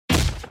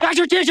got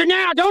your attention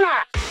now, don't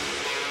I?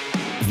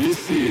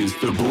 This is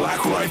the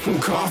Black Rifle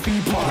Coffee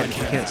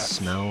Podcast. I can't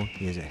smell.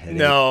 He has a headache.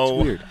 No,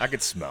 It's weird. I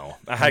could smell.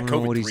 I had don't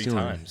know what COVID he's 3 doing.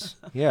 times.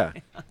 Yeah.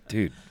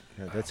 Dude,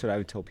 Yeah, that's what I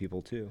would tell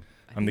people too.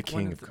 I'm the think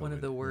king of COVID. One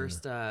of the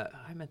worst. I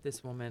met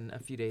this woman a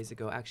few days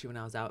ago, actually, when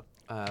I was out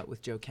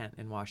with Joe Kent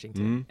in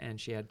Washington, and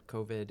she had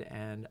COVID,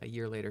 and a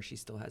year later, she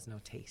still has no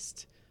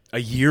taste. A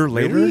year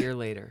later? A year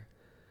later.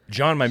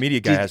 John, my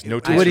media guy, has no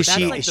taste. What is That's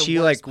she? like Is the she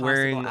worst like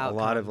wearing possible a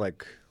lot of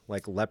outcome.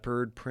 like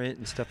leopard print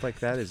and stuff like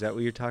that? Is that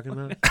what you're talking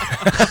about?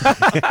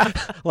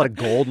 A lot of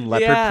gold and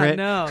leopard yeah, print.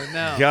 no.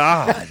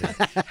 God.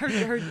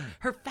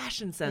 Her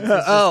fashion sense is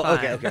just Oh,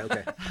 fine. okay. All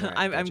right,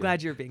 I'm gotcha.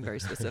 glad you're being very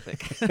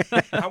specific.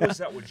 How was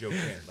that with Joe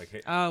Kent? Like,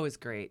 hey, Oh, it was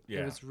great.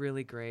 Yeah. It was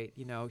really great.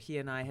 You know, he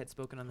and I had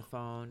spoken on the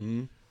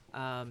phone.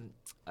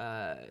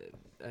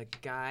 A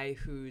guy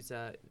who's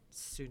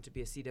soon to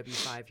be a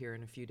CW5 here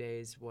in a few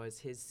days was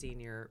his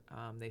senior.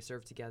 They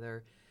served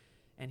together,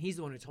 and he's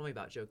the one who told me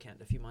about Joe Kent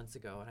a few months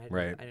ago. And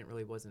Right.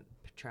 I wasn't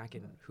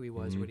tracking who he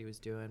was, what he was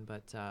doing,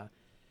 but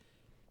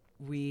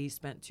we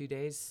spent 2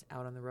 days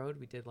out on the road.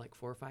 We did like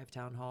 4 or 5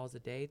 town halls a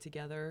day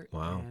together.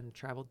 Wow. And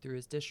traveled through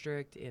his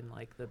district in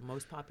like the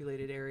most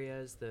populated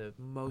areas, the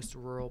most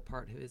rural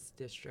part of his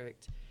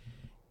district.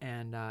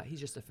 And he's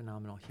just a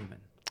phenomenal human.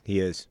 He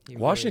is. He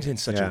really Washington's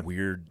is. such Yeah. a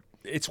weird.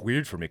 It's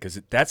weird for me because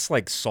that's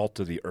like salt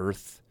of the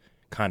earth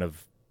kind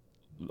of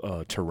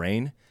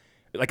terrain.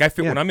 Like I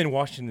feel when I'm in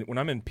Washington, when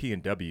I'm in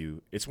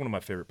PNW, it's one of my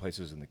favorite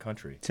places in the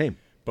country. Same.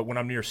 But when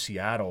I'm near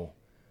Seattle,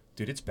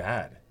 dude, it's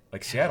bad.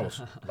 Like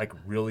Seattle's like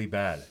really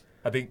bad.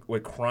 I think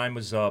when crime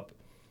was up,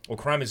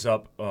 crime is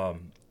up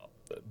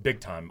big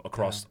time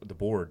across the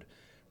board.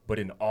 But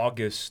in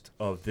August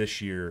of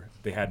this year,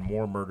 they had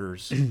more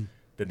murders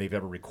than they've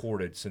ever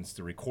recorded since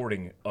the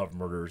recording of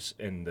murders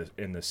in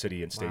the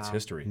city and state's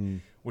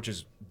history, which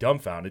is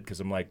dumbfounded because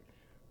I'm like,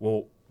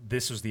 well,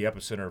 this was the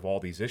epicenter of all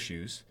these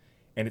issues,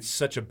 and it's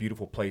such a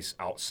beautiful place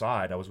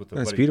outside. I was with a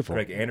That's buddy, beautiful.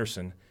 Greg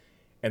Anderson,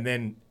 and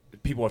then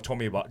people have told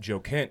me about Joe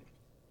Kent,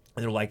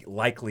 and they're like,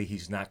 likely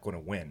he's not going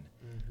to win.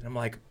 And I'm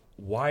like,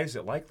 why is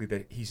it likely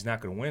that he's not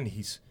going to win?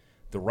 He's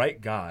the right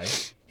guy.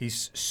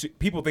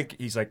 People think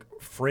he's like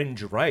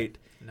fringe right.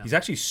 No. He's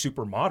actually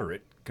super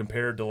moderate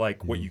compared to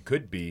like what you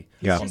could be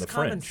Yeah. on It's the just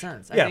common fringe.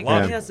 sense. Yeah, I think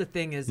logical. that's the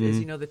thing is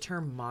you know, the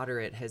term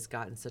moderate has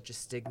gotten such a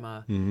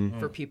stigma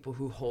for people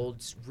who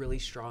hold really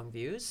strong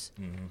views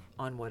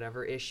on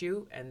whatever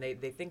issue. And they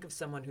think of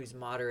someone who's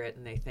moderate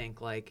and they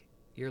think like,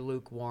 you're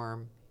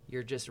lukewarm,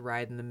 you're just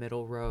riding the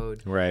middle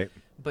road. Right.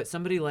 But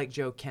somebody like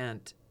Joe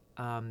Kent,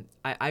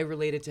 I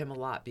related to him a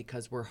lot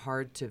because we're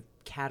hard to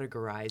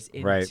categorize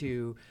Right.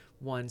 into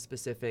one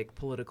specific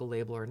political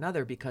label or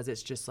another because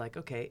it's just like,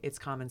 okay, it's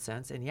common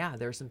sense. And yeah,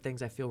 there are some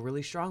things I feel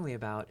really strongly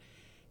about.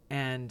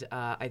 And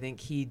I think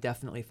he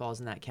definitely falls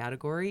in that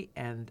category.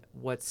 And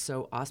what's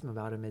so awesome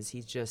about him is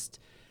he's just,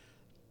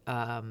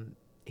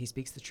 he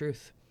speaks the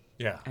truth.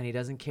 Yeah. And he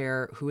doesn't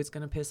care who it's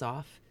going to piss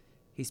off.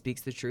 He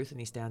speaks the truth and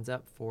he stands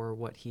up for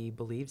what he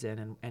believes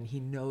in and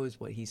he knows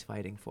what he's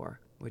fighting for,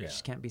 which Yeah.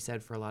 can't be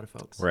said for a lot of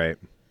folks. Right.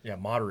 Yeah,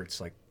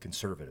 moderate's like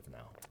conservative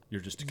now.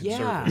 You're just a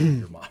Yeah. conservative.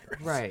 You're moderate.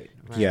 Right.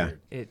 Yeah.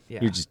 Yeah.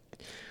 You're just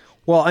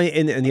well,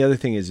 and the other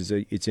thing is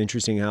it's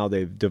interesting how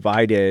they've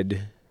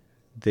divided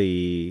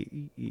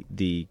the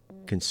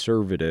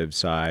conservative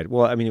side.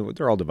 Well, I mean,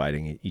 they're all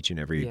dividing each and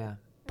every Yeah.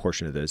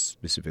 portion of this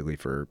specifically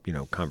for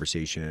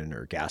conversation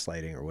or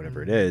gaslighting or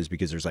whatever it is,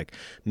 because there's like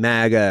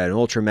MAGA and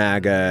ultra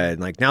MAGA,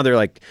 and like now they're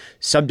like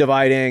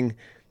subdividing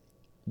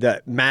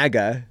the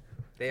MAGA.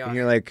 They are. And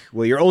you're like,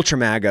 well, you're ultra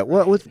MAGA.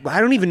 What?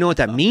 I don't even know what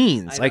that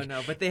means. I like, don't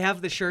know, but they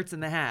have the shirts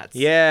and the hats.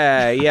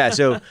 yeah.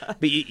 So,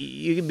 but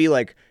you can be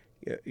like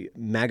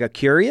MAGA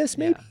curious,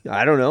 maybe.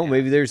 I don't know.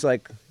 Maybe there's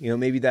like,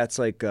 maybe that's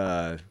like,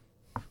 I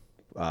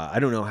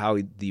don't know how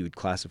you would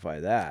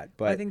classify that,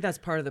 but I think that's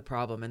part of the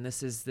problem, and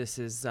this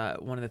is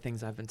one of the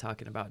things I've been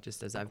talking about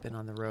just as I've been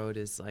on the road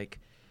is like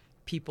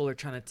people are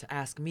trying to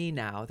ask me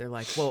now. They're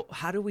like, well,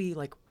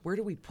 where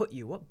do we put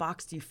you? What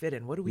box do you fit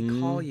in? What do we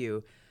call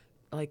you?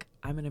 Like,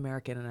 I'm an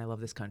American and I love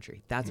this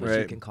country. That's what you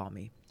Right. can call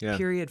me. Yeah.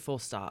 Period. Full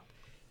stop.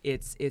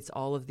 It's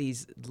all of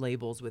these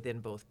labels within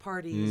both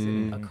parties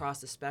and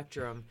across the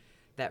spectrum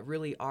that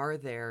really are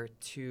there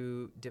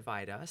to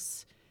divide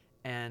us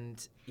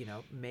and,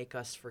 make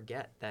us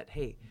forget that,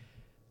 hey,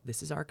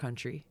 this is our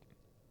country.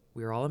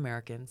 We're all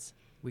Americans.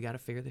 We got to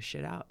figure this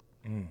shit out.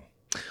 Well,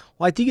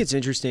 I think it's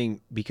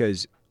interesting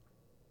because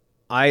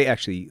I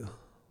actually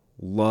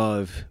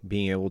love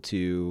being able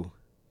to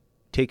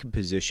take a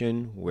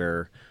position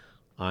where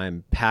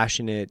I'm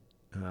passionate,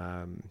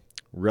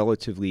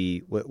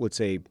 relatively, let's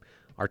say,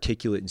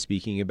 articulate in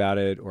speaking about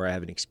it, or I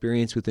have an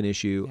experience with an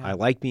issue. Yeah. I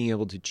like being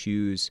able to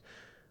choose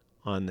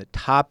on the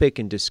topic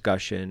and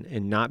discussion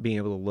and not being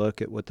able to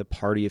look at what the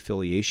party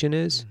affiliation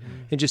is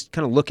and just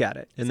kind of look at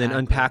it and then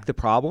unpack the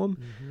problem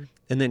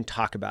and then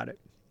talk about it.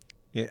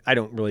 Yeah, I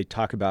don't really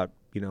talk about,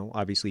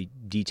 obviously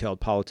detailed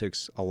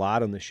politics a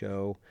lot on the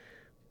show,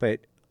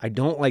 but I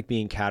don't like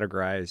being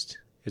categorized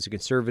as a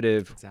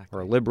conservative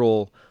or a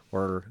liberal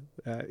or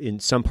in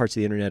some parts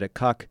of the internet a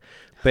cuck.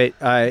 But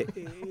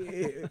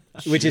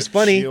which is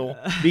funny Chill.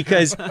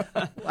 because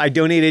I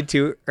donated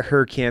to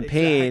her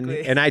campaign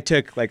Exactly. and I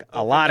took like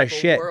a lot of The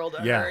shit, world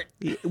of Yeah.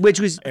 hurt. which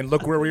was, And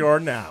look where we are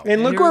now.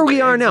 and look Here where we-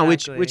 we are now,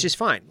 which exactly. is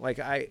fine. Like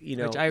Which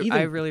I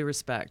even, really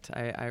respect.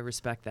 I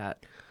respect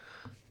that.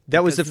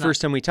 that was the because not-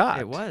 first time we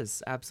talked. It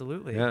was,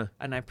 absolutely. Yeah.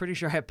 And I'm pretty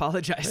sure I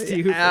apologized to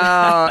you. Oh,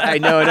 I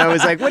know. And I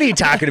was like, what are you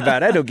talking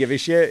about? I don't give a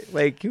shit.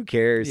 Like, who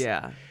cares?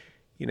 Yeah.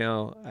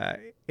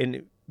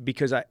 And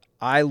because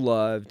I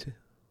loved,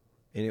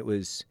 and it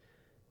was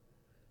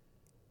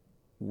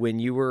when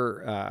you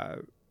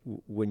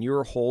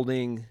were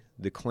holding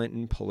the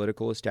Clinton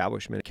political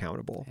establishment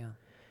accountable Yeah.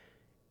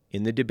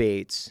 in the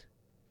debates.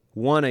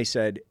 One, I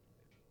said,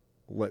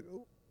 what?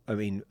 I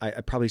mean, I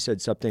probably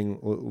said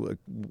something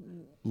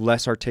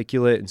less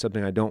articulate and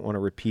something I don't want to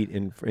repeat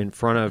in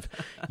front of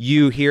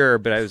you here,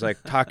 but I was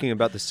like talking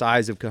about the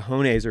size of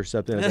cojones or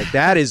something. I was like,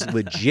 that is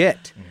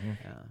legit.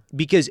 Yeah.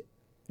 Because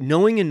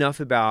knowing enough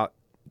about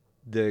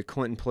the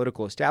Clinton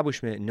political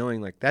establishment and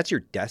knowing like that's your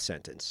death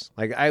sentence.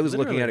 Like I was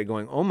looking at Literally. it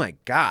going, oh my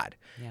God,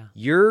 Yeah.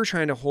 you're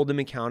trying to hold them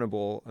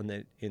accountable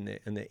in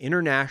the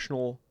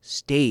international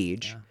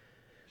stage. Yeah.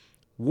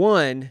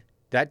 One,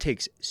 that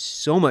takes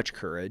so much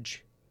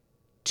courage.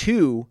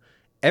 Two,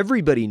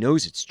 everybody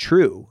knows it's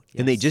true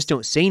and they Yes. just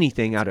don't say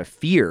anything out of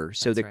fear.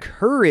 So That's the right.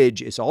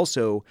 courage is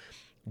also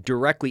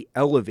directly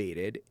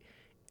elevated.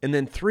 And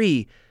then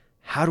three,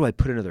 how do I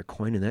put another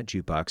coin in that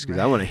jukebox? Because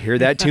I want to hear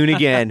that tune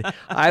again.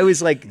 I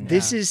was like,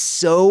 this is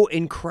so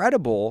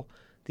incredible.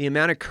 The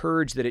amount of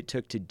courage that it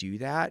took to do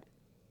that.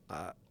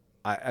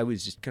 I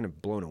was just kind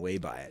of blown away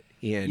by it.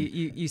 And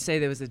You say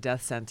there was a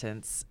death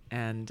sentence,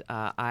 and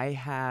I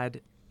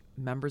had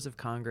members of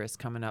Congress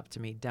coming up to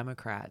me,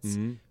 Democrats,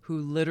 Mm-hmm. who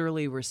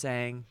literally were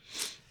saying,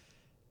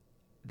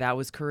 that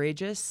was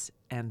courageous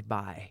and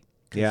bye.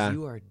 'Cause Yeah.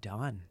 you are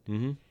done.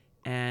 Mhm.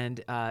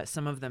 And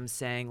some of them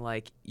saying,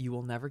 like, you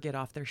will never get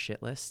off their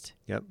shit list.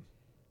 Yep.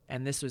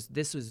 And this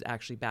was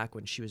actually back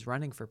when she was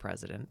running for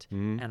president,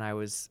 Mm-hmm. and I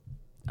was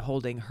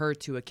holding her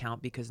to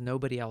account because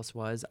nobody else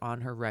was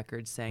on her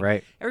record saying,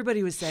 Right.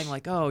 everybody was saying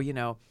like, oh,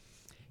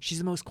 she's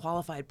the most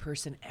qualified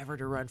person ever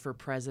to run for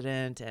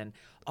president and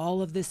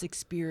all of this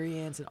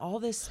experience and all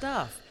this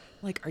stuff.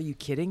 Like, are you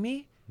kidding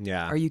me?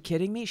 Yeah. Are you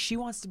kidding me? She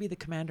wants to be the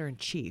commander in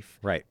chief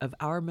Right. of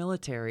our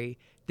military.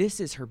 This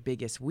is her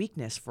biggest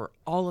weakness for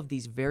all of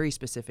these very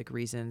specific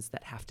reasons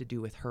that have to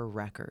do with her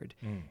record.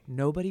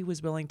 Nobody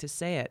was willing to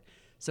say it.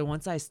 So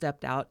once I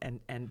stepped out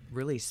and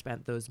really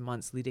spent those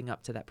months leading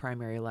up to that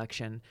primary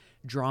election,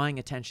 drawing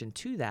attention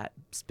to that,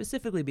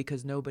 specifically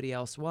because nobody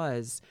else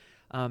was,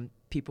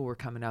 people were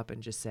coming up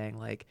and just saying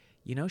like,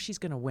 she's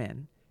going to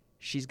win.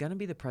 She's going to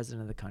be the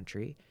president of the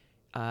country.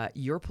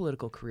 Your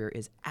political career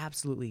is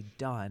absolutely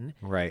done.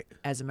 Right.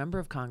 As a member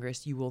of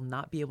Congress, you will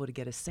not be able to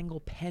get a single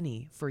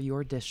penny for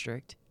your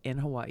district in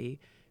Hawaii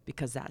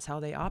because that's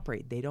how they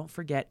operate. They don't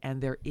forget, and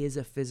there is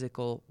a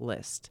physical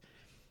list.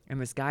 And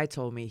this guy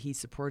told me he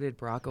supported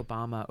Barack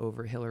Obama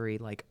over Hillary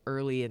like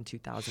early in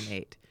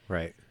 2008.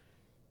 Right.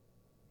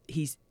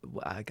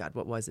 God,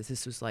 what was this?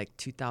 This was like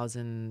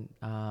 2000.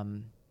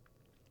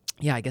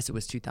 I guess it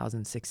was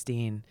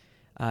 2016.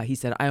 He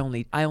said, I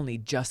only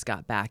just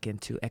got back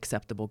into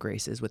acceptable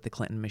graces with the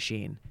Clinton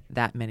machine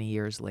that many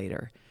years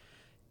later.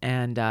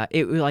 And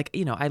it was like,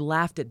 I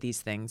laughed at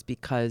these things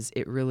because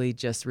it really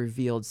just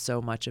revealed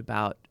so much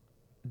about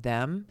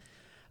them,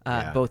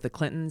 both the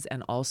Clintons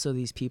and also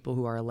these people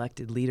who are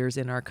elected leaders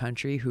in our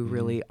country who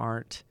really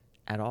aren't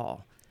at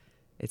all.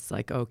 It's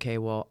like, okay,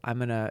 well, I'm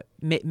going to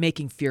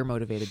making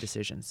fear-motivated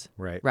decisions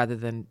Right. rather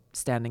than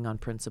standing on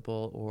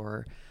principle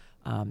or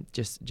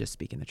just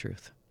speaking the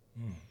truth.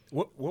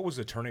 What was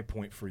the turning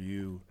point for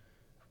you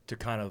to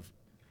kind of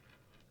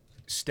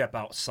step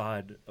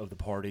outside of the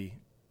party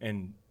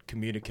and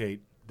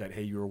communicate that,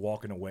 hey, you were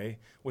walking away?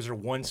 Was there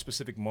one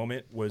specific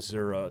moment? Was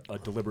there a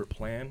deliberate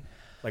plan?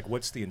 Like,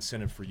 what's the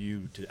incentive for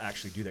you to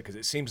actually do that? Because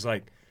it seems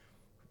like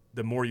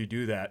the more you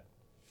do that,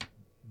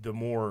 the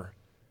more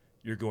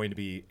you're going to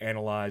be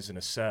analyzed and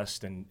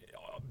assessed and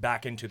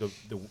back into the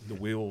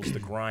wheels, the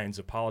grinds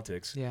of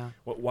politics. Yeah.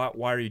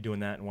 Why are you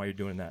doing that, and why are you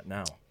doing that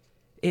now?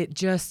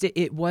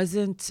 It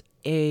wasn't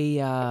a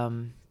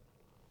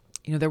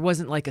there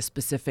wasn't like a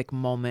specific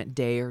moment,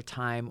 day or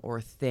time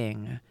or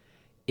thing.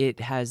 It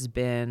has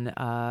been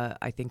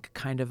I think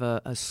kind of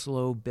a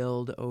slow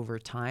build over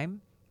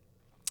time,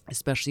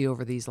 especially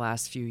over these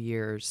last few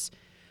years,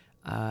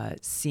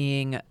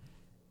 seeing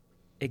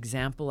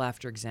example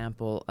after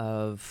example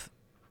of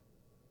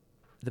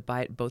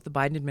both the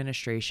Biden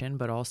administration,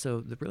 but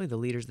also really the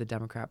leaders of the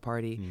Democrat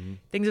Party. Mm-hmm.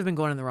 Things have been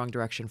going in the wrong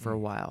direction for a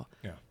while.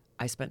 Yeah.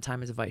 I spent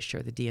time as a vice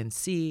chair of the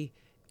DNC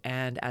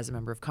and as a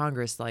member of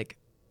Congress, like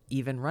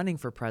even running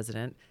for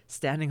president,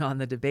 standing on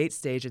the debate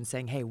stage and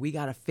saying, hey, we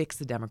got to fix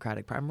the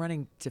Democratic Party. I'm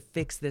running to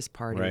fix this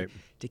party, Right.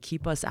 to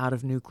keep us out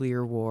of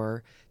nuclear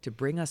war, to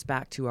bring us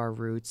back to our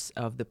roots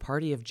of the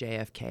party of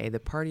JFK, the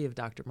party of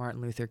Dr.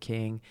 Martin Luther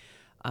King,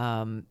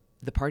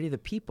 the party of the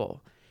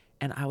people.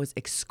 And I was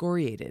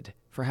excoriated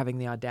for having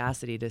the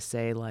audacity to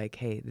say, like,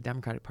 hey, the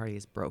Democratic Party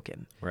is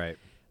broken. Right.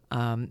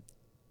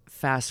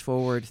 fast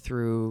forward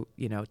through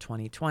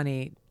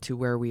 2020 to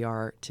where we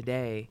are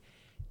today,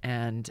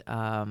 and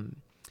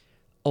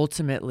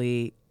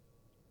ultimately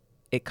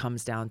it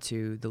comes down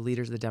to the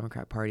leaders of the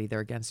Democrat Party.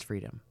 They're against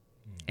freedom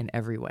in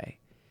every way.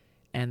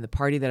 And the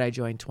party that I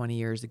joined 20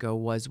 years ago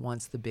was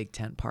once the big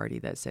tent party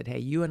that said, hey,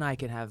 you and I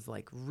can have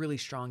like really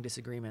strong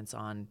disagreements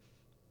on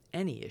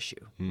any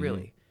issue,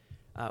 really,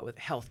 with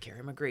healthcare,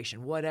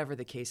 immigration, whatever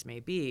the case may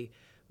be.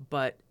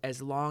 But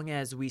as long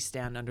as we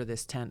stand under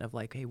this tent of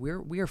like, hey,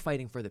 we are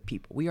fighting for the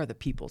people, we are the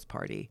People's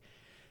Party,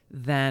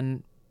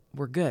 then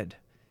we're good.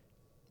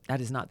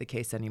 That is not the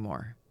case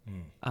anymore.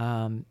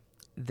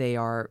 They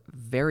are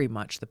very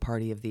much the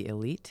party of the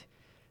elite.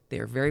 They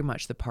are very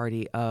much the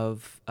party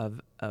of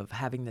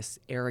having this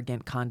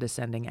arrogant,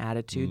 condescending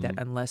attitude that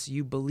unless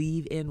you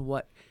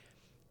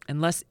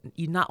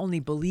not only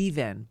believe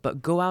in,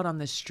 but go out on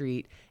the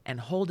street and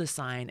hold a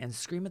sign and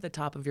scream at the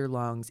top of your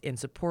lungs in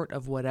support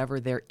of whatever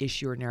their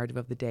issue or narrative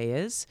of the day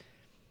is,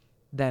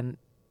 then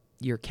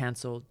you're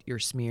canceled, you're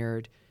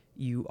smeared,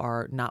 you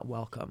are not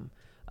welcome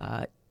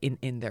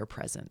in their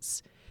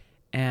presence.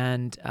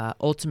 And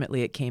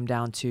ultimately, it came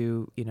down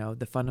to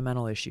the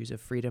fundamental issues of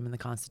freedom and the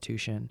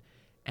Constitution,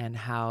 and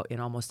how, in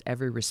almost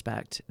every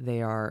respect,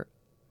 they are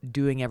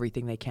doing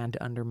everything they can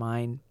to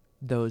undermine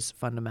those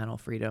fundamental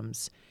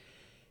freedoms.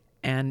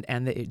 And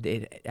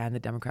the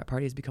Democrat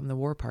Party has become the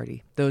war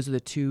party. Those are the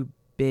two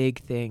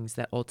big things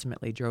that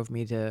ultimately drove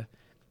me to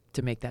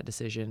make that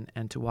decision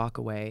and to walk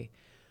away.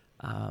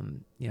 I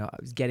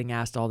was getting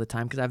asked all the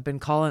time because I've been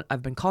calling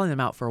them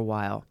out for a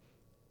while.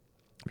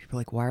 People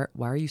are like,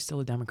 why are you still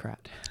a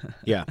Democrat?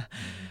 Yeah.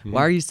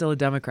 Why are you still a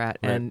Democrat?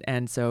 Right.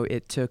 And so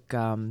it took.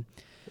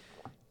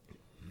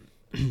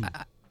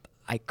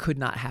 I could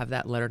not have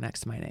that letter next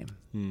to my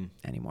name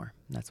anymore.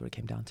 And that's what it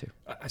came down to.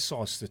 I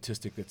saw a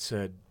statistic that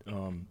said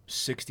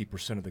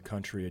 60% of the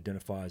country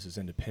identifies as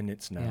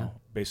independents now,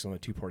 based on the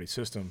two-party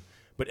system.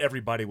 But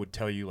everybody would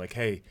tell you, like,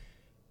 hey,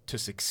 to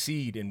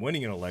succeed in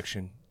winning an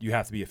election, you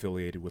have to be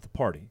affiliated with a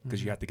party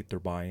because you have to get their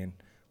buy-in,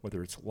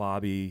 whether it's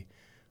lobby,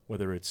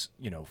 whether it's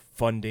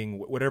funding,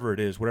 whatever it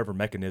is, whatever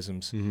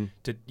mechanisms.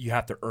 You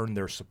have to earn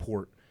their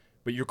support.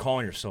 But you're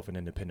calling yourself an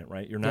independent,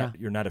 right? You're not.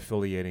 You're not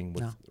affiliating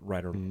with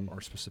right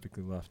or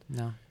specifically left.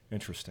 No.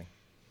 Interesting.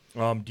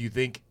 Do you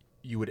think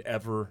you would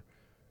ever?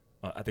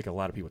 I think a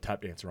lot of people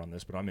tap answer on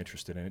this, but I'm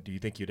interested in it. Do you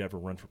think you'd ever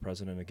run for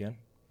president again?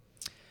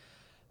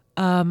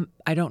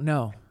 I don't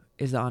know.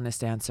 Is the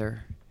honest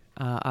answer.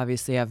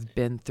 Obviously, I've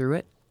been through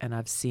it, and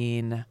I've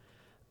seen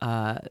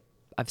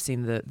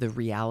the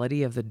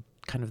reality of the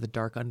kind of the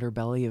dark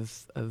underbelly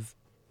of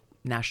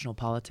national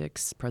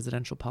politics,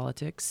 presidential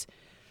politics.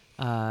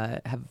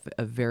 Have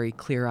a very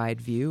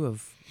clear-eyed view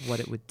of what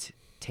it would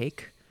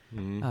take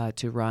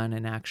to run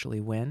and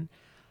actually win.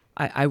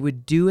 I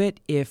would do it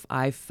if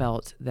I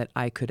felt that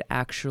I could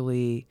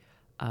actually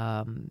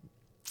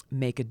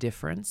make a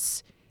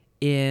difference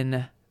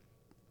in,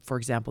 for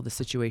example, the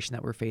situation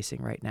that we're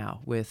facing right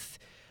now with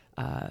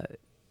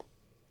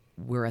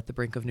we're at the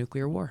brink of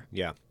nuclear war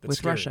with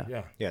scary.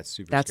 Russia. Yeah, It's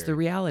super That's scary. the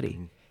reality.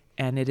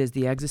 And it is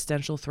the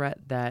existential threat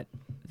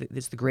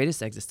it's the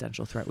greatest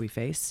existential threat we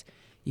face.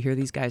 You hear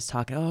these guys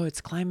talking, oh, it's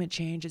climate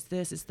change, it's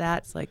this, it's that.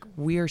 It's like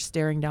we are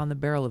staring down the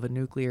barrel of a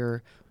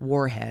nuclear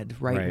warhead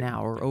right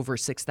now, or over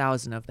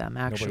 6,000 of them,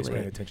 actually. Nobody's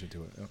paying attention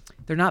to it.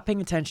 They're not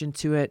paying attention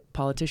to it.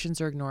 Politicians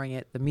are ignoring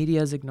it. The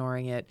media is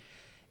ignoring it.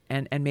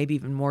 And maybe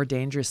even more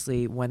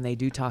dangerously, when they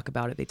do talk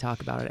about it, they talk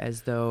about it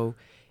as though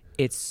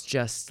it's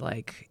just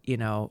like,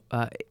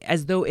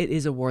 as though it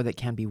is a war that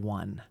can be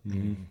won.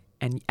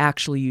 And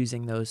actually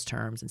using those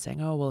terms and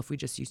saying, oh, well, if we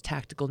just use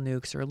tactical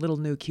nukes or a little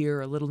nuke here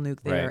or a little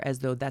nuke there, as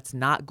though that's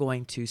not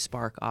going to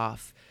spark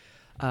off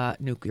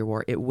nuclear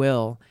war. It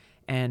will.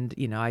 And,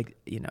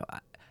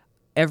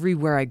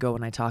 everywhere I go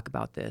when I talk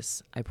about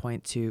this, I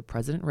point to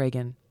President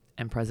Reagan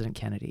and President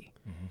Kennedy.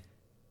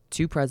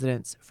 Two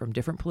presidents from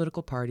different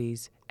political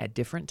parties at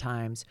different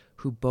times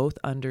who both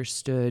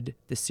understood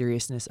the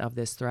seriousness of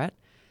this threat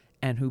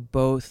and who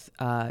both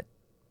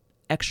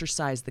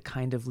exercise the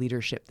kind of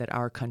leadership that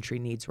our country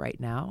needs right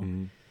now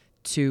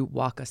to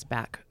walk us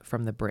back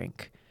from the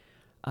brink.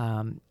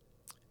 I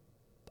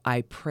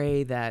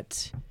pray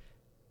that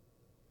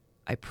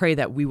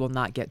we will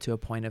not get to a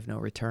point of no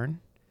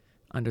return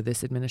under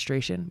this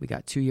administration. We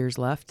got 2 years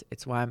left.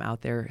 It's why I'm out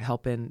there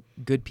helping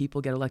good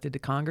people get elected to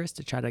Congress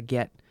to try to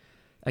get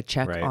a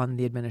check on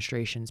the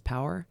administration's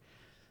power.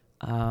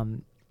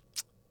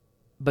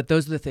 But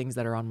those are the things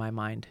that are on my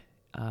mind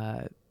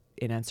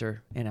in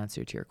answer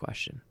to your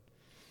question.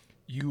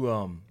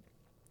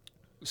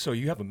 So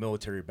you have a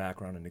military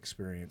background and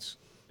experience,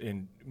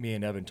 and me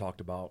and Evan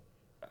talked about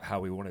how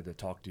we wanted to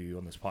talk to you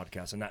on this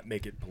podcast and not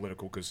make it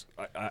political, because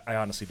I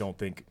honestly don't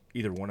think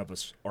either one of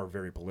us are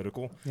very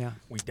political. Yeah,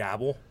 we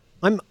dabble.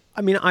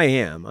 I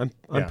am.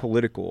 I'm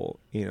political.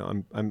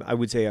 I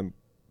would say I'm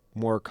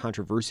more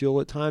controversial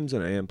at times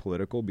than I am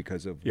political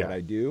because of what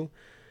I do.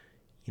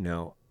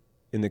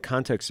 In the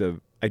context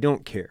of I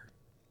don't care.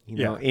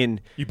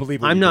 And you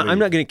believe I'm not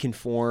going to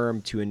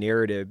conform to a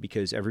narrative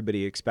because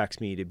everybody expects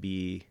me to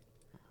be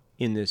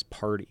in this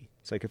party.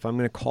 It's like if I'm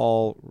going to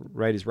call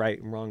right is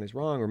right and wrong is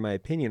wrong, or my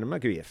opinion, I'm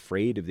not going to be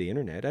afraid of the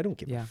internet. I don't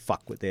give a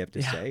fuck what they have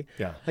to say.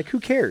 Yeah. Like, who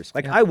cares?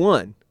 Like, I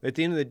won. At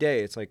the end of the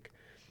day, it's like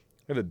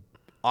I have an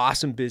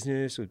awesome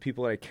business with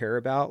people that I care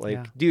about.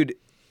 Like, dude,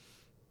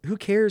 who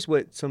cares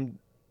what some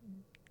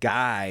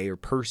guy or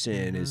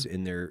person is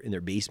in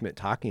their basement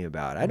talking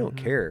about? I don't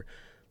care.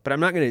 But I'm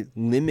not going to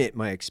limit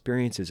my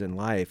experiences in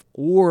life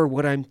or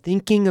what I'm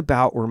thinking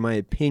about or my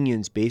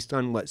opinions based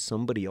on what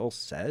somebody else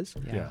says.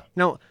 Yeah.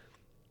 Now,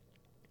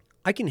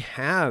 I can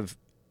have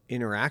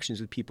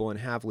interactions with people and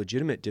have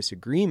legitimate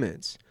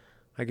disagreements.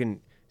 I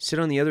can sit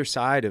on the other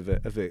side of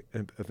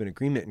an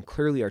agreement and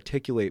clearly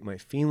articulate my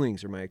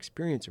feelings or my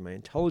experience or my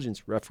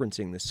intelligence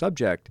referencing the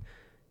subject.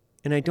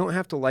 And I don't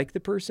have to like the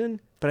person,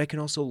 but I can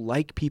also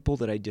like people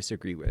that I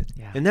disagree with.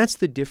 Yeah. And that's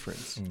the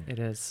difference. It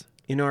is.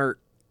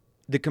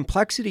 The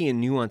complexity and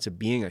nuance of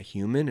being a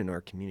human in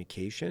our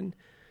communication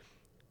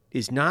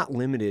is not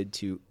limited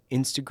to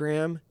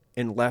Instagram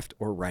and left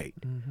or right.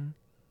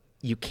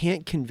 You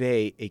can't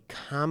convey a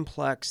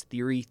complex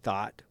theory,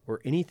 thought,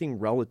 or anything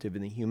relative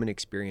in the human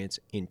experience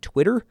in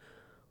Twitter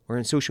or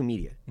in social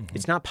media.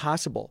 It's not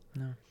possible.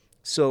 No.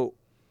 So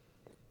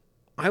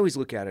I always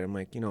look at it, I'm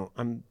like,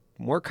 I'm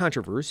more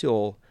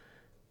controversial,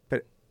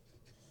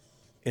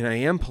 and I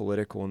am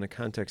political in the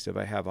context of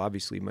I have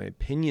obviously my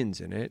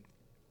opinions in it,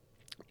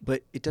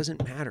 but it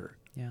doesn't matter.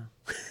 Yeah.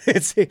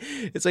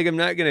 It's like I'm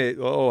not going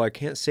to, I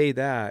can't say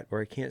that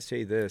or I can't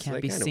say this. Can't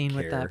like, be I don't seen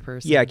with care. that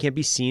person. Yeah, I can't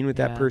be seen with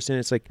that person.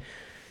 It's like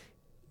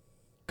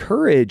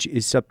courage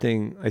is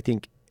something I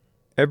think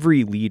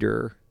every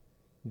leader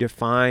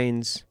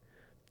defines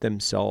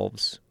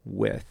themselves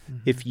with.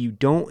 If you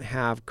don't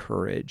have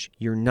courage,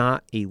 you're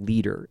not a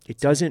leader. It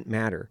doesn't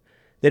matter.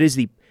 That is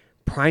the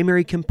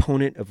primary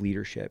component of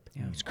leadership.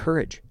 It's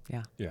courage.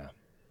 Yeah.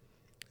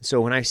 So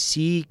when I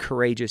see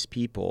courageous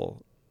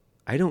people,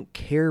 I don't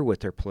care what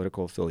their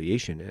political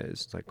affiliation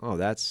is. It's like,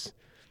 that's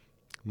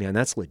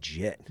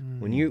legit.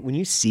 When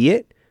you see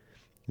it,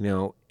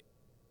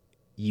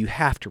 you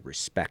have to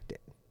respect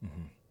it.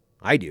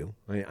 I do.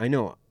 I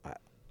know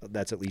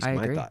that's at least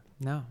my thought.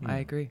 No, I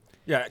agree.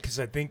 Yeah, because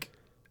I think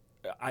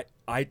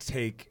I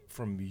take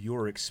from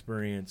your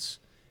experience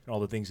and all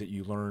the things that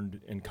you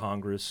learned in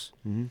Congress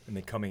and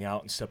then coming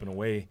out and stepping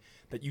away,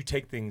 that you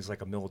take things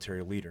like a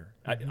military leader.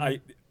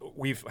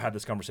 We've had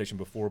this conversation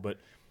before, but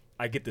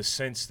I get the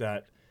sense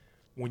that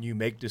when you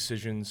make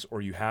decisions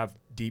or you have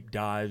deep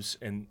dives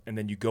and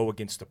then you go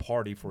against the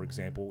party, for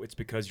example, it's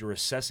because you're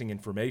assessing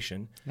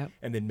information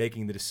and then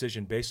making the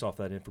decision based off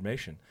that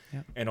information.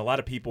 And a lot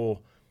of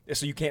people,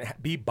 so you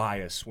can't be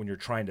biased when you're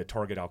trying to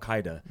target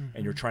Al-Qaeda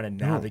and you're trying to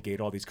navigate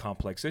all these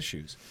complex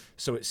issues.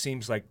 So it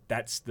seems like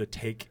that's the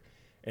take,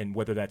 and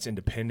whether that's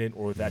independent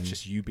or that's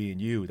just you being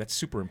you, that's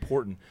super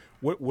important.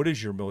 What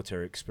is your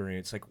military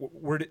experience?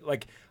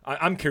 Like,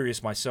 I'm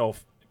curious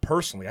myself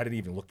personally. I didn't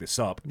even look this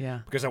up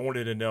because I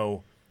wanted to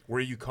know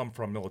where you come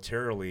from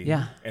militarily,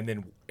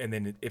 and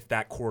then if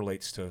that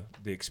correlates to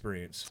the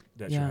experience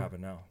that you're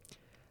having now.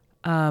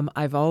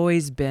 I've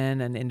always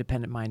been an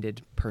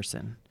independent-minded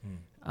person.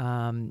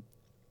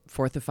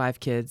 Fourth of 5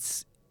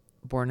 kids,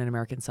 born in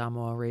American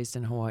Samoa, raised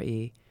in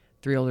Hawaii,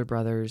 3 older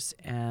brothers,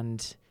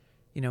 and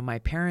my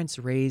parents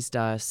raised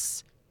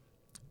us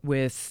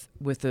with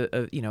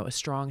a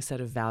strong set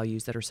of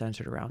values that are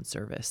centered around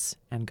service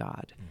and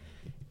God.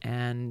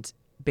 And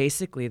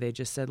basically they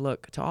just said,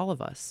 look, to all of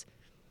us,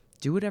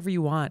 do whatever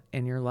you want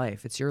in your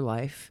life. It's your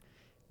life.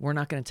 We're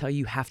not going to tell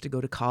you have to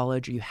go to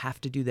college or you have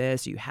to do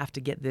this, or you have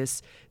to get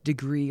this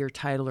degree or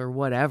title or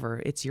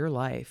whatever. It's your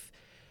life.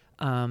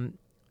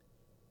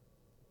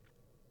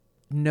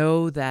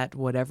 Know that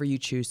whatever you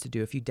choose to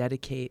do, if you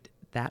dedicate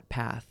that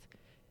path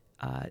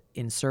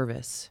in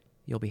service,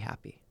 you'll be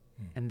happy.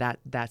 And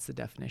that's the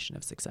definition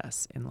of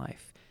success in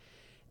life.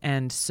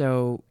 And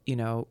so,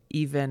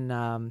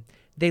 even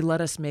they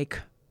let us make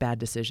bad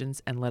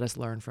decisions and let us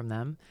learn from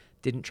them.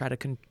 Didn't try to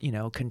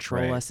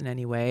control us in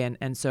any way.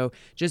 And so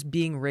just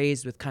being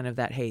raised with kind of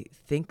that, hey,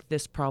 think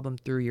this problem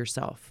through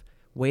yourself,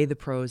 weigh the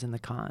pros and the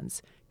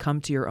cons, come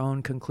to your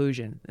own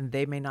conclusion. And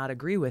they may not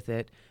agree with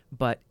it,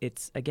 but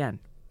it's, again,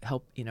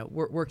 help,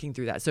 working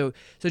through that. So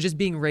just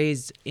being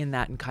raised in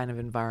that kind of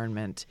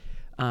environment,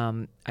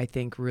 I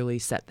think really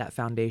set that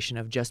foundation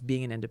of just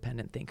being an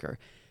independent thinker,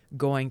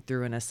 going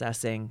through and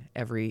assessing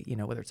every,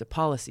 whether it's a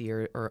policy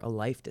or a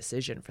life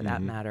decision for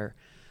that matter,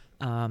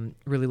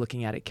 really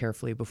looking at it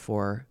carefully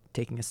before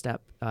taking a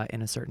step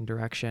in a certain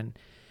direction.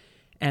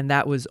 And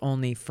that was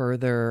only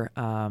further.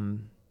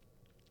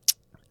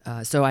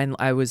 So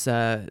I was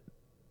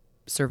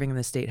serving in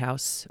the State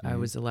House. I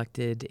was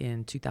elected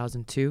in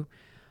 2002.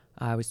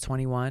 I was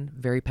 21,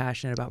 very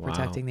passionate about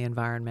protecting the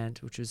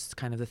environment, which was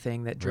kind of the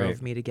thing that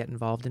drove me to get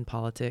involved in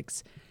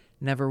politics.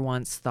 Never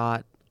once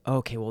thought,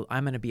 okay, well,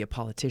 I'm going to be a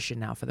politician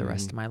now for the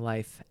rest of my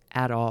life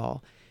at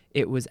all.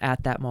 It was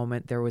at that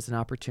moment, there was an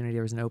opportunity,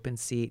 there was an open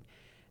seat.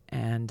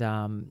 And,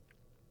 I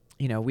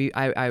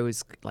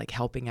was like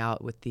helping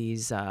out with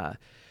these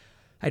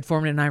I'd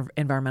formed an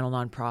environmental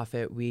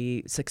nonprofit.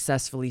 We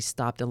successfully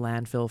stopped a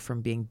landfill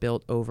from being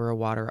built over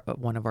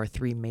one of our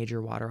 3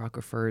 major water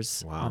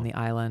aquifers on the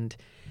island.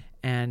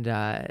 And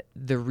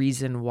the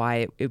reason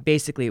why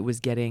it was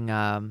getting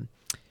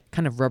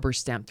kind of rubber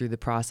stamped through the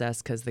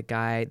process because the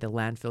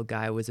landfill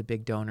guy was a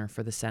big donor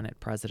for the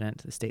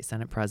state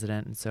Senate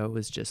president. And so it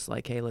was just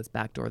like, hey, let's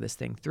backdoor this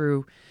thing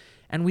through.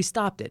 And we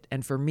stopped it.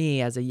 And for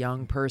me as a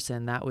young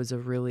person, that was a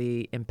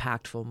really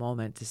impactful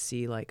moment to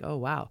see like, oh,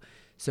 wow.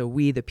 So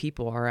we, the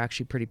people, are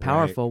actually pretty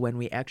powerful when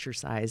we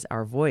exercise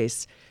our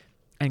voice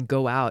and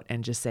go out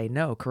and just say,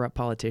 no, corrupt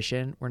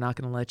politician, we're not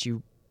going to let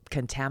you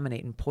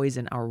contaminate and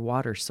poison our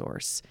water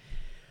source.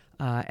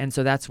 And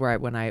so that's where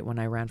when I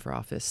ran for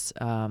office,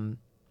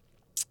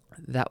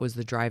 that was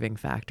the driving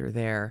factor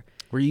there.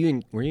 Were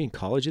you in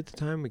college at the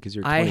time? Because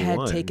you're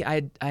 21.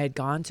 I had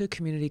gone to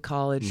community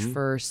college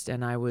first,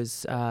 and I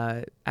was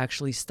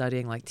actually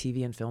studying like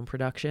TV and film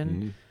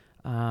production.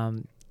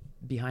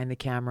 Behind the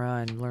camera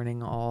and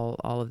learning all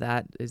of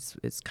that is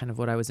kind of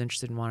what I was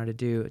interested in, wanted to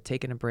do.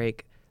 Taking a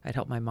break, I'd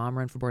helped my mom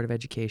run for Board of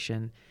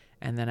Education,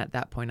 and then at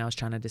that point I was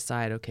trying to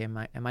decide, okay, am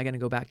I going to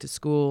go back to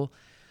school?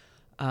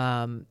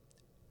 And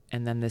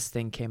then this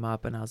thing came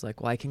up, and I was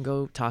like, well, I can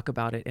go talk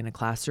about it in a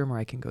classroom, or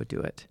I can go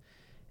do it.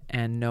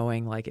 And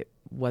knowing like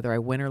whether I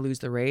win or lose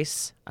the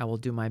race, I will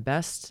do my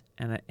best,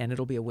 and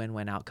it'll be a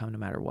win-win outcome no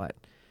matter what.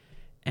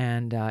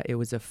 And it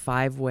was a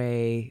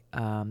 5-way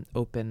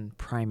open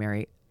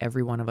primary.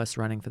 Every one of us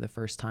running for the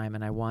first time,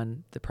 and I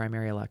won the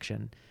primary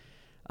election.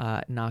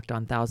 Knocked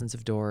on thousands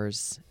of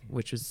doors,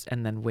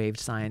 and then waved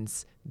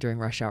signs during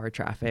rush hour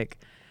traffic.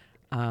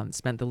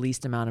 Spent the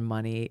least amount of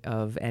money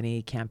of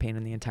any campaign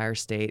in the entire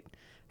state,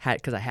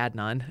 because I had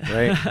none.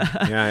 Right.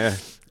 Yeah.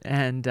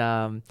 And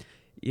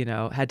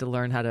had to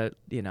learn how to,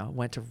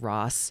 went to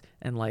Ross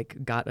and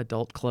like got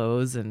adult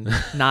clothes and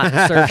not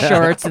surf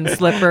shorts and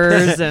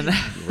slippers and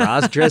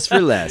Ross dress for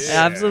less.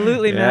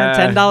 Absolutely,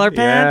 man. $10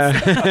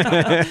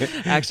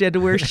 pants. Actually had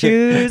to wear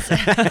shoes,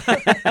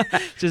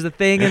 which is a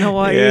thing in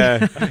Hawaii.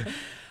 Yeah.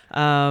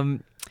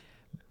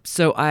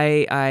 So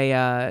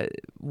I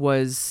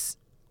was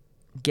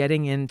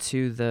getting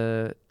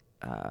into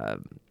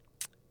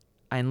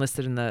I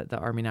enlisted in the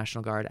Army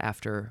National Guard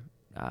after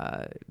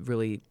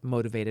really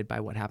motivated by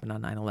what happened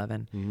on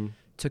 9/11.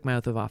 Took my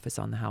oath of office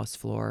on the House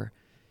floor,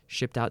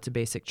 shipped out to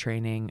basic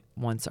training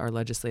once our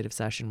legislative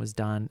session was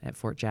done at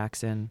Fort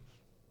Jackson.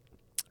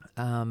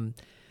 I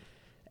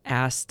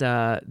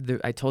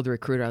told the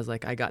recruiter, I was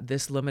like, I got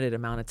this limited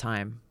amount of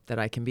time that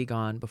I can be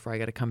gone before I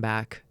got to come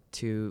back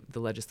to the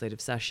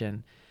legislative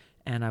session.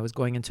 And I was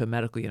going into a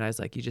medical unit. I was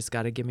like, you just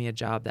got to give me a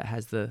job that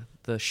has the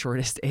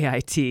shortest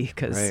AIT,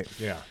 because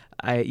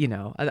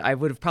I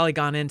would have probably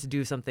gone in to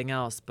do something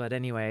else. But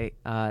anyway,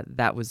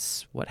 that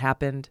was what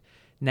happened.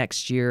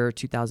 Next year,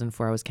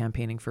 2004, I was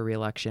campaigning for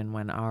re-election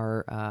when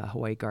our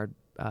Hawaii Guard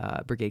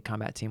Brigade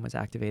Combat Team was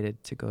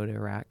activated to go to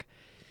Iraq.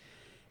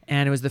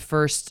 And it was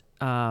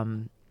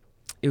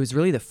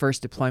really the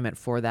first deployment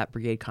for that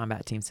Brigade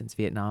Combat Team since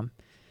Vietnam.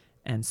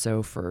 And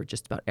so for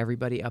just about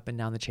everybody up and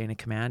down the chain of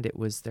command, it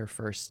was their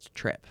first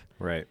trip.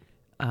 Right.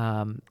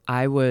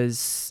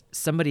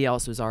 Somebody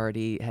else had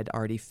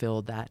already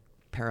filled that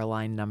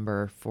Paraline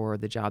number for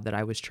the job that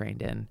I was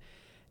trained in.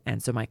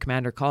 And so my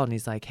commander called and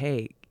he's like,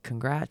 hey,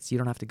 congrats, you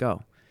don't have to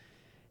go.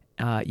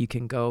 You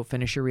can go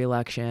finish your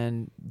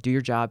re-election, do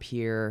your job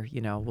here.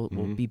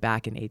 We'll be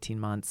back in 18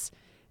 months.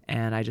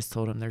 And I just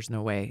told him, there's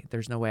no way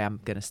I'm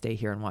going to stay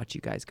here and watch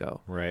you guys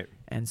go. Right.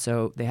 And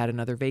so they had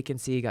another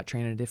vacancy, got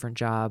trained in a different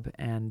job.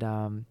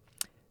 And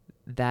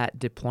that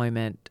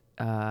deployment,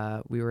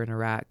 we were in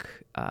Iraq,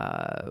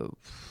 about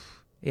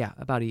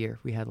a year.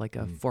 We had like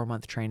a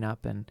 4-month train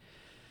up. And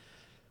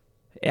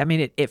I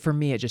mean, for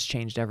me, it just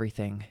changed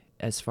everything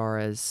as far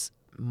as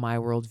my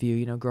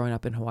worldview. Growing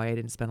up in Hawaii, I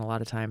didn't spend a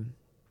lot of time,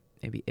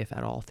 maybe if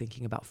at all,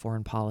 thinking about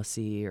foreign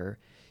policy or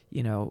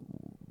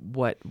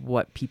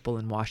what people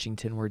in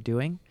Washington were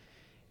doing,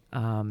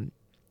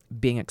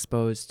 being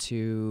exposed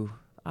to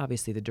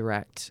obviously the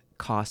direct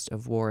cost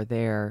of war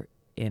there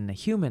in a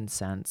human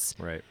sense,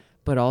 right?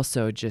 But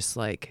also just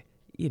like,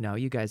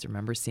 you guys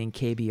remember seeing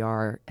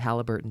KBR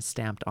Halliburton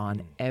stamped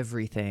on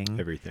everything,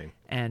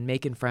 and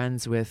making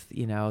friends with,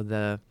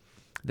 the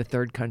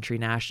third country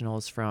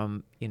nationals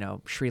from,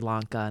 Sri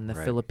Lanka and the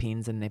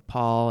Philippines and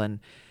Nepal. And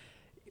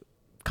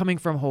coming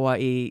from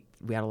Hawaii,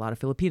 we had a lot of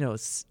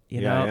Filipinos,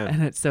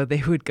 and so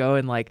they would go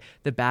in like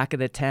the back of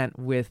the tent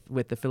with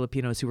the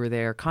Filipinos who were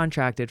there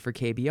contracted for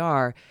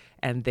KBR,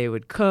 and they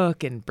would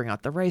cook and bring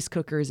out the rice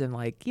cookers and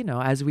like,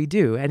 as we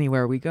do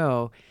anywhere we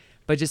go,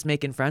 but just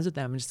making friends with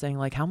them and just saying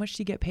like, how much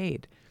do you get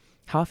paid?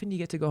 How often do you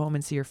get to go home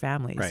and see your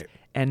families? Right.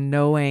 And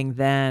knowing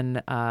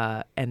then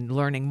and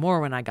learning more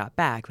when I got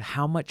back,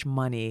 how much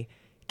money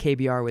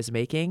KBR was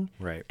making,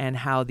 right, and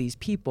how these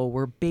people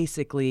were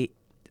basically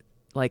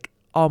like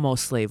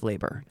almost slave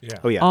labor. Yeah.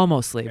 Oh, yeah.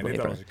 Almost slave And labor.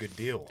 they thought it was a good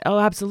deal. Oh,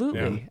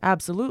 absolutely. Yeah.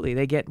 Absolutely.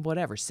 They get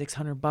whatever,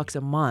 $600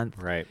 a month.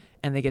 Right.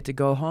 And they get to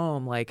go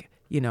home like,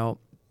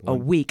 a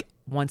week,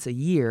 once a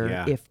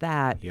year, if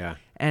that. Yeah.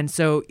 And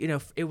so,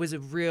 it was a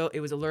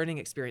learning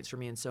experience for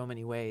me in so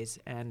many ways.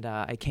 And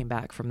I came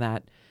back from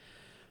that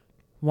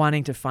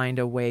wanting to find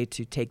a way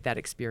to take that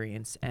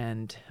experience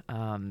and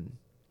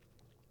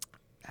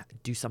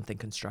do something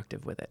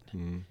constructive with it.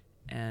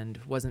 And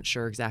wasn't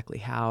sure exactly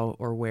how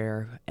or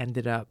where.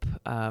 Ended up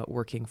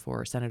working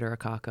for Senator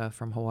Akaka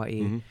from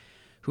Hawaii,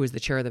 who was the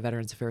chair of the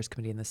Veterans Affairs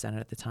Committee in the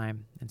Senate at the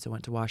time. And so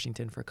went to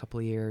Washington for a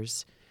couple of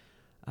years.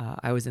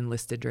 I was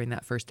enlisted during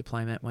that first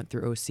deployment, went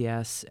through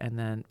OCS, and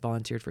then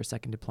volunteered for a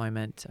second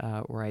deployment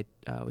where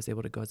I was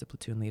able to go as a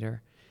platoon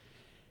leader.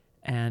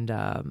 And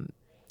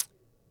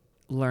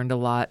learned a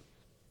lot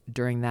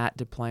during that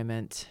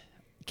deployment.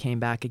 Came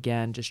back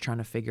again, just trying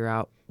to figure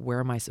out, where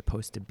am I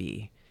supposed to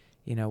be?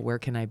 Where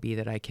can I be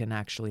that I can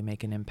actually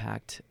make an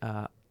impact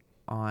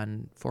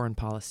on foreign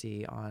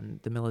policy, on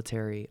the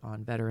military,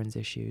 on veterans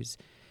issues?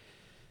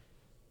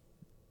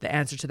 The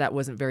answer to that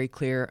wasn't very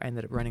clear. I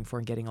ended up running for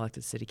and getting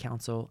elected to city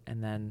council,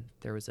 and then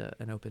there was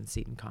an open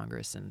seat in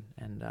Congress,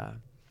 and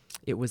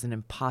it was an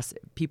impossible.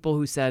 People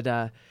who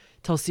said,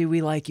 "Tulsi,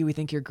 we like you, we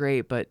think you're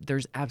great, but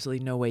there's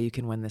absolutely no way you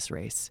can win this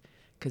race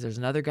because there's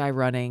another guy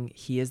running.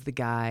 He is the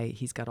guy.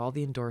 He's got all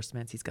the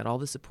endorsements. He's got all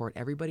the support.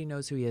 Everybody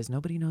knows who he is.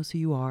 Nobody knows who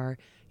you are.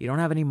 You don't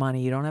have any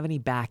money. You don't have any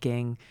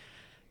backing.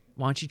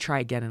 Why don't you try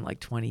again in like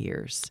 20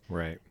 years?"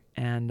 Right.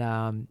 And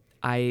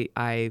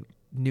I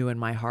knew in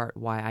my heart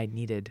why I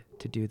needed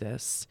to do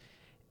this,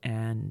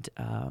 and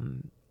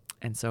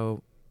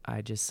so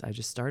I just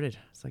started.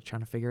 It's like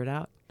trying to figure it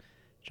out.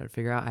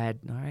 I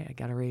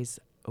got to raise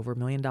over $1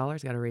 million. Got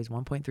to raise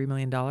 $1.3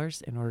 million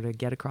in order to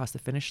get across the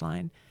finish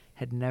line.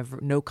 Had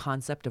no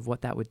concept of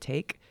what that would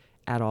take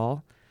at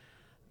all,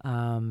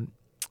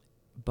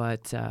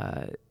 but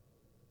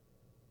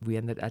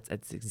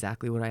that's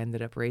exactly what I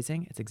ended up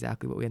raising. It's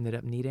exactly what we ended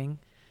up needing.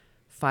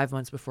 5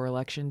 months before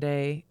Election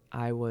Day,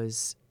 I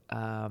was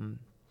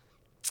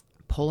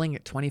polling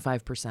at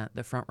 25%.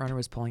 The front runner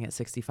was polling at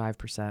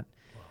 65%. Wow.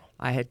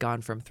 I had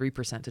gone from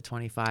 3% to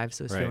 25%,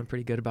 so I was feeling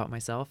pretty good about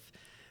myself.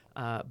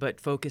 But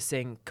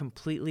focusing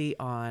completely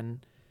on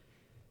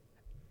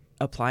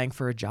applying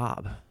for a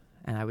job.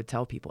 And I would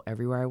tell people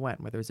everywhere I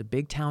went, whether it was a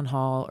big town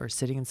hall or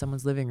sitting in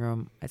someone's living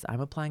room, I'm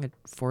applying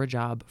for a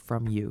job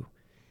from you.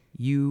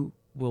 You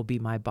will be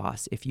my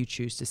boss if you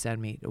choose to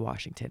send me to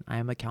Washington. I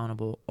am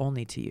accountable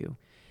only to you.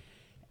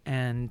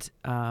 And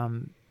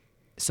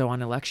so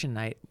on election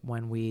night,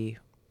 when we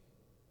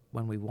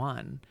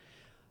won,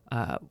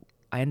 I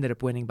ended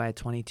up winning by a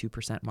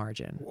 22%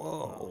 margin.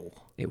 Whoa!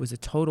 It was a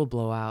total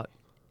blowout.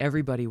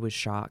 Everybody was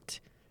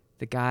shocked.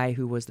 The guy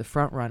who was the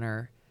front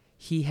runner,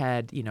 he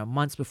had,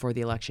 months before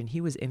the election,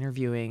 he was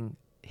interviewing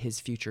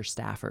his future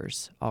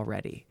staffers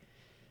already,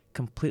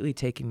 completely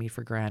taking me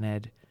for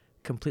granted,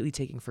 completely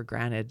taking for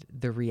granted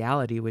the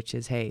reality, which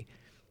is, hey,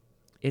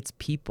 it's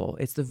people,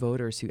 it's the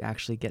voters who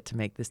actually get to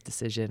make this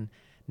decision,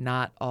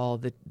 not all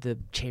the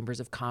chambers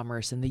of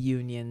commerce and the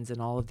unions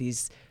and all of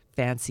these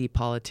fancy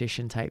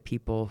politician type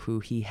people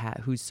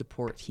whose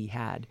support he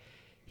had.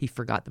 He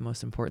forgot the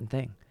most important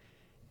thing.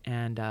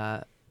 And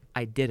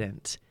I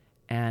didn't.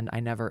 And I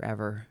never,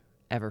 ever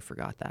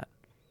forgot that.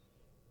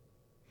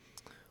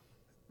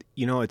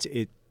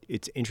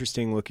 It's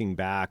interesting looking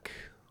back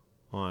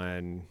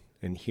on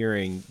and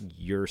hearing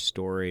your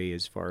story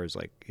as far as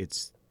like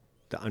it's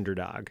the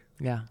underdog.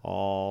 Yeah.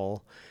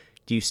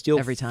 Do you still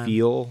every time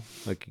feel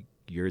like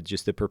you're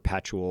just the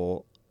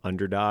perpetual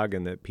underdog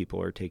and that people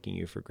are taking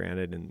you for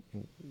granted and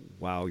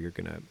wow, you're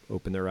going to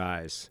open their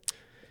eyes?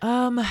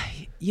 I've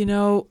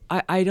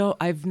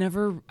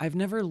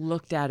never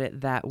looked at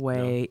it that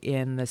way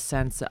in the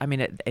sense, I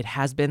mean, it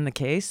has been the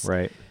case,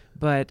 right?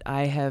 But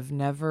I have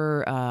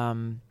never,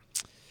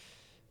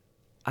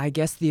 I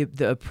guess the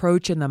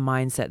approach and the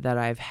mindset that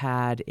I've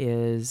had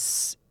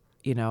is,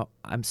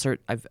 I've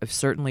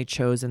certainly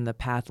chosen the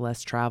path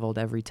less traveled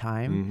every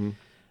time.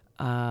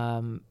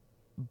 Mm-hmm.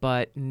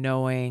 But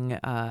knowing,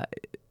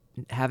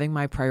 having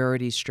my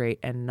priorities straight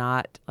and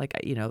not like,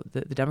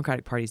 the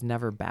Democratic Party's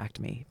never backed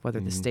me, whether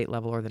at the state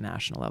level or the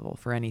national level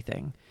for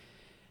anything.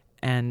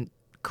 And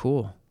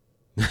cool.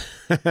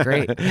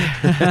 Great.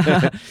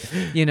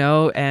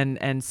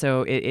 And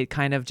so it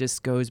kind of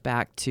just goes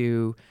back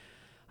to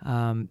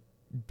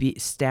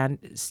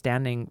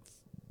standing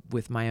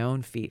with my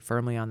own feet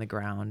firmly on the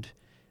ground,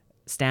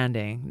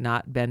 standing,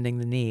 not bending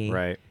the knee.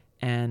 Right.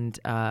 And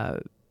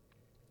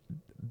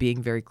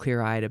being very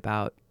clear-eyed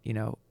about,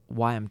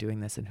 why I'm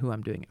doing this and who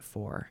I'm doing it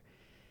for.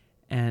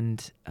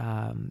 And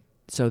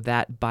so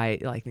that by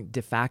like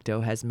de facto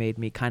has made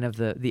me kind of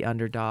the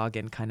underdog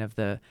and kind of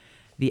the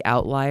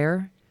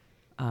outlier.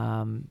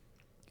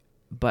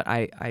 But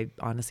I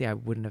honestly, I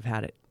wouldn't have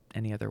had it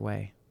any other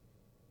way.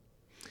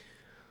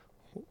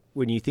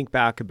 When you think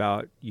back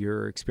about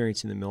your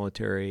experience in the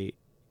military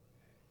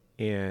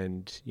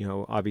and,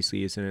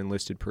 obviously as an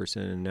enlisted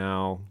person and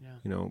now,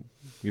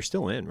 you're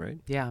still in, right?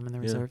 Yeah, I'm in the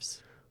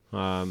reserves.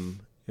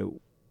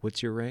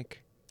 What's your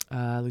rank?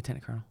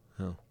 Lieutenant Colonel.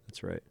 Oh,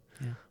 that's right.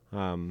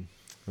 Yeah.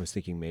 I was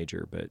thinking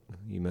major, but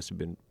you must have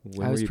been.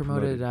 When I were was you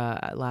promoted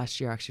last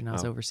year, actually, when I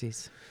was Oh.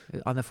 overseas.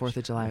 On the 4th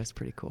of July, it was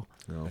pretty cool.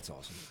 No. That's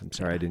awesome. I'm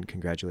sorry I didn't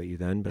congratulate you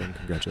then, but I'm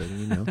congratulating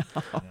you now.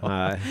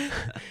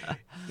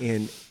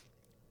 And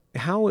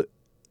how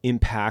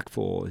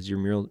impactful has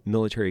your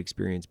military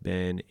experience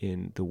been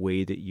in the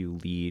way that you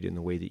lead and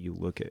the way that you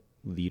look at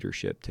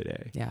leadership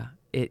today? Yeah,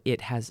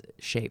 it has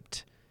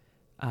shaped.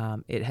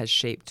 It has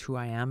shaped who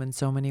I am in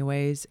so many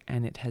ways,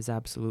 and it has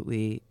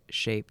absolutely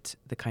shaped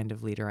the kind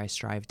of leader I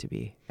strive to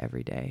be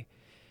every day.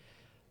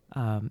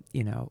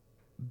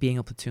 Being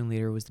a platoon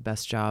leader was the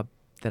best job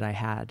that I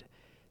had.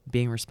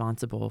 Being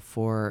responsible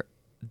for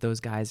those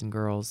guys and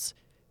girls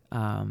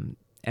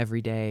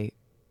every day,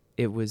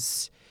 it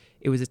was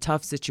a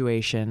tough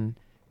situation.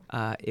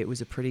 It was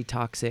a pretty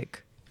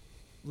toxic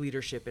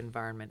leadership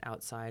environment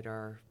outside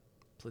our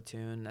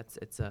platoon.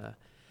 It's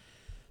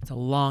a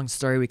long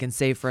story we can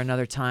save for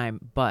another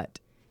time, but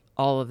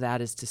all of that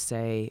is to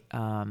say,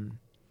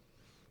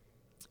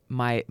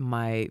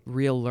 my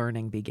real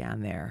learning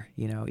began there.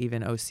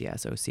 Even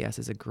OCS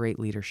is a great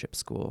leadership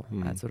school.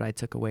 That's what I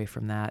took away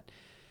from that.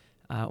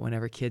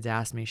 Whenever kids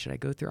ask me, should I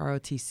go through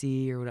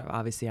ROTC or whatever,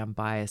 obviously I'm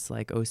biased.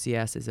 Like,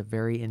 OCS is a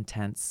very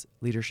intense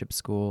leadership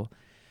school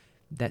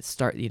that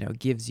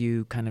gives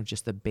you kind of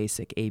just the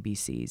basic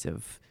ABCs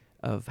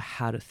of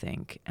how to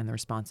think and the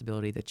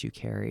responsibility that you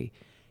carry.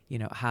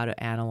 How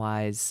to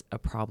analyze a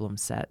problem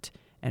set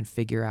and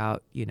figure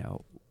out,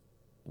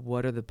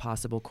 what are the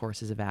possible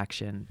courses of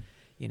action,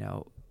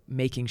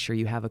 making sure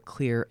you have a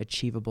clear,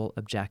 achievable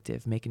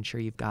objective, making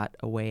sure you've got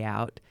a way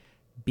out,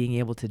 being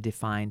able to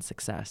define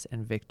success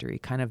and victory,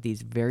 kind of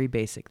these very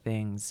basic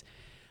things.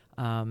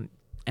 And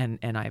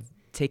I've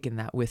taken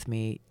that with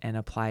me and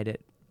applied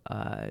it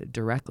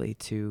directly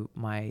to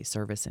my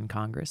service in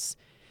Congress.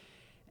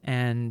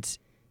 And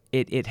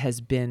it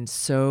has been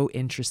so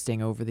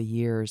interesting over the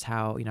years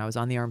how, I was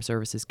on the Armed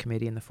Services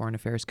Committee and the Foreign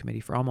Affairs Committee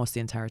for almost the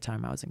entire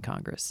time I was in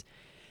Congress.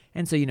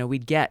 And so,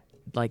 we'd get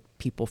like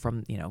people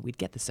from, we'd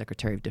get the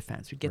Secretary of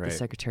Defense, we'd get the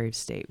Secretary of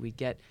State, we'd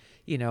get,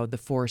 the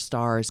 4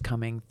 stars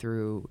coming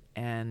through.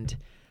 And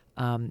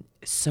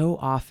so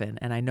often,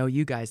 and I know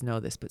you guys know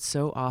this, but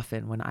so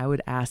often when I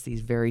would ask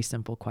these very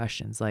simple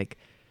questions, like,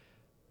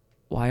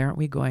 why aren't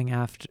we going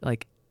after,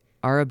 like,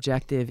 our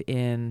objective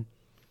in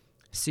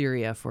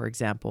Syria, for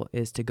example,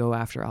 is to go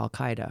after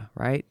Al-Qaeda,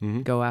 right?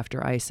 Mm-hmm. Go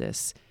after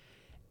ISIS.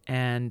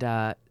 And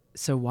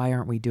so why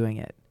aren't we doing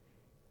it?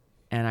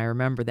 And I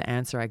remember the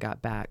answer I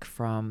got back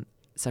from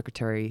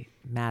Secretary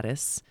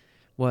Mattis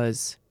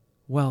was,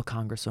 well,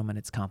 Congresswoman,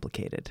 it's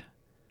complicated.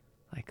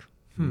 Like,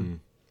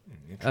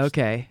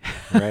 okay.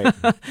 Right.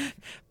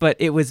 But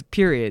it was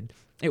period.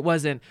 It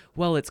wasn't,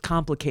 well, it's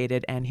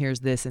complicated and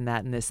here's this and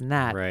that and this and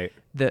that. Right.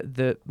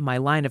 My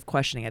line of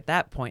questioning at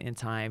that point in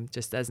time,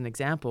 just as an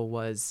example,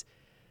 was,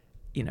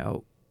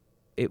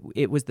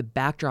 it was the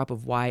backdrop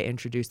of why I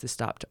introduced the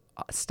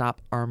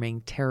Stop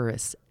Arming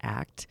Terrorists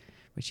Act,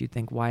 which you'd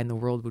think, why in the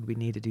world would we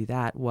need to do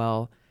that?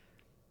 Well,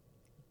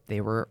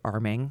 they were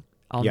arming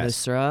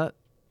al-Nusra,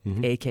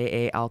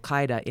 a.k.a.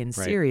 Al-Qaeda, in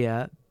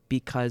Syria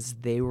because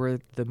they were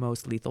the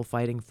most lethal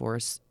fighting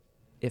force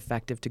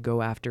effective to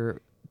go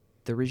after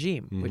the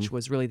regime, which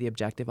was really the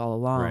objective all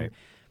along,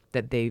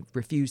 that they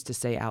refused to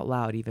say out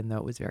loud, even though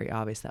it was very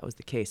obvious that was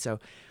the case. So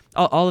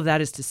all of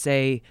that is to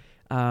say,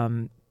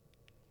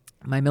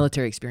 my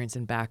military experience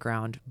and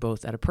background,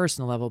 both at a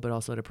personal level but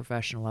also at a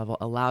professional level,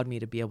 allowed me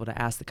to be able to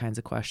ask the kinds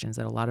of questions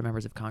that a lot of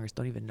members of Congress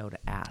don't even know to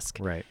ask.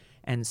 Right.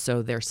 And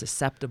so they're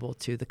susceptible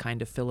to the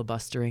kind of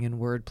filibustering and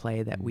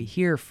wordplay that we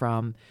hear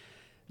from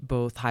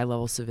both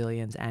high-level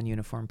civilians and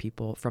uniformed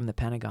people from the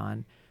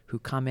Pentagon who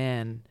come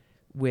in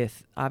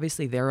with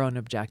obviously their own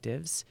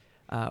objectives,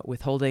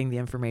 withholding the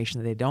information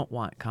that they don't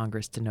want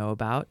Congress to know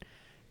about,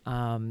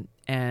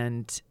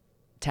 and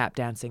tap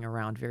dancing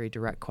around very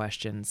direct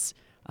questions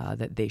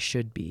that they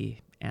should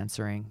be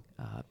answering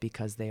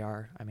because they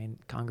are. I mean,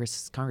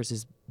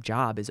 Congress's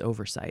job is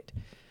oversight,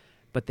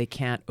 but they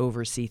can't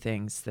oversee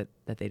things that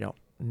they don't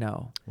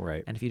know.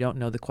 Right. And if you don't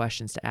know the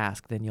questions to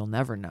ask, then you'll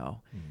never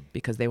know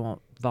because they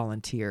won't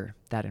volunteer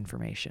that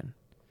information.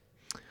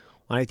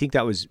 Well, I think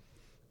that was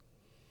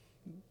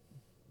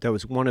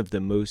one of the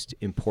most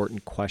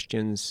important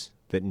questions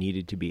that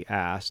needed to be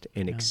asked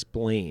and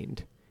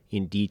explained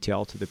in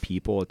detail to the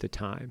people at the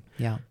time.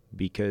 Yeah.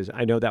 Because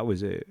I know that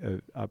was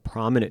a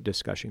prominent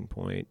discussion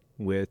point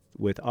with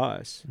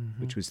us,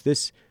 which was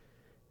this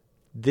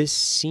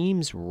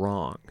seems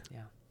wrong.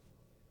 Yeah.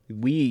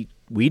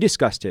 We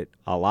discussed it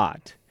a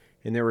lot,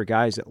 and there were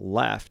guys that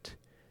left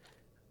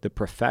the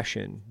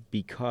profession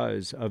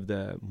because of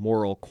the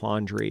moral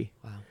quandary.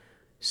 Wow.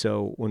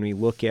 So when we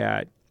look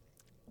at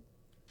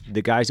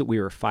the guys that we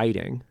were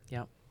fighting,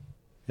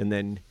 and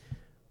then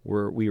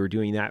we were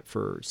doing that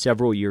for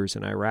several years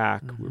in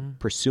Iraq. We were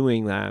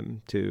pursuing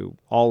them to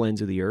all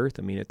ends of the earth.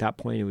 I mean, at that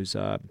point, it was,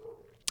 I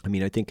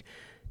think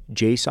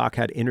JSOC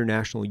had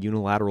international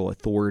unilateral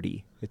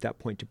authority at that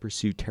point to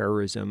pursue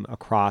terrorism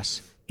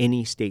across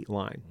any state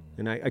line.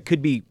 And I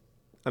could be,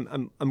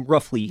 I'm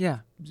roughly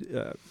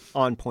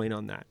on point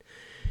on that.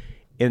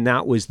 And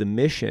that was the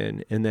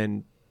mission. And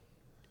then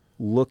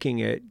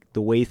looking at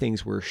the way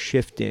things were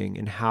shifting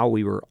and how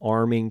we were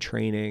arming,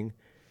 training,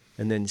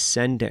 and then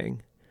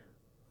sending,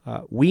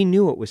 we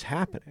knew it was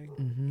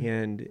happening.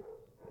 And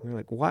we were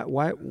like,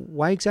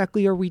 why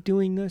exactly are we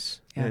doing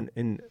this? Yeah.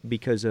 And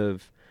because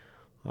of,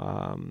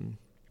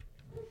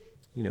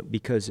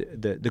 because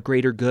the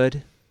greater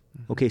good.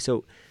 Okay,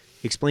 so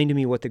explain to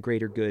me what the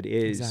greater good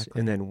is, Exactly.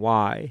 and then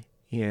why.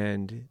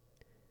 And,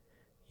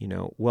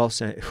 well,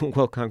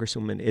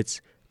 Congresswoman,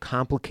 it's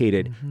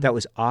complicated. That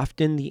was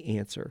often the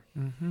answer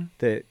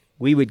that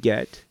we would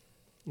get,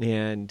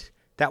 and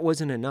that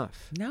wasn't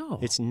enough. No.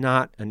 It's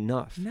not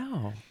enough.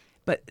 No.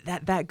 But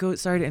that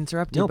goes, sorry to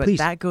interrupt you, No, but please.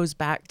 that goes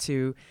back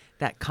to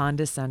that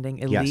condescending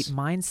elite Yes.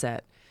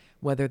 mindset,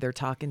 whether they're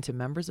talking to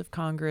members of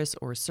Congress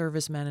or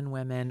servicemen and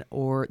women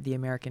or the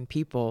American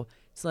people.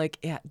 It's like,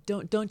 yeah,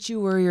 don't you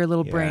worry your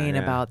little brain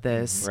yeah. about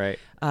this. Right.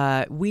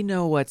 We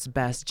know what's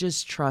best.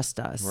 Just trust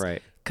us.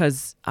 Right.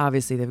 Because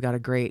obviously they've got a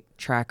great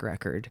track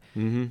record.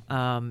 Mm-hmm.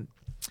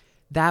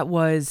 I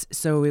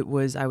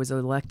was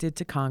elected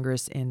to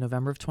Congress in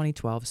November of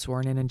 2012,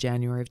 sworn in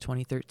January of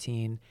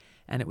 2013.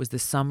 And it was the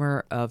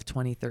summer of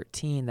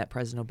 2013 that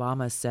President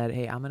Obama said,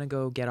 hey, I'm going to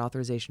go get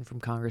authorization from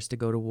Congress to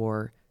go to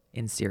war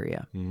in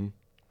Syria.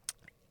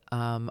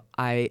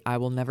 I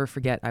will never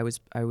forget, I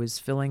was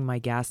filling my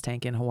gas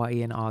tank in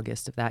Hawaii in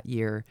August of that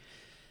year.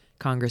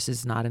 Congress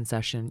is not in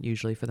session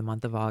usually for the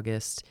month of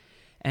August.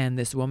 And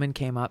this woman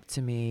came up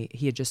to me.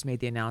 He had just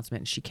made the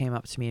announcement. And she came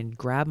up to me and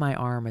grabbed my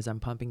arm as I'm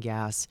pumping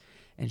gas.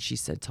 And she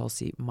said,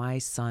 Tulsi, my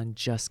son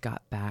just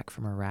got back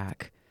from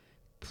Iraq.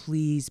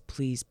 Please,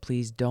 please,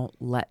 please don't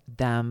let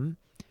them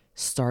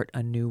start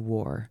a new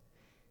war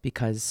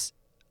because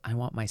I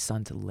want my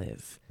son to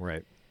live.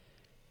 Right.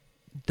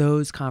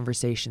 Those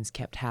conversations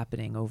kept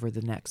happening over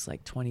the next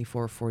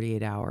 24,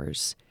 48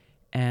 hours.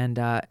 And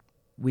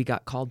we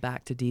got called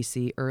back to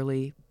D.C.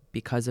 early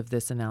because of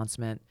this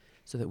announcement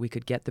so that we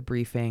could get the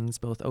briefings,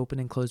 both open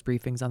and closed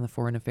briefings on the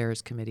Foreign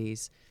Affairs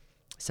committees.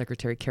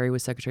 Secretary Kerry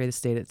was Secretary of the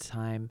State at the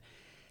time.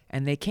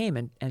 And they came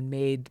and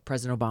made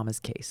President Obama's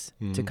case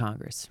to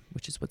Congress,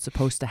 which is what's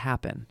supposed to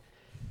happen.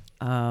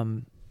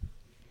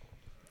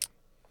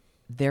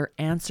 Their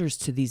answers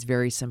to these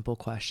very simple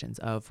questions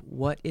of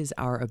what is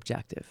our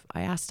objective?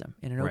 I asked them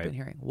in an open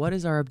hearing, what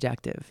is our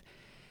objective?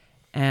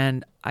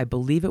 And I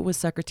believe it was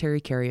Secretary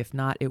Kerry. If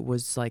not, it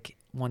was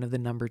one of the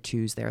number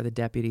twos there, the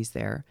deputies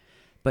there.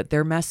 But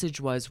their message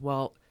was,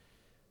 well,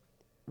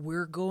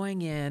 we're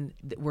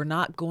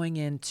not going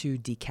in to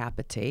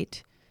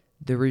decapitate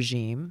the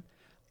regime.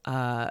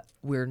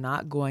 We're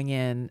not going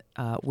in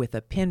with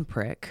a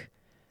pinprick.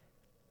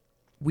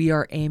 We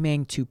are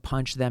aiming to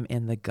punch them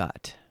in the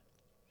gut.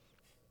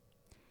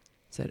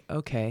 Said,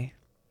 okay,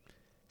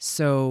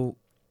 so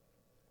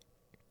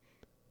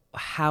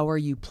how are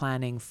you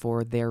planning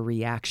for their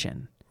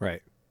reaction?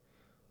 Right.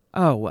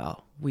 Oh,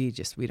 well, we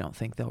don't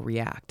think they'll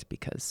react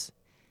because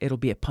it'll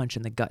be a punch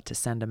in the gut to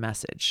send a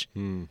message.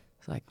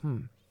 It's like,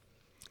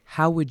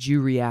 how would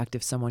you react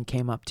if someone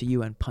came up to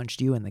you and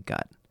punched you in the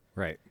gut?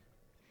 Right.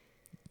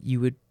 You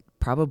would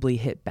probably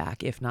hit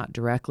back, if not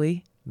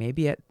directly,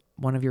 maybe at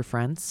one of your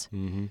friends.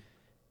 Mm-hmm.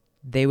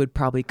 They would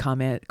probably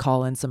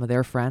call in some of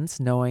their friends,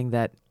 knowing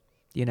that,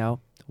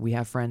 we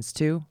have friends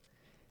too.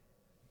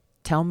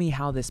 Tell me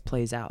how this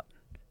plays out.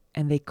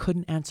 And they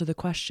couldn't answer the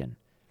question.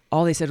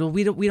 All they said, well,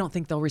 we don't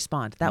think they'll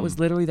respond. That was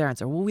literally their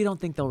answer. Well, we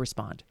don't think they'll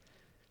respond.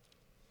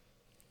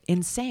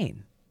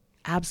 Insane.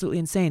 Absolutely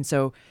insane.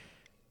 So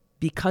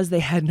because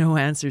they had no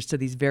answers to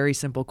these very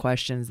simple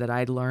questions that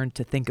I'd learned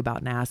to think about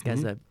and ask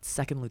as a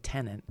second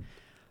lieutenant.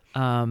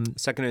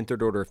 Second and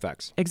third order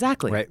effects.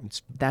 Exactly. Right.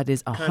 It's That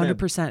is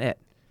 100% it.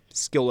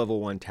 skill level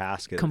 1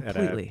 task at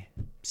Completely.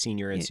 a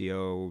senior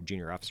NCO,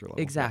 junior officer level.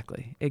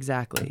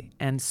 Exactly.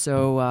 And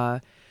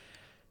so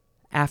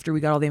after we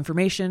got all the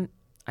information,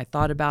 I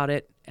thought about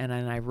it, and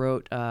then I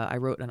wrote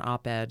an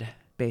op-ed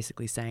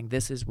basically saying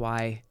this is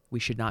why we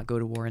should not go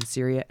to war in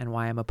Syria and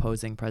why I'm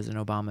opposing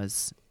President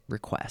Obama's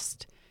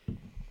request.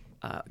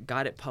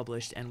 Got it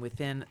published, and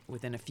within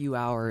a few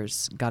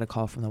hours, got a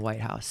call from the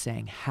White House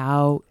saying,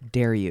 "How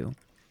dare you?"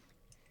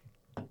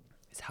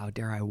 It's how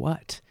dare I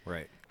what?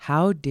 Right.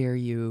 How dare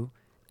you,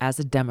 as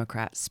a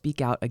Democrat,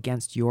 speak out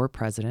against your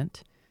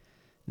president,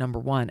 number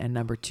one, and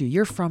number two,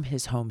 you're from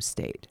his home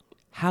state.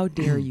 How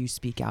dare you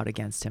speak out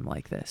against him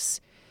like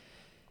this?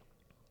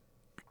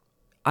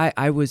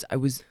 I was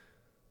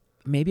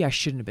maybe I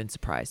shouldn't have been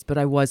surprised, but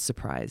I was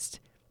surprised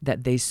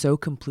that they so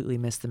completely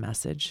missed the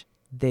message.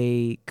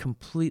 They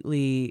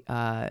completely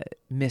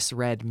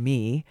misread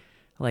me.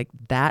 Like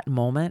that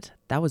moment,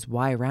 that was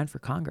why I ran for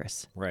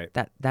Congress. Right.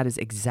 That is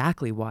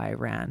exactly why I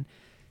ran,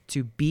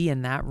 to be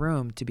in that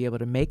room, to be able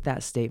to make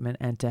that statement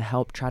and to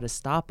help try to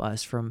stop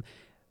us from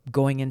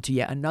going into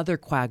yet another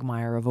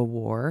quagmire of a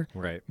war.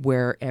 Right.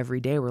 Where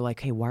every day we're like,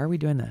 hey, why are we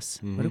doing this?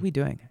 What are we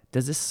doing?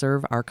 Does this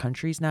serve our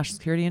country's national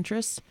security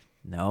interests?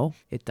 No,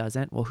 it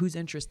doesn't. Well, whose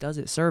interest does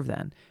it serve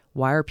then?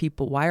 Why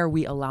are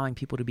we allowing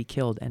people to be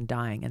killed and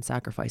dying and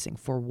sacrificing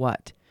for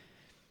what?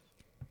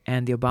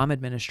 And the Obama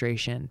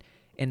administration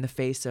in the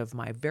face of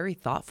my very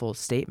thoughtful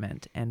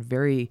statement and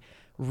very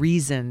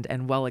reasoned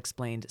and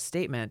well-explained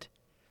statement,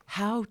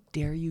 how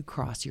dare you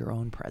cross your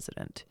own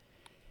president?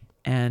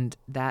 And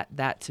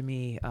that to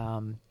me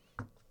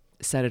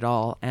said it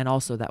all. And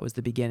also that was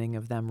the beginning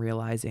of them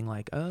realizing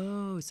like,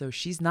 oh, so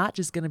she's not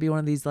just going to be one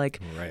of these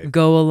like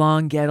go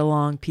along, get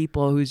along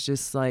people who's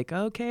just like,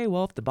 okay,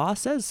 well, if the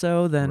boss says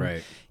so, then,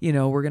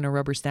 we're going to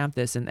rubber stamp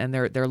this. And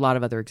there are a lot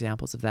of other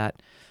examples of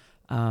that,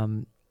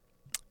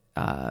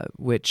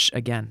 which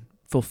again,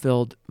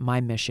 fulfilled my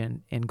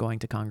mission in going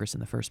to Congress in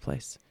the first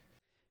place.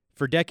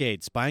 For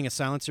decades, buying a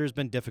silencer has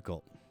been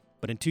difficult.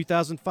 But in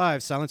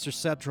 2005, Silencer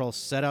Central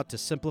set out to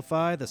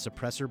simplify the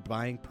suppressor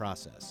buying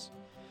process.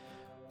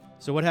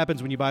 So what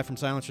happens when you buy from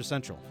Silencer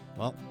Central?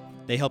 Well,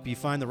 they help you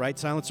find the right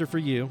silencer for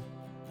you,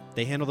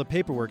 they handle the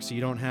paperwork so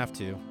you don't have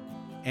to,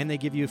 and they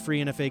give you a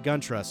free NFA gun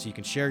trust so you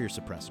can share your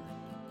suppressor.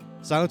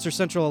 Silencer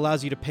Central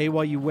allows you to pay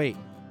while you wait.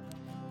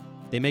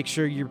 They make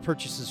sure your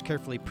purchase is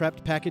carefully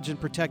prepped, packaged,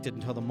 and protected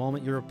until the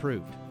moment you're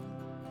approved.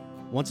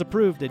 Once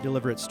approved, they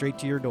deliver it straight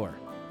to your door.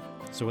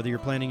 So whether you're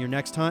planning your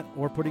next hunt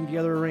or putting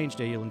together a range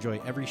day, you'll enjoy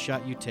every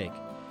shot you take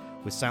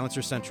with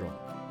Silencer Central,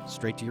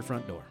 straight to your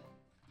front door.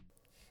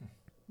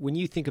 When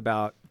you think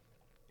about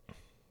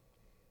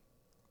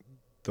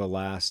the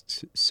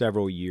last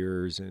several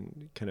years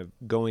and kind of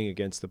going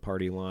against the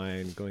party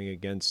line, going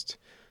against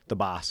the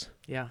boss,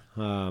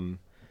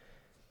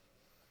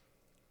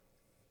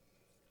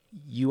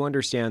 you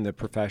understand the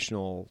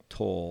professional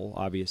toll,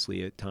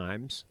 obviously, at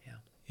times. Yeah.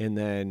 And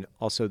then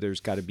also there's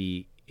got to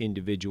be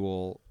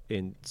individual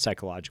and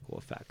psychological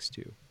effects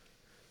too.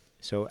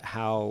 So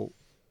how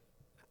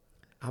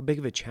big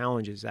of a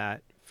challenge is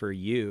that for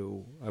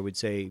you? I would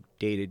say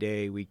day to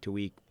day, week to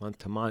week, month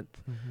to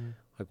month. Mm-hmm.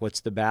 Like,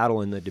 what's the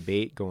battle and the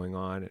debate going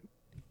on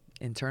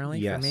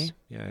internally for me?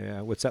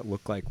 Yeah. What's that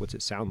look like? What's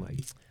it sound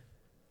like?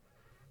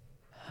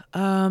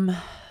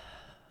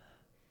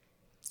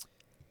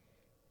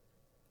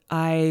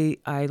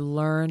 I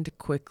learned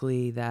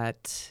quickly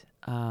that,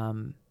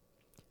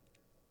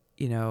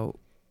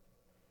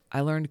 I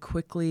learned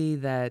quickly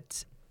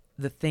that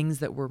the things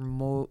that were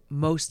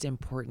most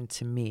important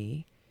to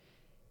me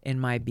in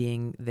my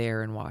being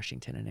there in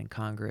Washington and in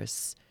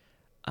Congress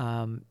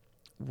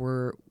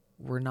were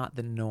not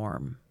the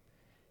norm.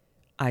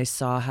 I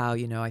saw how,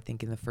 I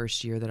think in the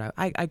first year that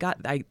I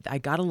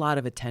got a lot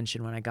of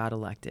attention when I got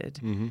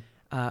elected. Mm-hmm.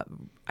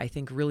 I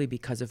think really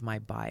because of my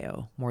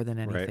bio more than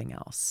anything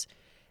else.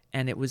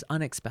 And it was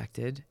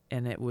unexpected,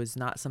 and it was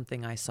not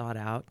something I sought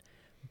out.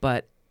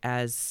 But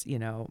as,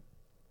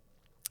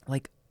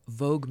 like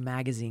Vogue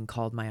magazine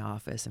called my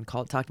office and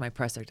talked to my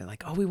press secretary,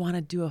 like, oh, we want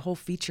to do a whole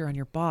feature on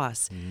your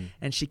boss. Mm-hmm.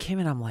 And she came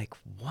in, I'm like,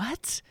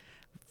 what?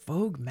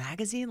 Vogue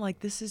magazine? Like,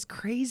 this is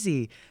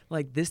crazy.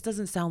 Like, this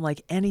doesn't sound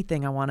like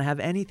anything I want to have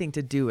anything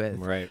to do with.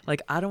 Right.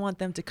 Like, I don't want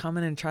them to come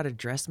in and try to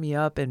dress me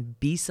up and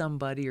be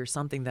somebody or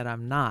something that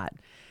I'm not.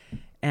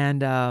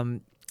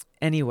 And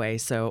anyway,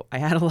 so I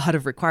had a lot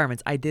of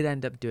requirements. I did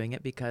end up doing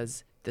it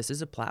because this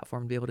is a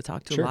platform to be able to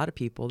talk to a lot of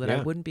people that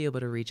I wouldn't be able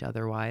to reach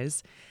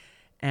otherwise.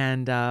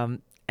 And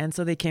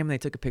so they came and they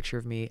took a picture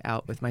of me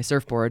out with my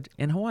surfboard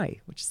in Hawaii,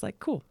 which is like,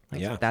 cool.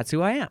 Like, that's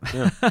who I am.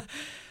 Yeah.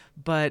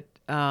 But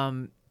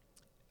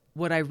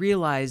what I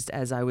realized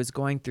as I was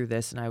going through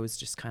this, and I was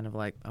just kind of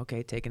like,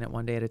 okay, taking it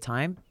one day at a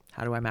time.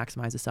 How do I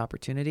maximize this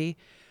opportunity?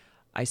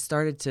 I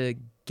started to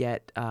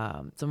get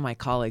some of my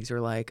colleagues were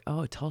like,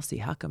 oh, Tulsi,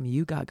 how come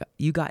you got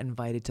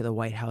invited to the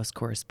White House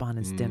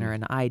Correspondents' Dinner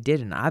and I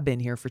didn't? I've been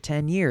here for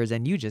 10 years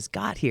and you just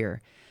got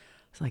here.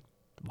 It's like,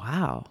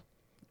 wow,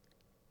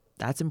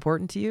 that's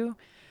important to you?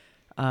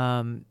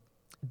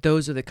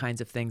 Those are the kinds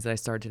of things that I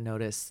started to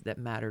notice that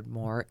mattered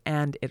more.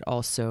 And it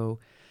also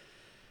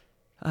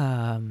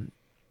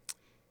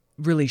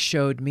really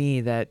showed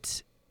me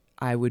that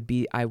I would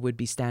be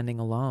standing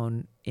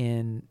alone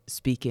in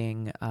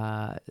speaking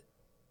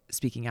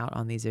out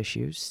on these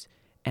issues,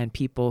 and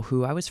people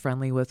who I was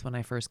friendly with when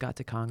I first got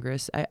to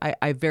Congress,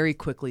 I very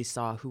quickly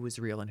saw who was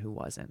real and who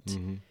wasn't.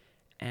 Mm-hmm.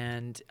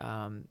 And,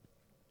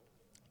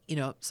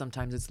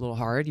 sometimes it's a little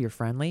hard. You're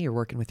friendly, you're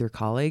working with your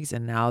colleagues,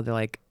 and now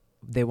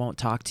they won't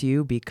talk to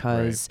you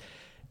because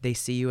they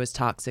see you as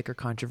toxic or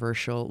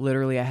controversial.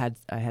 Literally, I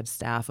had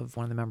staff of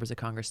one of the members of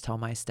Congress tell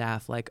my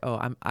staff, like,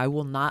 oh, I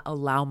will not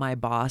allow my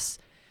boss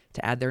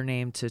to add their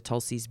name to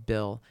Tulsi's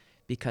bill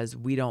because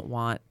we don't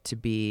want to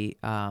be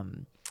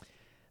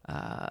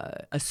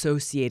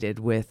associated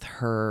with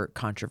her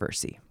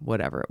controversy,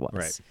 whatever it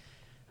was.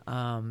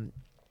 Right.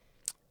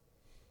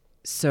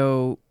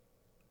 So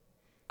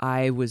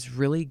I was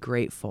really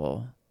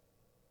grateful,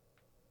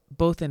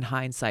 both in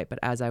hindsight, but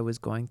as I was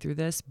going through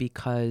this,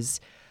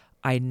 because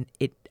I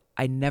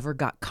never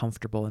got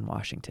comfortable in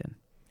Washington,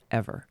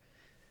 ever.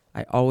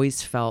 I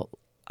always felt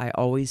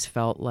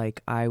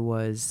like I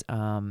was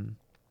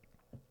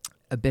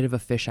a bit of a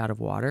fish out of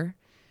water,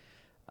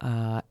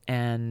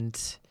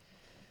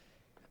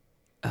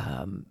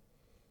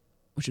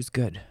 which was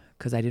good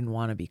because I didn't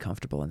want to be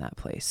comfortable in that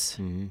place.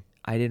 Mm-hmm.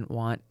 I didn't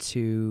want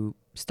to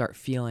start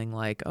feeling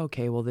like,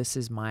 okay, well, this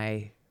is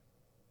my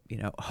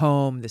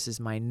home. This is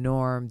my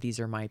norm. These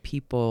are my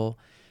people,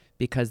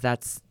 because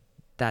that's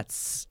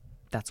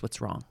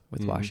what's wrong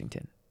with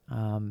Washington.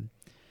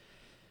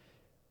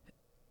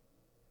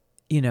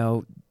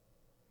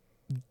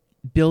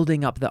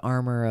 Building up the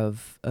armor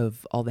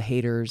of all the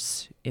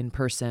haters in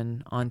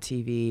person, on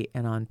TV,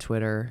 and on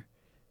Twitter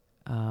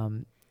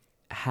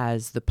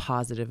has the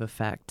positive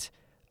effect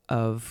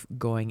of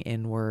going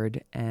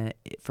inward, and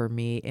for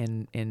me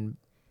in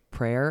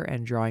prayer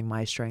and drawing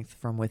my strength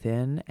from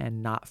within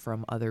and not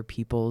from other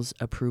people's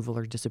approval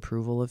or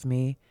disapproval of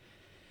me.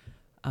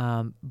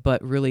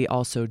 But really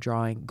also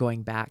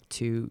going back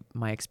to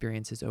my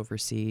experiences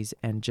overseas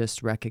and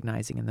just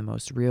recognizing in the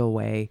most real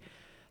way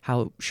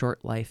how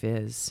short life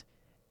is,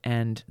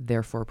 and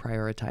therefore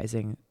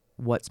prioritizing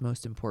what's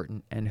most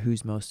important and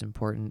who's most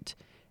important,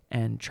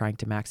 and trying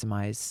to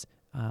maximize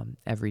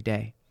every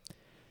day.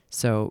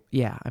 So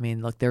yeah, I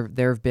mean, look, there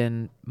have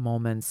been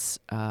moments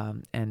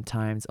and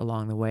times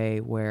along the way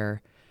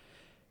where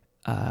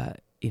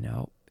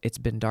it's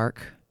been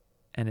dark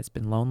and it's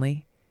been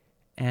lonely,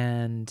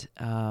 and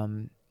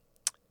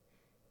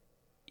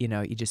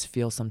you just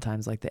feel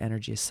sometimes like the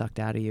energy is sucked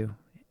out of you,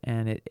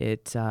 and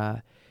it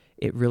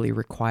really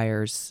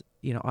requires,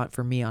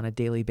 for me on a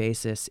daily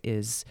basis,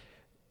 is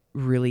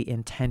really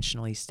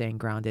intentionally staying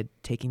grounded,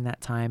 taking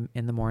that time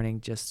in the morning,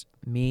 just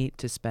me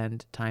to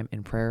spend time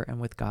in prayer and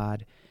with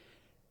God,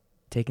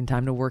 taking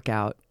time to work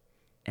out,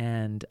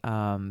 and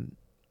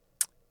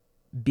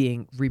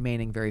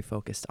remaining very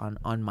focused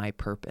on my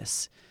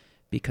purpose,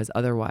 because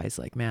otherwise,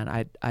 like, man,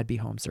 I'd be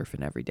home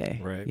surfing every day.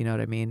 Right. You know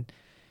what I mean?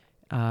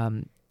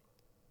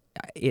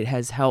 It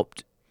has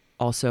helped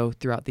also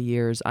throughout the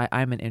years.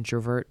 I'm an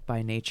introvert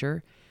by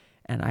nature,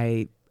 and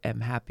I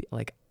am happy.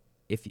 Like,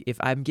 if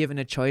I'm given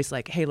a choice,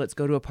 like, hey, let's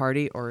go to a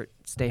party or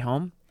stay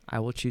home, I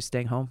will choose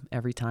staying home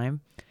every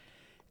time.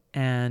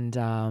 And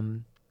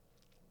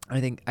I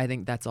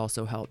think that's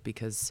also helped,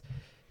 because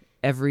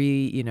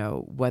every,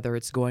 whether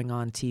it's going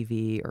on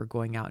TV or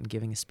going out and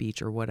giving a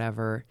speech or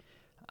whatever,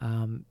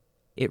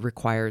 it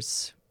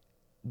requires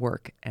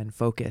work and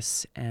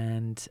focus,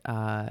 and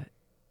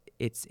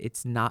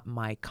it's not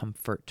my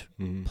comfort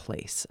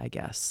place, I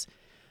guess,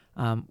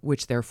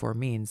 which therefore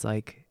means,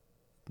 like,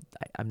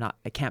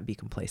 I can't be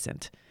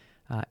complacent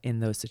in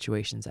those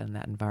situations and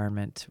that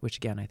environment, which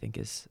again I think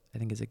is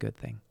a good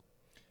thing.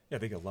 Yeah, I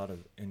think a lot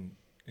of in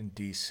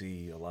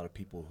DC, a lot of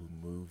people who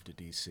move to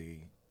DC,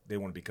 they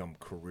want to become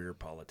career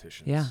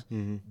politicians. Yeah.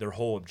 Their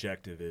whole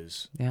objective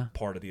is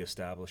part of the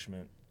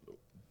establishment,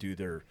 do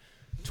their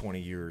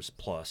 20 years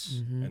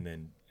plus, and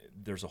then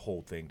there's a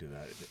whole thing to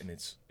that, and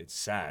it's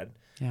sad,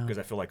 because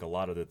I feel like a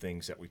lot of the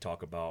things that we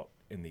talk about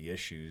in the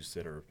issues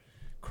that are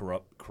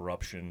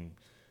corruption,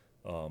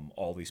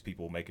 all these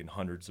people making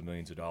hundreds of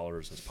millions of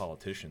dollars as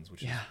politicians,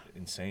 which is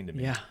insane to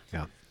me.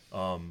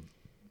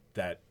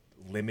 That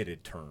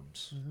limited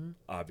terms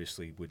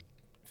obviously would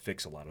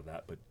fix a lot of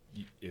that, but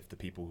if the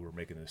people who are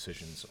making the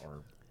decisions are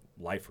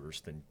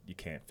lifers, then you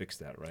can't fix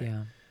that,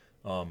 right?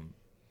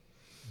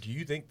 Do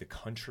you think the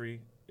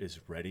country is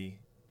ready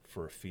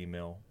for a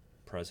female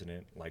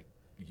president like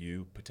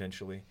you,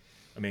 potentially?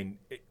 I mean,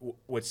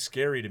 what's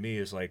scary to me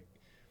is, like,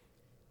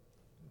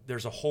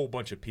 there's a whole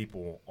bunch of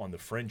people on the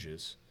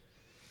fringes.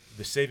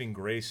 The saving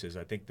grace is,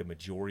 I think the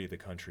majority of the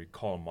country,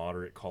 call them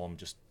moderate, call them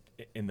just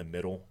in the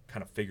middle,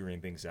 kind of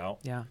figuring things out,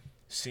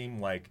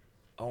 seem like,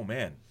 oh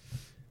man,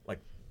 like,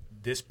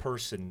 this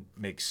person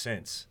makes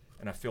sense.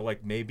 And I feel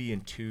like maybe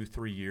in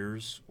 2-3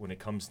 years, when it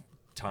comes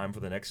time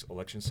for the next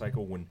election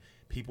cycle, when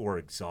people are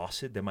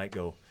exhausted, they might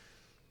go,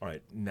 all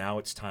right, now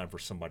it's time for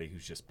somebody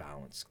who's just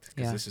balanced,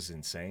 because this is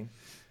insane.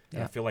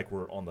 And I feel like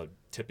we're on the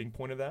tipping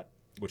point of that,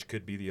 which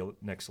could be the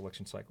next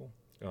election cycle,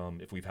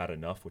 if we've had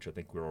enough, which I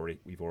think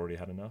we've already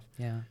had enough.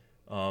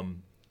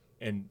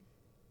 And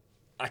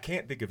I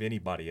can't think of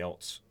anybody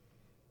else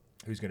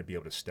who's going to be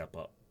able to step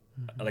up.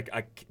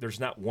 There's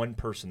not one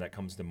person that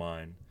comes to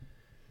mind,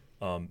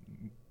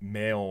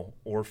 male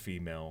or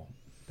female,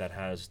 that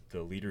has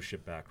the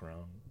leadership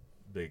background,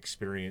 the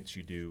experience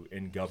you do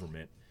in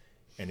government,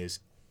 and is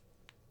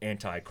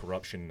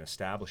anti-corruption and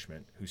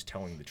establishment, who's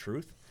telling the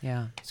truth.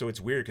 So it's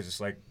weird, because it's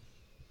like,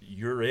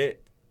 you're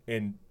it,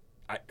 and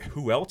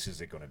who else is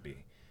it going to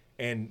be?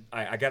 And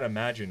I got to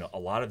imagine a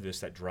lot of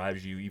this that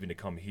drives you even to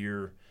come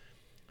here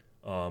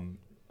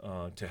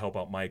to help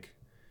out Mike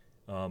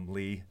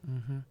Lee,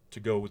 to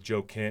go with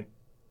Joe Kent.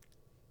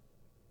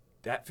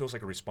 That feels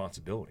like a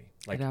responsibility.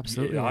 Like, it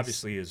absolutely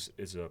obviously is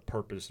a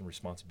purpose and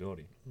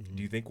responsibility.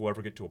 Do you think we'll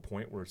ever get to a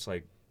point where it's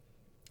like,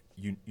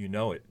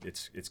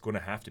 it's going to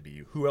have to be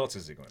you? Who else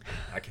is it going to be?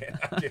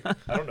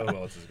 I don't know who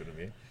else is going to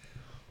be.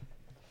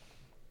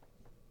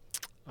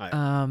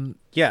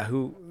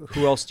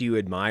 Who else do you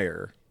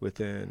admire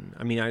within?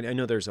 I mean, I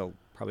know there's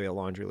probably a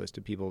laundry list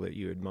of people that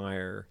you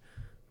admire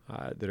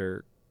that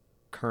are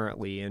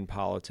currently in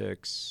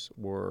politics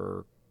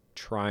or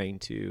trying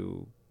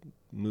to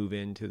move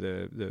into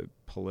the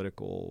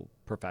political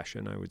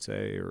profession, I would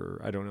say, or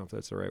I don't know if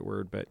that's the right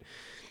word, but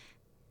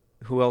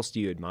who else do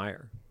you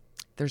admire?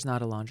 There's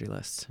not a laundry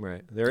list.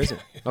 Right. There isn't.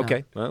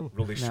 Okay. Well,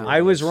 Really short. I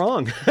was list.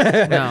 wrong.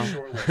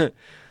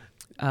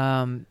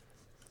 No.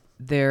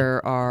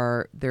 There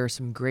are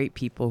some great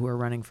people who are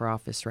running for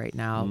office right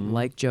now,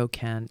 like Joe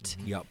Kent,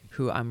 Yep.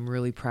 who I'm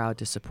really proud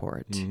to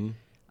support. Mhm.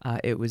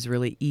 It was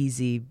really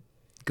easy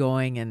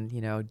going and,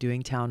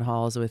 doing town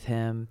halls with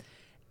him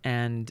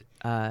and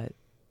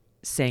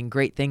saying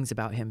great things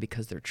about him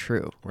because they're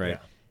true.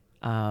 Right.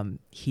 Yeah.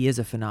 He is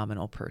a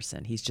phenomenal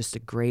person. He's just a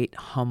great,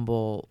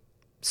 humble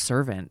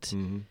servant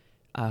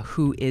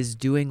who is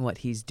doing what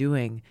he's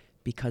doing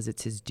because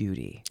it's his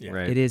duty. Yeah.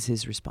 Right. It is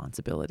his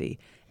responsibility.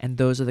 And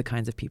those are the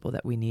kinds of people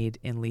that we need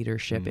in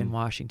leadership in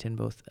Washington,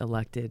 both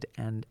elected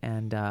and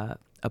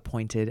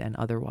appointed and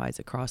otherwise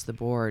across the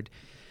board.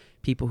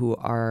 People who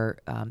are,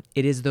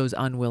 it is those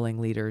unwilling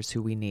leaders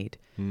who we need,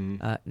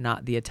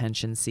 not the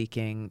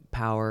attention-seeking,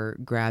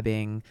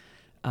 power-grabbing,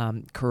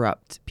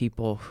 corrupt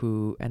people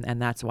who,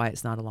 and that's why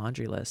it's not a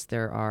laundry list.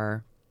 There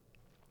are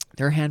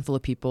a handful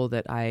of people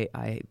that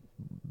I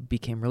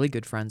became really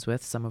good friends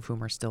with, some of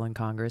whom are still in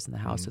Congress, in the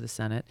House or the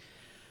Senate.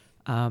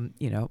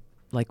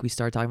 Like we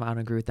started talking about, I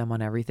don't agree with them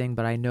on everything,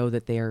 but I know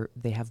that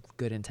they have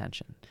good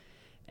intention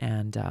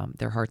and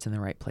their heart's in the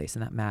right place,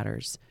 and that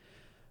matters.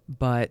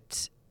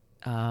 But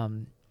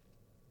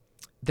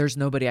there's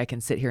nobody I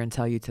can sit here and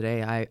tell you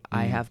today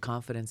I have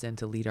confidence in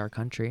to lead our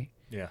country.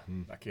 Yeah.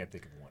 I can't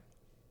think of one.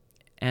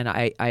 And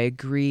I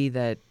agree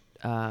that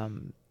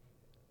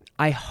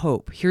I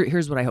hope,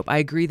 here's what I hope. I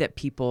agree that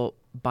people,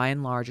 by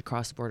and large,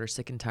 across the board are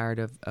sick and tired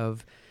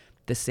of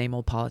the same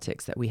old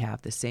politics that we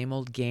have, the same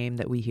old game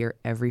that we hear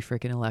every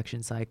freaking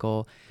election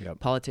cycle. Yep.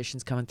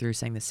 Politicians coming through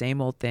saying the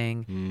same old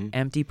thing,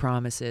 empty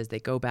promises. They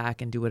go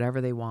back and do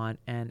whatever they want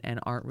and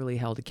aren't really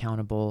held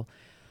accountable.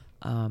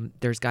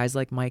 There's guys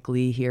like Mike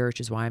Lee here, which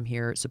is why I'm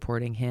here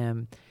supporting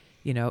him.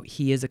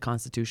 He is a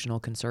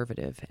constitutional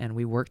conservative, and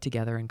we work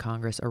together in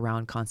Congress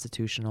around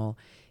constitutional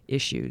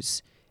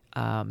issues.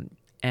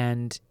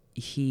 And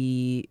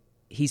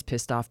he's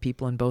pissed off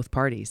people in both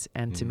parties,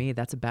 and to me,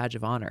 that's a badge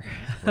of honor.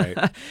 Right.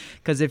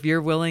 Because if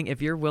you're willing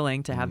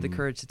to have the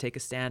courage to take a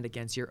stand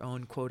against your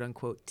own quote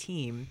unquote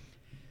team,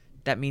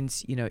 that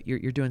means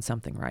you're doing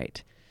something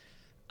right.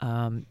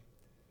 So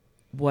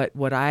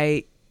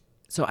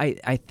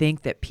I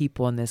think that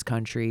people in this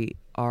country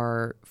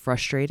are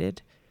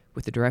frustrated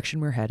with the direction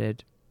we're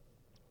headed,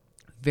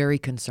 very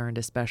concerned,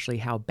 especially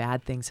how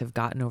bad things have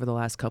gotten over the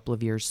last couple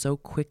of years so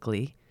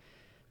quickly,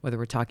 whether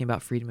we're talking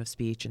about freedom of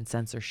speech and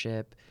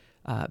censorship,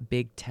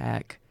 big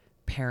tech,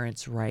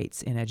 parents'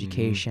 rights in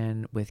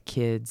education with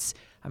kids.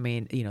 I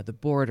mean, the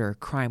border,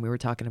 crime. We were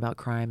talking about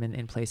crime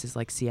in places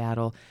like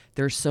Seattle.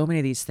 There's so many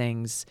of these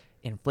things,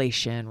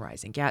 inflation,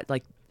 rising gas,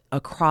 like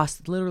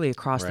literally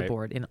across the Right.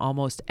 board in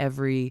almost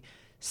every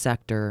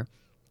sector,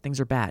 things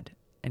are bad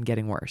and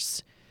getting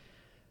worse.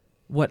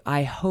 What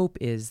I hope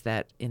is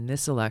that in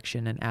this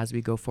election and as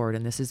we go forward,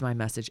 and this is my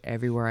message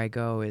everywhere I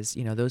go, is,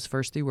 those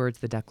first three words,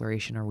 the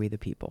Declaration, are we the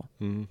people.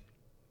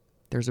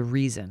 There's a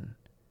reason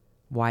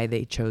why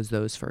they chose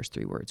those first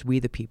three words, we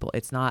the people.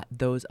 It's not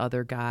those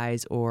other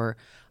guys or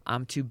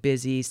I'm too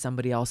busy,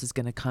 somebody else is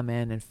going to come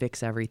in and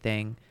fix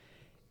everything.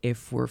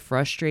 If we're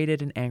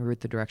frustrated and angry with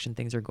the direction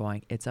things are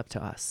going, it's up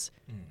to us.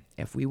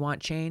 If we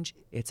want change,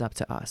 it's up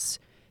to us.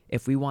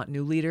 If we want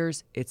new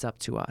leaders, it's up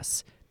to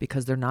us,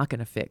 because they're not going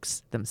to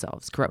fix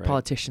themselves. Corrupt Right.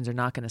 politicians are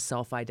not going to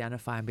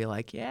self-identify and be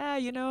like, yeah,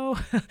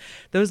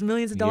 those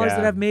millions of dollars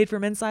that I've made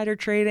from insider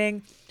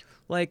trading,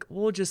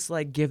 we'll just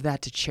give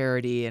that to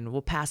charity and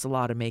we'll pass a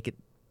law to make it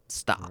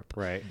stop.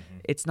 Right.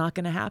 It's not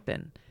going to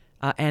happen.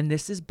 And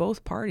this is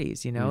both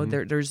parties,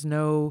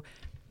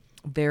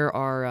 there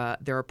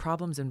are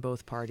problems in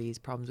both parties,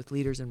 problems with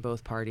leaders in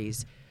both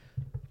parties.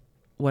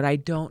 What I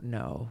don't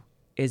know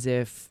is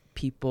if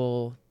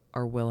people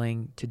are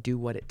willing to do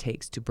what it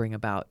takes to bring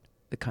about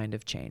the kind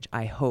of change.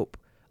 I hope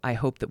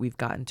that we've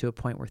gotten to a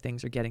point where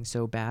things are getting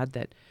so bad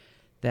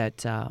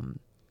that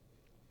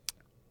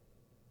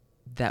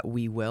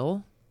we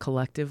will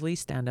collectively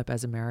stand up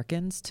as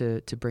Americans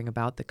to bring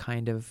about the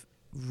kind of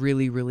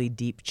really, really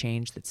deep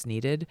change that's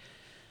needed.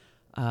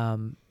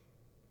 But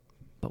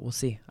we'll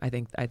see. I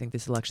think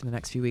this election, the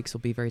next few weeks,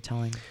 will be very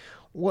telling.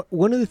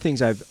 One of the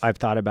things I've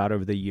thought about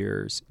over the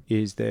years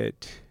is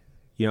that,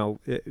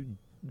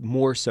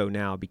 more so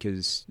now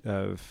because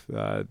of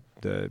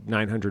the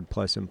 900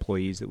 plus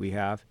employees that we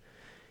have,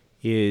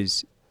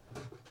 is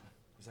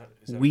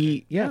that we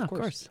okay? yeah, of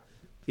course,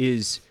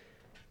 is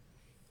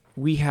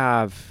we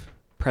have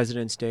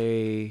President's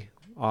Day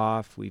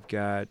off. We've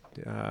got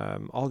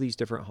all these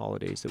different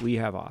holidays that we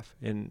have off,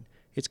 and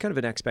it's kind of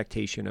an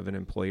expectation of an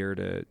employer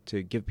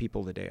to give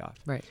people the day off.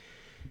 Right.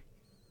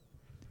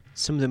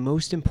 Some of the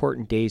most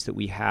important days that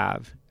we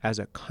have as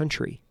a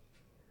country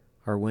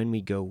are when we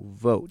go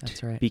vote.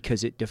 That's right.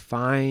 Because it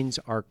defines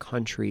our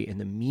country and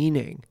the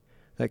meaning.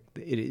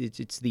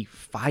 It's the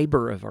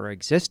fiber of our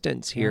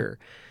existence here.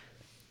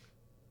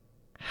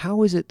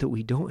 How is it that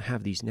we don't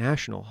have these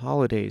national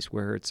holidays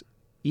where it's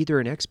either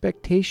an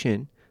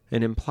expectation,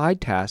 an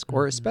implied task,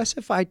 or a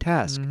specified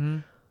task?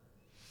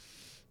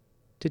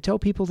 to tell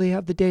people they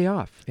have the day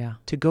off, Yeah.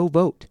 to go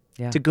vote,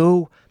 Yeah. to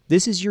go,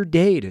 this is your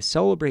day to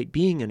celebrate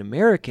being an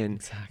American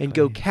and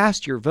go Exactly.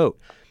 cast your vote.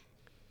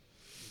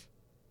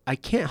 I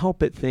can't help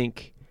but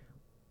think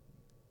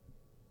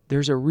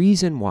there's a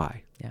reason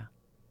why. Yeah.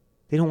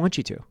 They don't want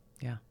you to.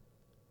 Yeah.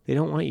 They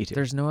don't want you to.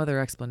 There's no other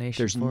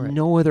explanation There's for it.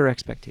 no other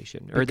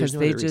expectation. Or Because there's no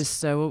they other reason. just,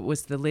 so it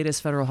was the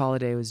latest federal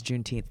holiday was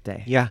Juneteenth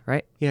Day. Yeah.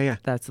 Right? Yeah.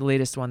 That's the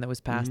latest one that was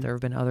passed. Mhm. There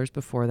have been others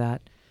before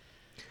that.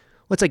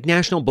 Well, it's like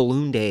National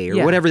Balloon Day or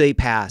Yeah. whatever they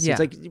pass. Yeah. It's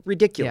like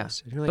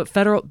ridiculous. Yeah. And you're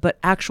like, But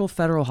actual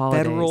federal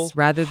holidays, Federal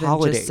rather than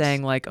holidays. just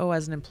saying like, oh,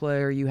 as an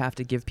employer, you have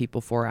to give people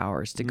 4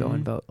 hours to go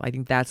and Mhm. vote. I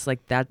think that's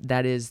like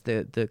that is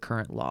the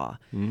current law.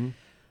 mhm.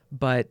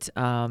 But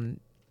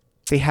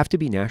They have to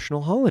be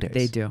national holidays.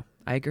 they do.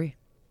 I agree.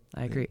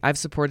 I've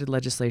supported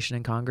legislation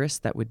in Congress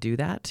that would do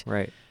that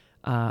Right.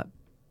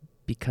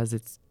 because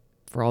it's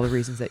for all the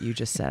reasons that you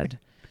just said.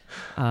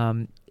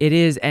 It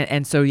is,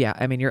 and so yeah.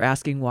 I mean, you're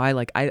asking why?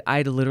 Like,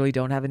 I literally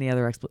don't have any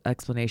other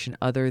explanation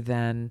other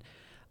than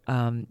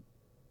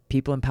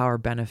people in power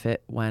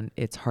benefit when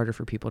it's harder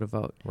for people to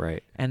vote,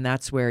 Right. and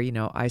that's where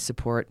I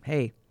support.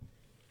 Hey,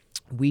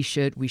 we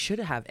should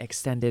have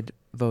extended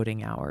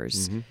voting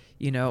hours. Mhm.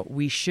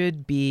 We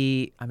should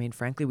be. I mean,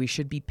 frankly, we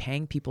should be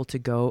paying people to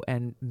go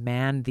and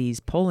man these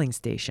polling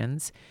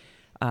stations.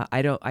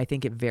 I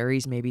think it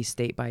varies maybe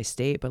state by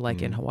state, but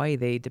like in Hawaii,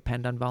 they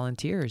depend on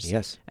volunteers.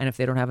 Yes. And if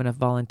they don't have enough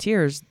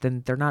volunteers,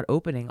 then they're not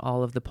opening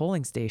all of the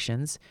polling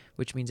stations,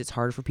 which means it's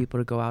harder for people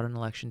to go out on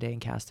election day and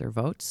cast their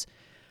votes.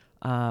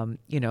 There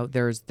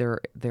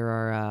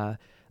are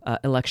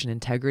election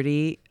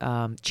integrity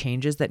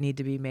changes that need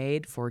to be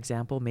made. For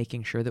example,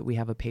 making sure that we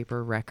have a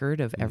paper record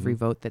of every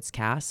vote that's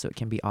cast so it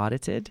can be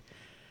audited.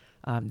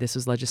 This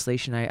was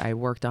legislation I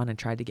worked on and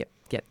tried to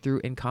get through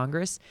in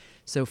Congress.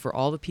 So for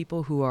all the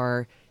people who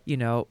are,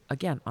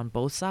 again, on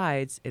both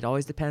sides, it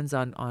always depends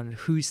on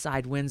whose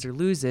side wins or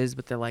loses,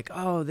 but they're like,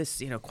 oh,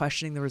 this,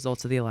 questioning the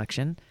results of the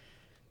election.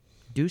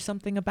 Do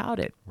something about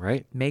it.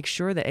 Right. Make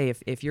sure that, hey,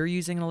 if you're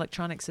using an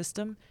electronic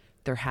system,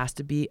 there has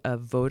to be a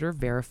voter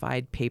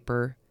verified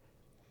paper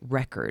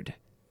record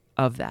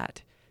of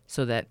that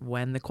so that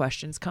when the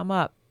questions come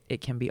up,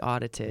 it can be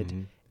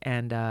audited.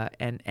 And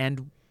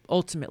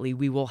ultimately,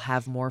 we will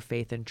have more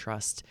faith and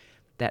trust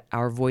that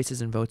our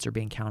voices and votes are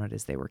being counted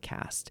as they were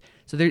cast.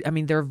 So there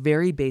are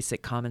very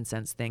basic common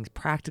sense things,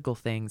 practical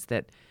things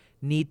that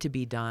need to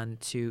be done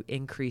to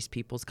increase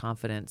people's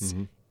confidence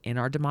in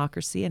our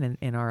democracy and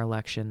in our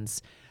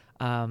elections.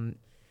 But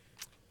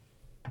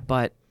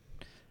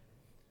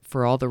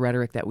for all the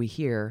rhetoric that we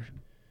hear,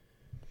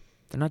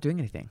 they're not doing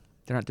anything.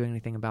 They're not doing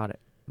anything about it,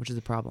 which is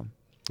a problem.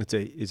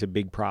 It's a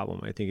big problem.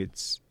 I think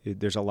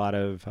there's a lot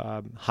of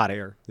hot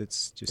air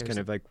that's just kind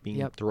of like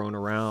being thrown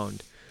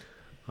around.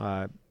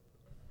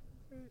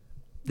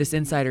 This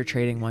insider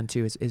trading one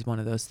too is one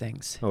of those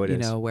things. Oh, it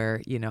is.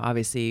 Where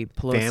obviously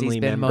Pelosi's Family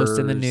been most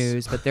in the members.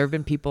 news, but there have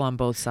been people on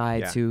both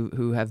sides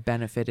who have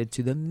benefited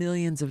to the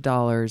millions of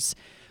dollars,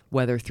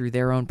 whether through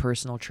their own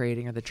personal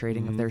trading or the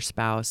trading of their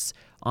spouse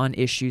on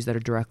issues that are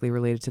directly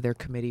related to their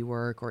committee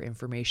work or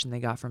information they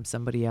got from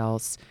somebody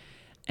else.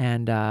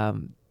 And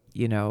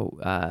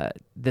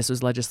this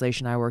was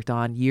legislation I worked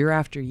on year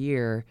after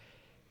year.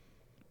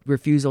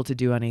 Refusal to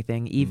do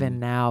anything. Even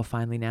now,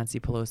 finally,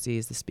 Nancy Pelosi,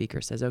 as the speaker,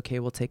 says, "Okay,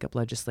 we'll take up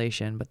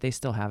legislation," but they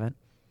still haven't.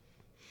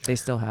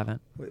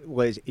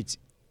 Well,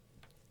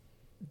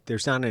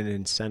 there's not an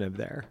incentive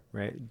there,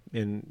 right?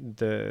 And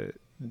the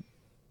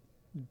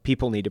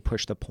people need to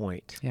push the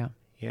point. Yeah.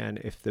 And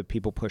if the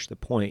people push the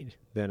point,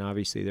 then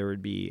obviously there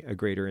would be a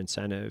greater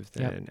incentive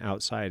than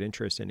outside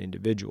interest and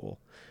individual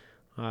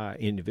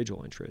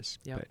interests.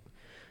 Yep.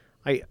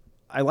 But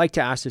I like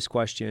to ask this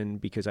question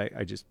because I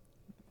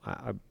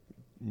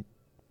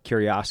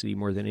curiosity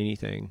more than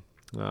anything.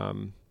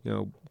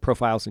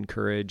 Profiles in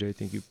courage, I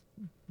think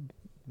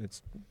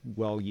it's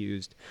well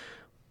used.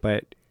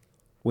 But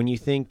when you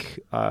think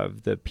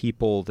of the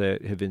people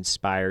that have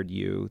inspired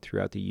you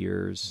throughout the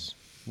years,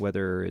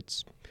 whether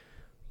it's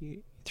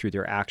through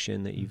their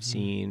action that you've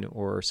seen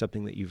or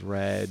something that you've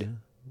read,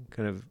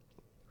 kind of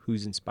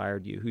who's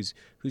inspired you,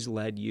 who's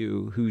led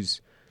you,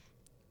 who's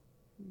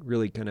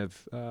really kind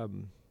of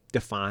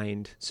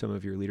defined some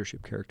of your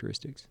leadership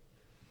characteristics?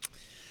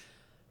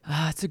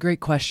 It's a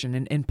great question.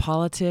 In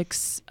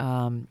politics,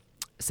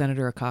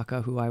 Senator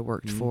Akaka, who I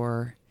worked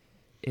for,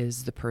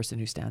 is the person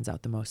who stands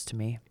out the most to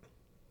me.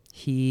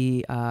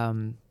 He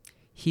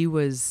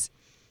was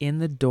in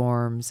the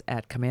dorms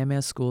at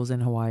Kamehameha schools in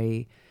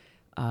Hawaii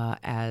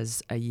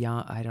as a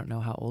young, I don't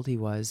know how old he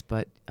was,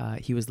 but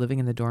he was living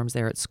in the dorms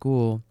there at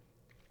school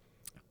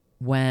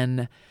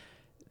when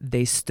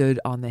they stood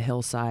on the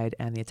hillside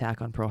and the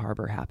attack on Pearl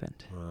Harbor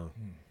happened. Wow.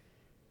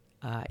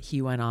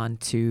 He went on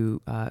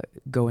to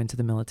go into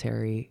the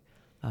military.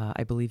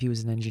 I believe he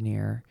was an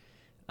engineer,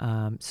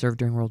 served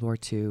during World War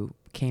II,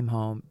 came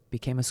home,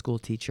 became a school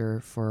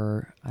teacher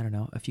for,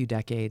 a few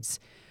decades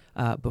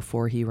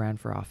before he ran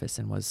for office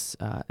and was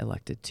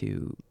elected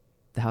to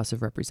the House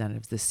of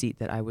Representatives, the seat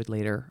that I would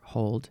later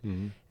hold,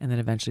 and then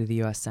eventually the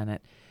U.S.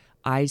 Senate.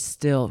 I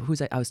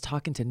was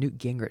talking to Newt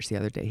Gingrich the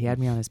other day. He had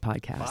me on his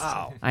podcast.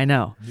 Wow. I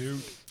know.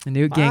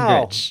 Newt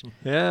Wow. Gingrich.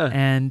 Yeah.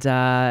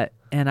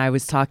 And I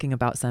was talking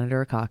about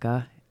Senator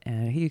Akaka,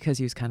 and because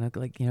he was kind of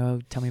like,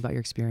 tell me about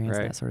your experience,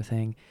 Right. that sort of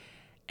thing.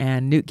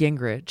 And Newt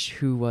Gingrich,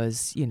 who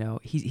was,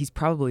 he's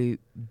probably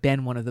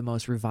been one of the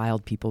most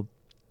reviled people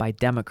by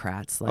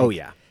Democrats. Like, Oh,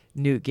 yeah.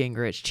 Newt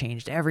Gingrich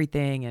changed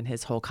everything, and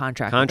his whole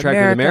contract with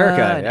America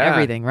America, and yeah.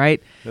 everything,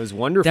 right? It was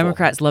wonderful.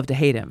 Democrats love to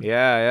hate him.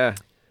 Yeah.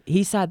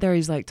 He sat there,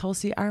 he's like,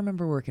 Tulsi, I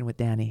remember working with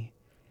Danny.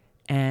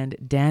 And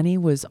Danny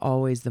was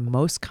always the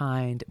most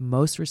kind,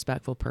 most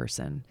respectful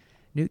person.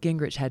 Newt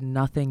Gingrich had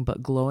nothing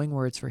but glowing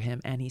words for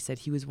him. And he said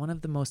he was one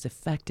of the most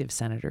effective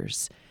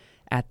senators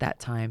at that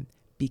time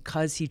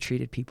because he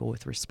treated people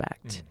with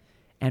respect.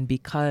 And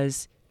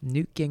because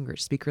Newt Gingrich,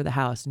 Speaker of the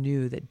House,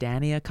 knew that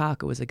Danny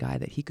Akaka was a guy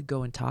that he could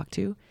go and talk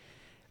to,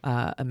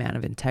 a man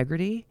of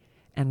integrity,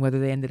 and whether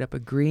they ended up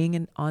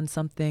agreeing on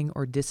something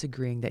or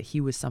disagreeing, that he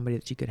was somebody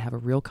that you could have a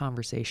real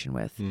conversation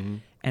with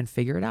and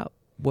figure it out.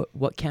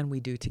 What can we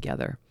do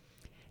together?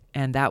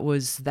 And that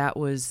was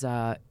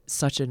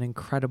such an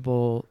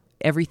incredible.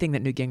 Everything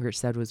that Newt Gingrich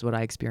said was what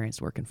I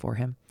experienced working for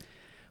him.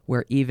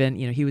 Where even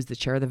he was the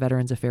chair of the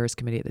Veterans Affairs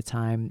Committee at the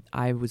time.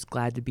 I was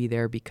glad to be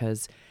there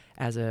because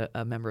as a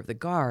member of the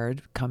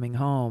Guard coming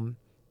home,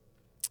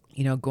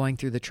 going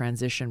through the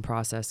transition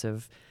process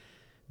of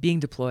being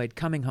deployed,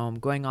 coming home,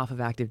 going off of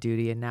active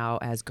duty, and now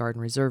as Guard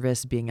and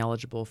Reservist being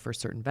eligible for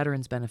certain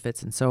veterans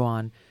benefits and so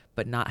on,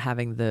 but not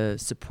having the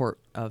support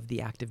of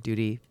the active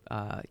duty,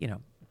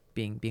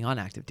 being on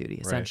active duty,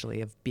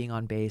 essentially, of being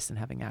on base and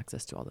having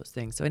access to all those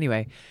things. So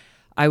anyway,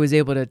 I was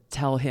able to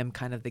tell him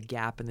kind of the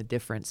gap and the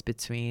difference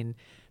between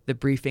the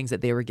briefings that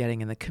they were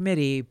getting in the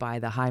committee by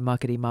the high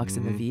muckety mucks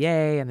in the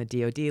VA and the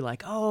DOD,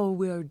 like, oh,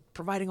 we're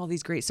providing all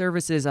these great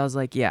services. I was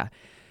like, yeah.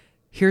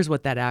 Here's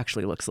what that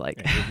actually looks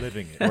like. And you're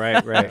living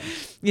it. Right.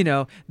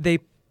 They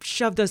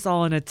shoved us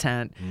all in a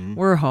tent.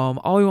 We're home.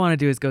 All we want to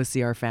do is go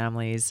see our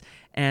families,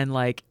 and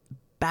like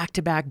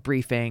back-to-back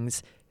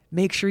briefings.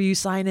 Make sure you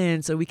sign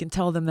in so we can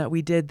tell them that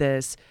we did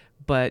this.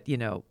 But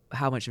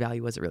how much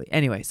value was it really?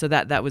 Anyway, so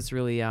that was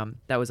really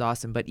that was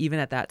awesome. But even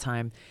at that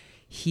time,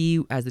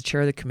 he, as the chair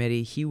of the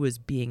committee, he was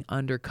being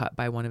undercut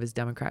by one of his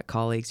Democrat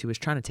colleagues who was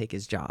trying to take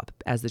his job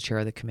as the chair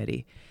of the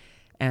committee.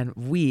 And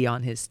we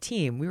on his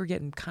team, we were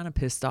getting kind of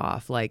pissed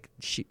off. Like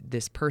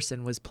this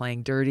person was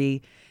playing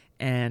dirty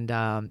and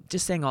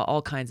just saying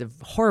all kinds of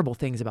horrible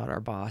things about our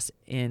boss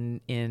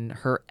in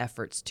her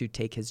efforts to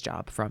take his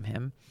job from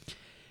him.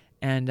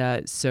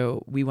 And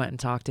so we went and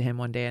talked to him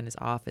one day in his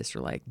office.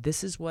 We're like,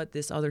 this is what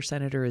this other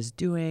senator is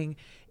doing.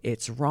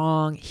 It's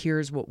wrong.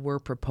 Here's what we're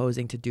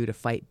proposing to do to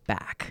fight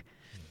back.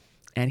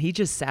 And he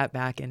just sat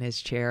back in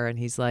his chair and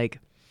he's like,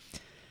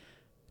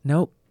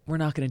 nope, we're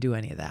not going to do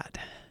any of that.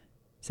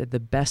 He said, the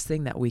best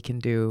thing that we can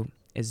do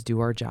is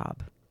do our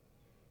job.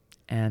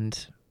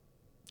 And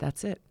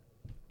that's it.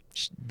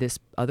 This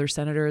other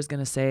senator is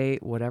going to say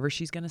whatever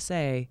she's going to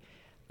say.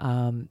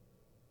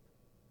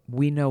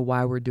 We know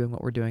why we're doing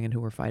what we're doing and who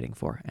we're fighting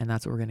for. And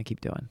that's what we're going to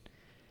keep doing.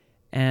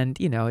 And,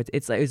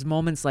 it's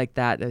moments like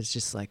that that's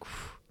just like,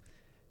 whew,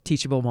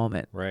 teachable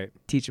moment. Right.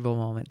 Teachable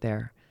moment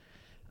there.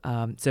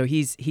 So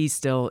he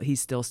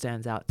still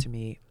stands out to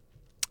me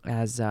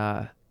as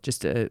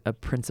just a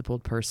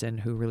principled person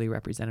who really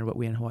represented what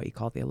we in Hawaii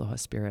call the Aloha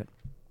Spirit,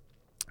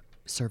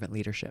 servant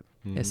leadership,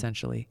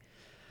 essentially.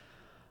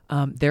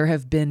 There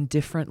have been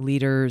different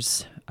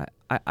leaders.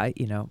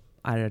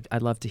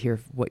 I'd love to hear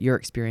what your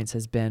experience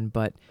has been,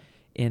 but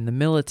in the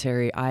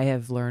military, I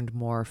have learned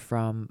more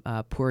from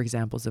poor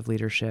examples of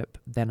leadership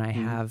than I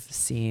have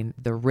seen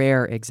the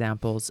rare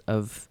examples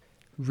of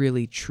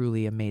really,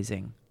 truly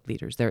amazing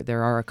leaders.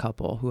 There are a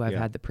couple who I've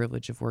had the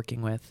privilege of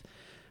working with,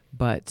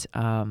 but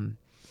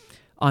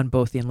on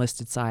both the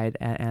enlisted side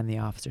and the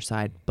officer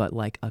side, but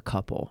like a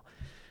couple.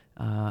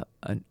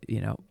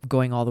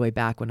 Going all the way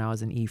back when I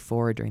was in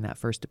E4 during that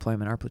first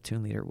deployment, our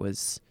platoon leader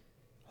was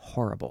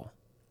horrible,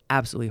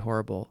 absolutely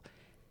horrible.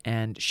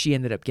 And she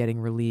ended up getting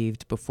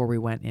relieved before we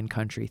went in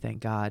country, thank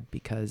God,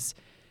 because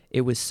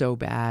it was so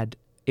bad.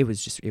 It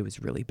was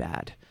really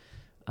bad.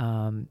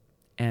 And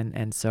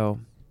so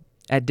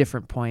at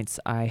different points,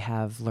 I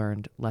have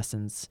learned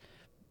lessons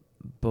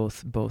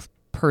both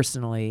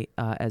personally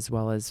as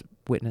well as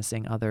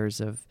witnessing others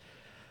of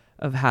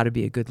how to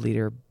be a good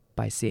leader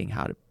by seeing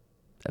how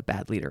a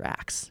bad leader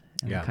acts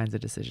and the kinds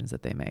of decisions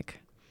that they make.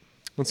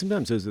 Well,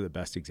 sometimes those are the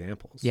best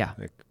examples. Yeah.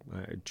 Like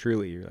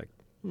truly, you're like,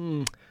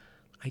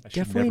 I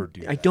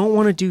don't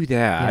want to do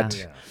that.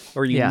 Yeah.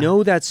 Or you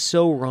know that's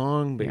so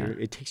wrong, but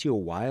it takes you a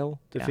while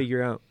to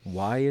figure out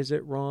why is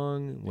it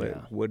wrong?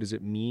 What does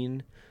it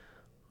mean?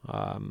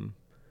 I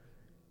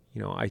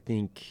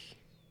think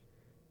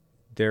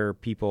there are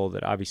people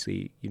that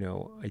obviously,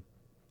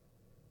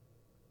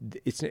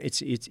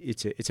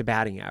 it's a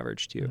batting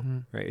average too,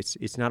 right?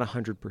 It's not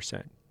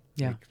 100%.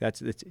 Yeah, like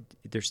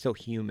they're still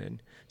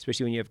human,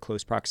 especially when you have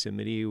close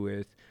proximity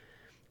with,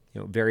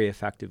 very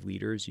effective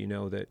leaders.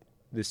 That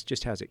this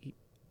just has a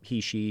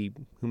he, she,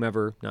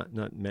 whomever,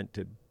 not meant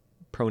to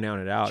pronoun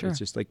it out. Sure. It's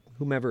just like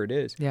whomever it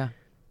is. Yeah.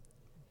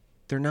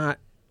 They're not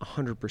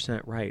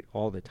 100% right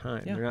all the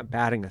time. Yeah. They're not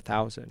batting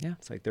 1,000. Yeah.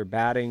 It's like they're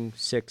batting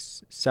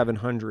 600,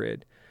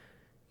 700,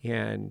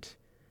 and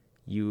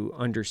you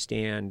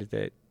understand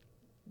that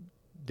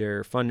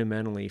they're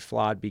fundamentally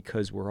flawed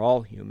because we're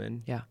all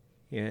human. Yeah.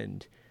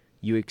 And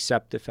you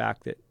accept the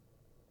fact that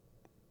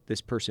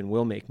this person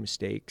will make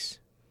mistakes,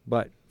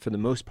 but for the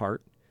most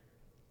part,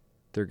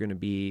 they're going to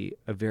be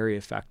a very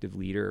effective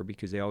leader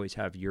because they always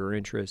have your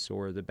interests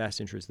or the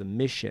best interest, the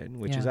mission,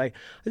 which is, I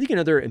think,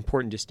 another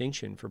important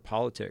distinction for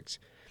politics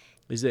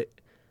is that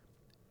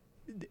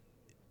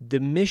the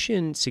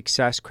mission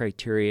success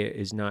criteria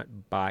is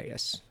not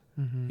bias.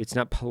 Mm-hmm. It's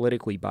not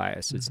politically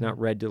biased. It's not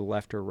read to the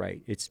left or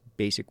right. It's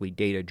basically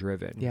data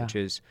driven, which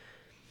is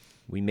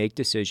we make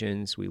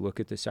decisions, we look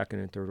at the second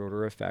and third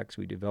order effects,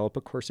 we develop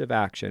a course of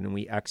action, and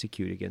we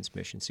execute against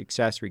mission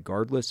success,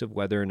 regardless of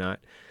whether or not,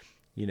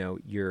 you know,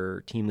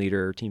 your team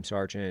leader, team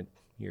sergeant,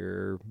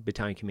 your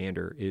battalion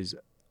commander is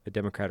a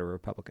Democrat or a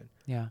Republican.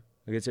 Yeah.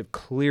 Like, it's a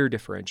clear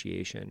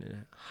differentiation and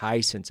a high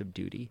sense of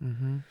duty.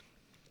 Mm-hmm.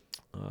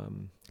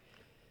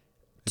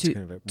 It's kind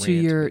of a rant,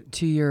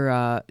 to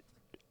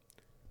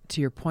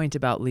your point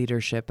about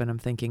leadership, and I'm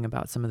thinking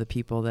about some of the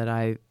people that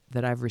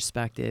I've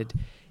respected.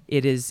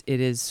 It is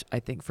I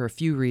think for a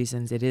few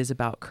reasons it is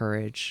about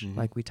courage,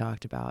 like we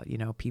talked about. You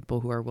know,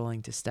 people who are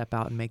willing to step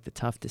out and make the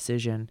tough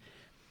decision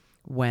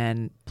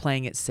when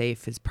playing it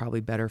safe is probably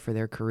better for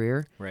their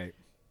career. right.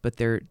 But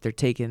they're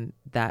taking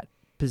that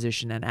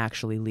position and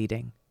actually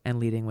leading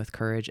with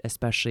courage,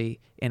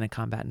 especially in a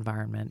combat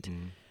environment.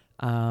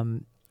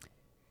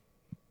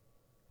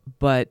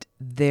 But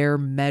their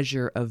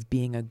measure of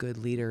being a good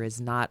leader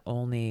is not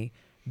only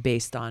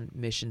based on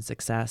mission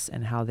success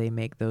and how they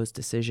make those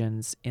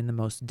decisions in the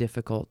most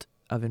difficult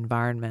of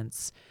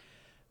environments,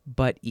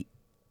 but it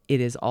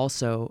is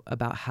also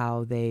about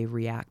how they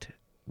react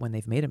when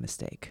they've made a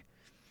mistake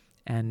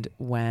and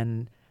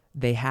when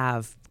they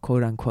have,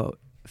 quote unquote,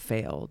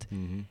 failed.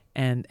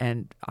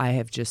 And I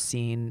have just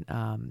seen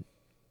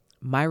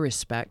my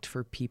respect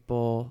for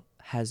people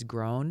has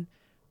grown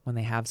when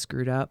they have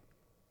screwed up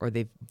or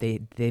they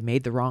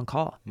made the wrong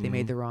call. They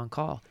made the wrong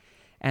call.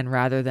 And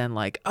rather than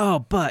like, oh,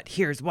 but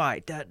here's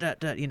why,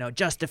 you know,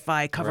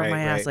 justify, cover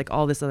my ass, like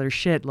all this other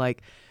shit,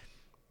 like,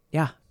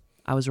 yeah,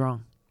 I was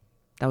wrong.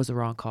 That was the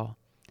wrong call.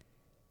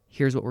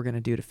 Here's what we're going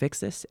to do to fix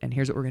this. And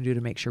here's what we're going to do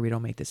to make sure we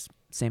don't make this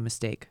same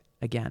mistake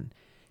again.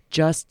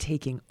 Just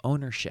taking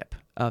ownership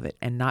of it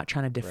and not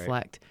trying to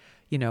deflect,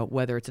 you know,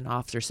 whether it's an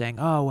officer saying,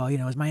 oh, well, you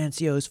know, it's my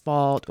NCO's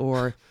fault,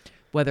 or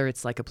whether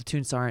it's like a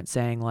platoon sergeant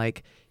saying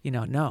like, you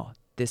know, no,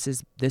 this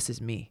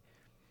is me.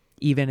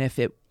 Even if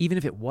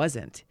it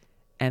wasn't.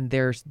 And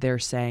they're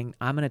saying,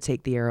 I'm going to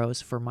take the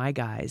arrows for my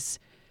guys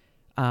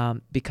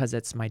because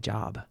it's my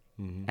job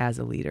as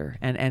a leader.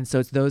 And so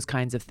it's those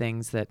kinds of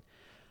things that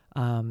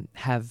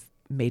have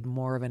made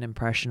more of an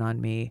impression on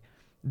me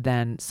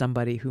than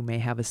somebody who may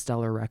have a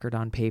stellar record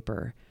on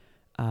paper,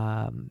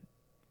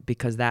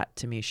 because that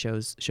to me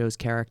shows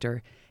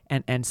character.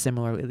 And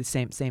similarly, the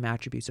same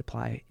attributes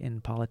apply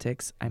in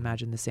politics. I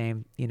imagine the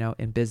same, you know,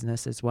 in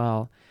business as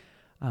well.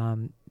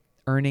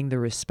 Earning the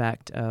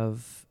respect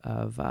of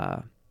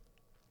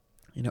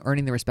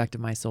earning the respect of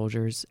my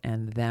soldiers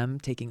and them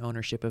taking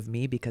ownership of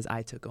me because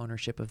I took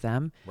ownership of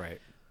them. Right.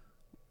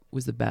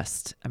 Was the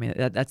best. I mean,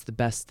 that's the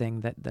best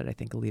thing that I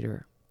think a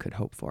leader could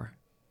hope for.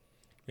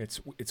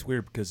 It's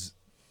weird because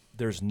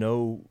there's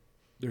no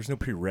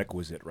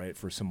prerequisite, right,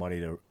 for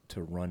somebody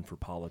to run for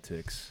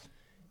politics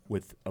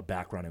with a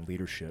background in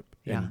leadership.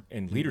 Yeah.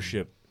 And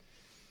leadership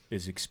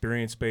is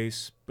experience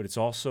based, but it's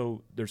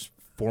also there's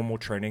formal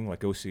training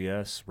like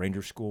OCS,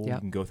 Ranger School. Yep. You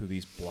can go through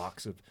these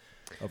blocks of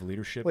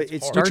leadership. Well, It's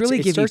it hard. starts, really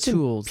it give you starts in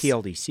tools.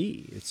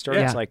 PLDC. It starts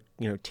Yeah. like,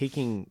 you know,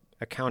 taking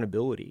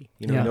accountability,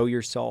 you know, Yeah. know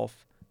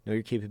yourself, know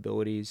your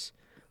capabilities,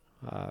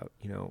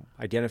 you know,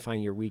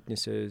 identifying your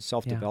weaknesses,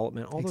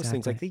 self-development, all those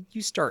things. exactly. Like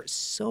you start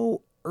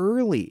so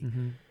early,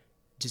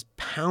 just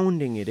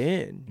pounding it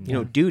in, you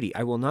know, duty.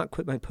 I will not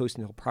quit my post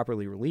until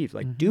properly relieved.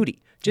 Like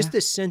duty, just Yeah.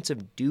 this sense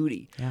of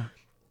duty. Yeah.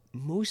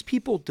 Most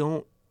people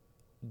don't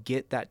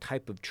get that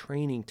type of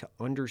training to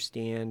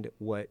understand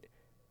what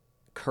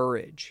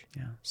courage,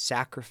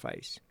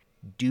 sacrifice,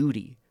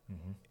 duty.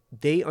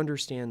 They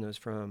understand those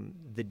from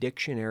the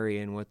dictionary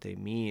and what they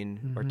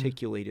mean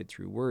articulated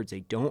through words.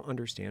 They don't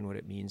understand what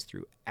it means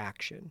through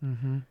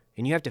action.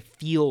 And you have to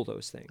feel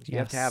those things. You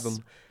have to have Yes.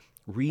 them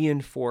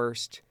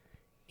reinforced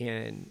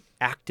and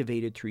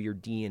activated through your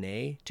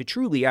DNA to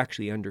truly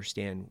actually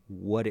understand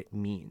what it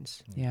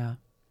means. Yeah.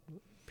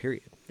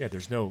 Period. Yeah,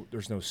 there's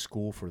no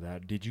school for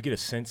that. Did you get a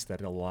sense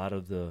that a lot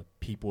of the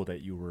people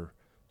that you were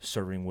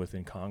serving with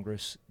in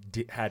Congress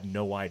had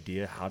no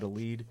idea how to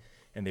lead,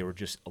 and they were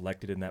just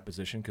elected in that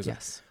position? Because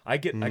Yes. I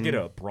get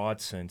a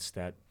broad sense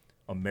that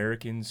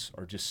Americans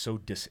are just so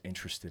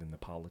disinterested in the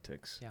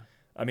politics. Yeah.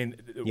 I mean,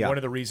 one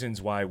of the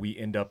reasons why we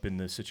end up in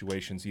the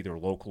situations either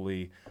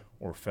locally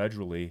or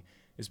federally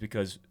is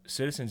because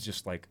citizens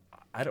just like,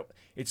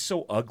 it's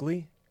so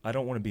ugly. I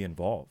don't want to be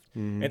involved.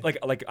 And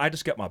like I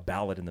just got my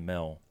ballot in the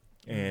mail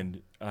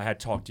And I had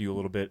talked to you a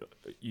little bit.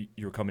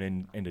 You were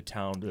coming into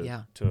town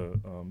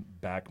to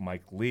back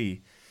Mike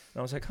Lee. And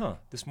I was like,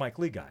 this Mike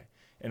Lee guy.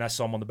 And I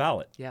saw him on the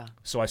ballot. Yeah.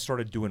 So I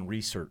started doing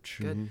research.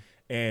 Good.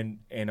 And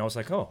I was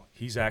like,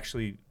 he's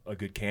actually a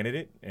good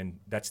candidate, and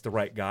that's the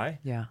right guy.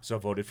 Yeah. So I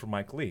voted for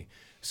Mike Lee.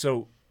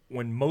 So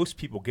when most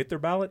people get their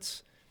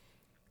ballots,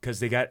 because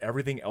they got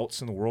everything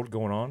else in the world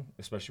going on,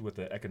 especially with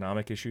the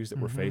economic issues that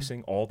we're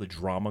facing, all the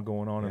drama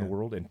going on in the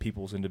world and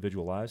people's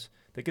individual lives,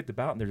 they get the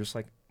ballot and they're just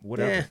like,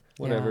 whatever.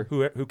 Whatever.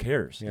 Who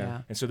cares?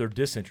 Yeah. And so they're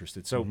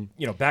disinterested. So,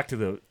 back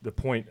to the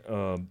point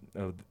of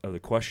the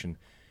question,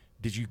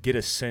 did you get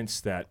a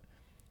sense that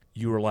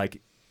you were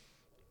like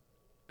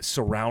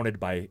surrounded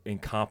by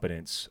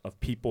incompetence of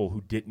people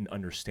who didn't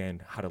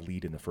understand how to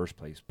lead in the first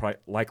place,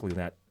 likely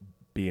not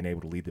being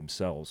able to lead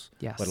themselves,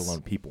 Yes. let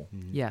alone people?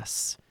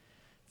 Yes.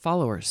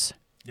 Followers.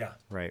 Yeah.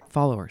 Right.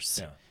 Followers.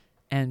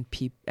 Yeah.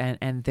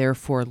 And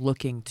therefore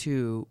looking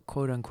to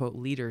quote unquote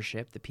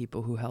leadership, the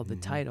people who held the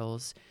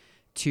titles,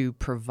 to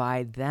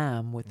provide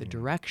them with the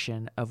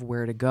direction of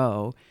where to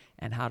go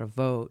and how to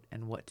vote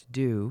and what to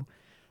do,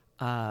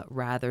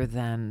 rather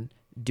than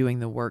doing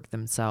the work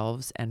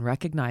themselves and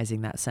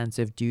recognizing that sense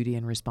of duty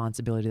and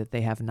responsibility that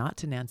they have, not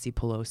to Nancy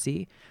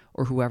Pelosi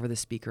or whoever the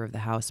Speaker of the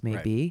House may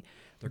Right. be,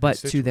 Their but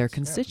to their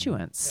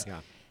constituents. constituents.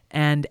 Yeah.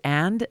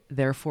 And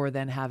therefore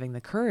then having the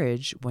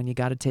courage, when you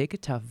got to take a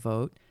tough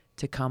vote,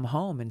 to come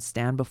home and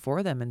stand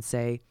before them and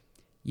say,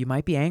 you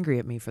might be angry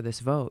at me for this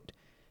vote,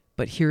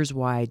 but here's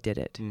why I did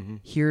it.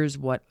 Here's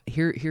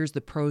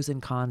the pros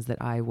and cons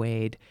that I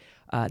weighed,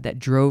 that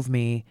drove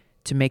me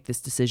to make this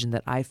decision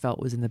that I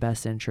felt was in the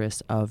best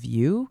interest of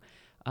you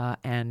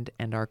and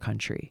our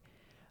country.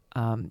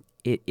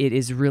 It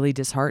is really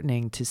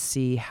disheartening to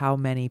see how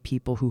many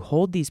people who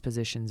hold these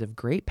positions of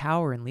great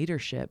power and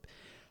leadership,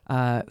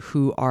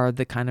 who are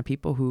the kind of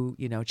people who,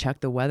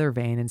 check the weather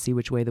vane and see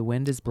which way the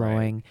wind is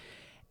blowing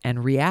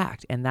and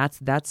react. And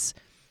that's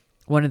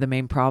one of the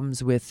main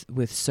problems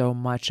with so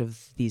much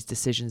of these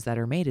decisions that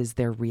are made, is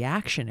they're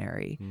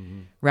reactionary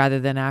rather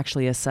than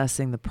actually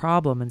assessing the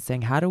problem and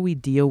saying, how do we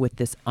deal with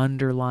this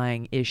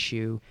underlying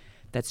issue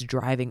that's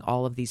driving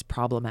all of these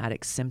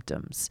problematic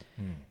symptoms?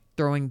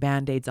 Throwing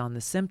Band-Aids on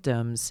the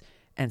symptoms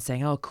and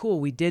saying, oh, cool,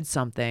 we did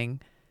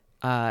something,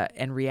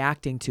 and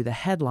reacting to the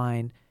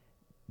headline,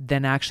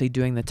 then actually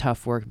doing the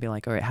tough work and being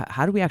like, all right,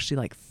 how do we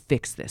actually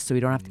fix this so we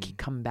don't have to keep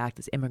coming back?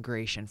 This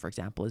immigration, for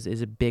example,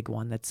 is a big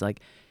one that's like,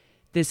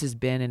 this has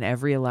been in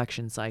every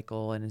election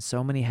cycle and in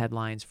so many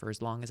headlines for as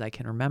long as I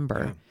can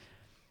remember.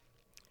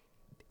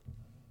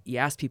 You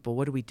ask people,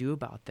 what do we do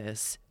about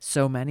this?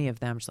 So many of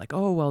them just like,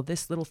 oh, well,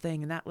 this little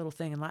thing and that little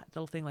thing and that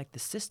little thing. Like, the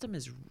system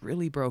is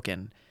really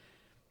broken.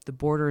 The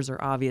borders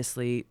are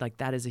obviously,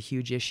 that is a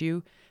huge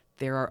issue.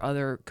 There are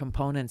other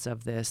components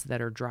of this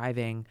that are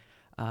driving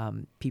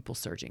people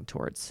surging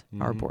towards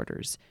our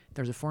borders.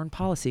 There's a foreign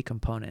policy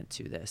component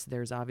to this.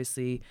 There's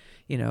obviously,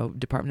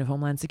 Department of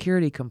Homeland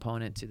Security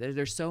component to this.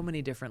 There's so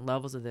many different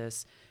levels of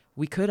this.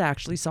 We could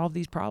actually solve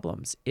these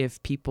problems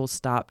if people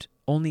stopped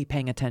only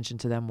paying attention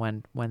to them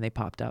when they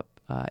popped up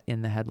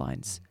in the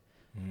headlines.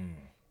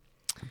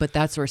 But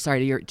that's where,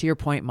 sorry, to your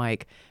point,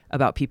 Mike,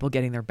 about people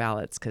getting their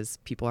ballots, because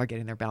people are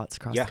getting their ballots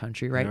across the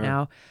country right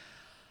now.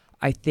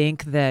 I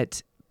think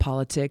that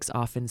politics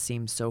often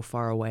seems so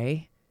far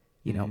away.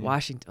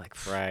 Washington,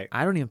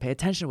 I don't even pay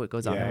attention to what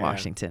goes on in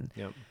Washington.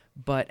 Yep.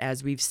 But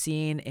as we've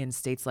seen in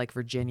states like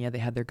Virginia, they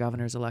had their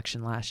governor's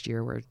election last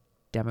year where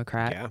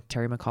Democrat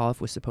Terry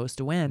McAuliffe was supposed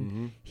to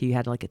win. He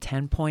had a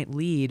 10-point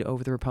lead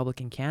over the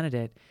Republican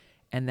candidate.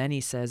 And then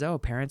he says, "Oh,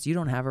 parents, you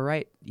don't have a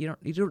right. You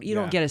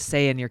don't get a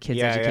say in your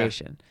kid's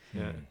education."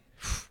 Yeah.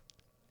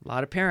 A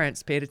lot of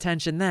parents paid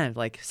attention then.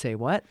 Say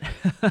what?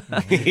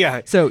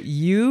 Yeah. So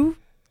you,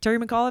 Terry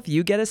McAuliffe,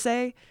 you get a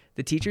say.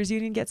 The teachers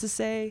union gets a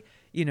say.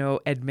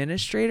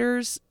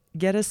 Administrators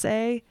get a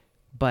say,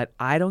 but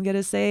I don't get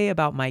a say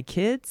about my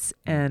kids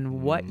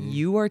and what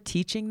you are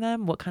teaching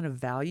them, what kind of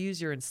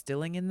values you're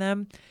instilling in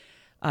them.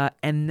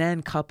 And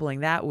then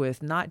coupling that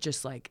with not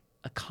just a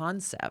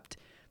concept,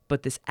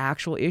 but this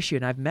actual issue.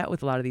 And I've met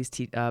with a lot of these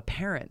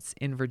parents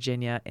in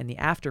Virginia in the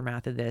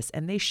aftermath of this,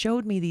 and they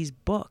showed me these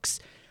books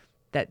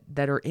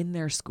that are in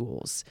their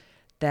schools,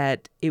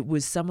 that it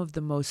was some of the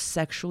most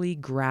sexually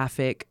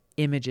graphic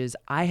images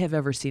I have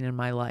ever seen in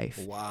my life.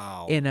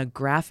 Wow. In a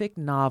graphic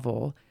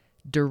novel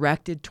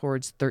directed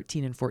towards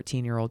 13 and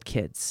 14-year-old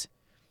kids.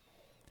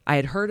 I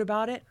had heard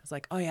about it. I was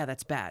like, oh yeah,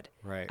 that's bad.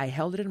 Right. I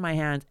held it in my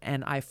hand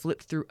and I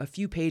flipped through a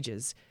few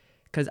pages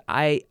because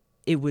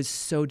it was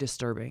so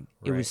disturbing.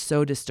 It was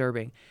so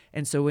disturbing.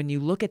 And so when you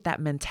look at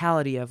that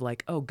mentality of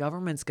oh,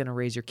 government's going to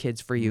raise your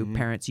kids for you,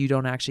 parents, you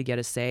don't actually get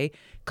a say,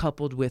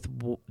 coupled with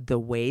the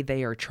way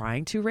they are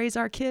trying to raise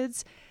our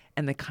kids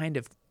and the kind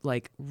of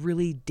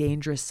really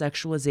dangerous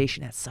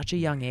sexualization at such a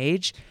young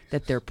age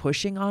that they're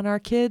pushing on our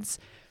kids,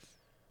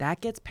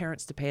 that gets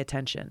parents to pay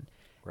attention.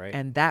 Right.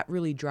 And that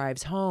really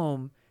drives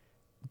home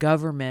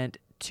government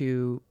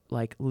to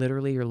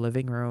literally your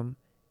living room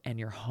and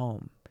your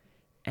home.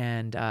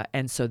 And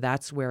so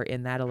that's where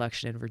in that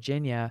election in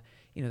Virginia,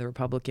 the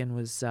Republican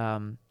was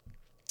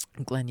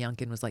Glenn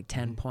Youngkin was like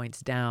 10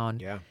 points down.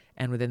 Yeah.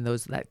 And within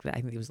those, I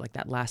think it was like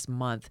that last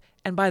month.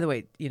 And by the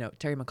way, you know,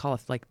 Terry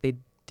McAuliffe, like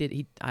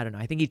I don't know.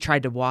 I think he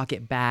tried to walk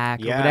it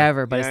back or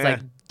whatever, but it's like,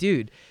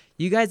 dude,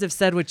 you guys have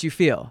said what you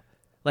feel.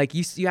 Like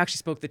you actually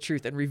spoke the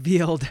truth and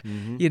revealed,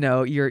 you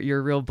know,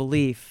 your real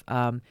belief.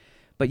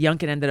 But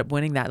Youngkin ended up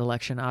winning that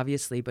election,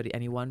 obviously,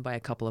 and he won by a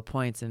couple of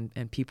points.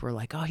 And people were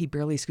like, oh, he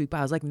barely squeaked by.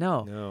 I was like,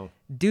 no.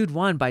 Dude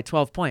won by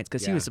 12 points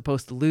because he was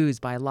supposed to lose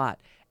by a lot.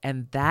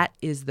 And that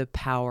is the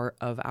power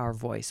of our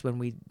voice. When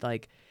we,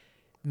 like,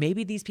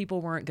 maybe these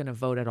people weren't going to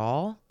vote at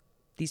all,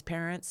 these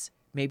parents.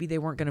 Maybe they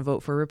weren't going to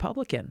vote for a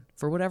Republican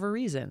for whatever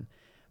reason.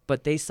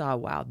 But they saw,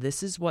 wow,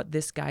 this is what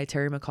this guy,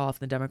 Terry McAuliffe, and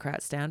the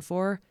Democrats stand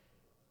for.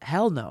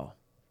 Hell no.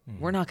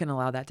 We're not going to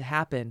allow that to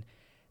happen.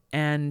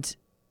 And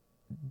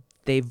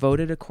they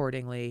voted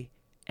accordingly,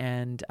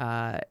 and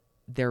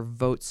their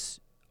votes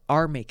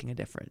are making a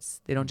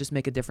difference. They don't just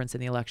make a difference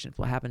in the election. It's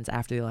what happens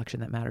after the election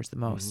that matters the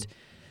most.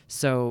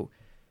 So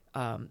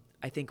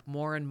I think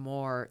more and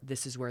more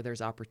this is where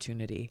there's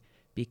opportunity,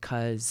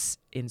 because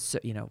in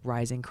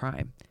rising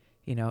crime,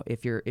 you know,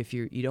 if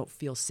you don't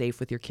feel safe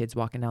with your kids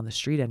walking down the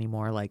street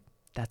anymore, like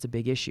that's a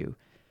big issue.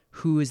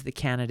 Who is the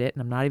candidate?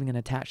 And I'm not even going to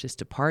attach this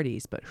to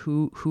parties, but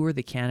who are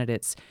the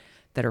candidates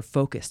that are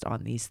focused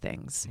on these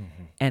things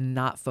and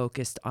not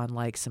focused on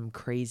like some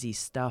crazy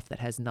stuff that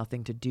has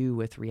nothing to do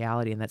with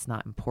reality and that's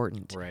not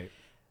important. Right.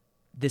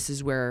 This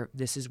is where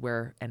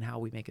and how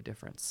we make a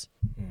difference.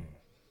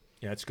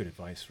 Yeah, that's good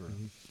advice for,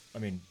 I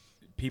mean,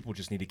 people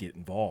just need to get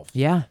involved.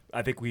 Yeah.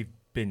 I think we've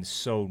been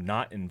so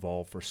not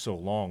involved for so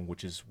long,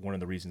 which is one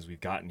of the reasons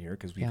we've gotten here,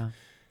 because we've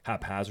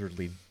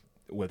haphazardly,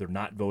 whether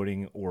not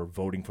voting or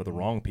voting for the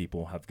wrong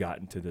people, have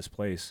gotten to this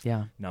place.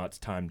 Yeah. Now it's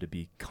time to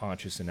be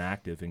conscious and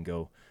active and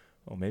go,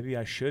 oh, maybe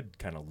I should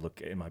kind of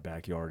look in my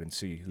backyard and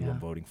see who I'm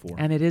voting for.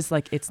 And it is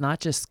like, it's not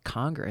just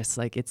Congress,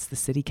 like it's the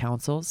city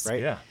councils.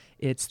 Right. Yeah.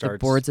 It's the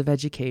boards of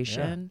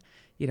education.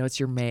 You know, it's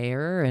your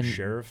mayor and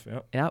sheriff.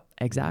 Yep,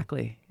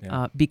 exactly.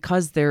 Yeah.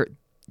 Because they're,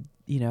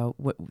 you know,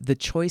 the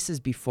choices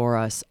before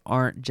us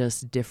aren't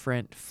just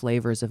different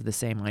flavors of the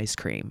same ice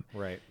cream.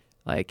 Right.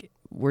 Like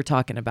we're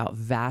talking about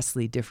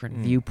vastly different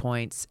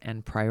viewpoints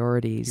and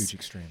priorities.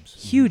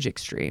 Huge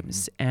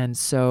extremes. And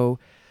so,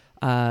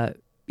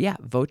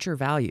 vote your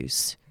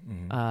values.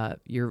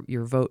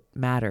 Your vote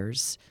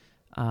matters.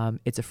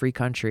 It's a free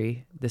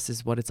country. This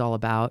is what it's all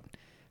about.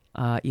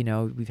 You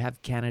know, we've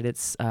had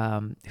candidates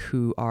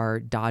who are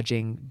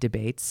dodging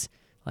debates.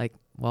 Like,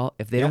 well,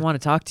 if they don't want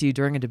to talk to you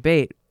during a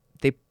debate,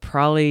 they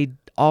probably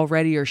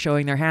already are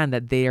showing their hand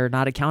that they are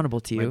not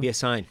accountable to you. Might be a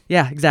sign.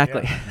 Yeah,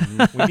 exactly.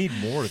 Yeah. We need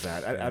more of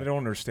that. I don't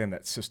understand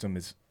that system.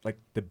 Is like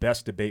the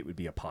best debate would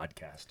be a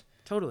podcast.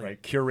 Totally.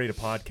 Right. Curate a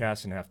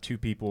podcast and have two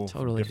people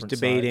from different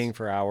debating sides.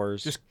 for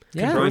hours. Just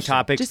throwing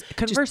topics. Just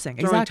conversing.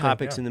 Just throwing exactly.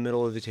 topics in the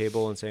middle of the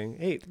table and saying,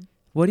 hey,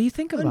 what do you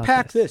think about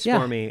unpack this Yeah,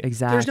 for me.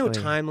 Exactly. There's no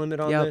time limit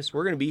on this.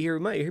 We're going to be here.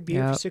 We might be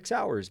here for 6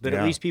 hours, but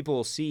at least people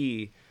will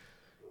see.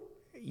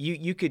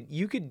 You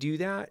could do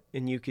that,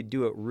 and you could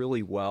do it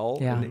really well,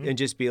 and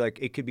just be like,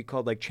 it could be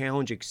called like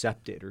challenge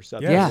accepted or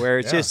something, where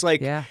it's just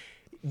like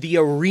the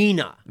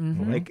arena.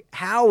 Like,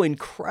 how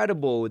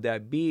incredible would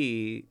that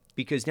be?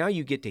 Because now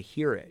you get to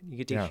hear it. You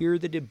get to hear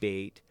the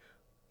debate.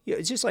 Yeah,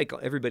 it's just like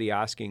everybody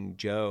asking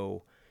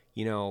Joe,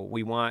 you know,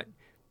 we want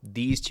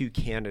these two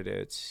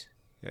candidates.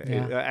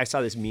 I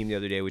saw this meme the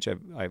other day, which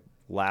I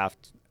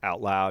laughed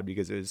out loud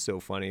because it was so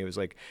funny. It was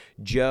like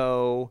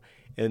Joe,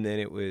 and then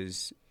it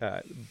was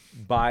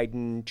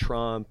Biden,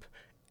 Trump,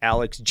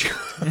 Alex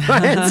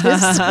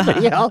Jones,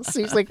 somebody else.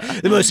 He's like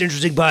the most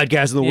interesting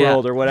podcast in the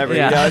world, or whatever.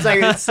 You know,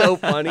 it's so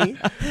funny.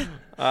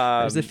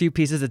 There's a few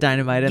pieces of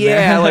dynamite in there.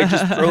 Yeah, like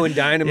just throwing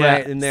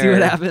dynamite in there. See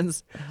what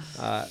happens.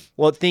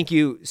 Well, thank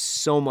you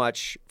so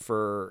much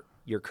for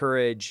your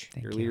courage,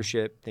 your you.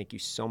 leadership. Thank you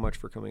so much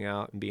for coming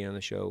out and being on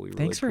the show. We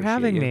Thanks for really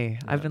having appreciate you. me.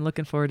 I've been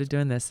looking forward to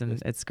doing this,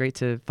 and it's great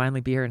to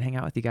finally be here and hang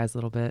out with you guys a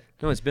little bit.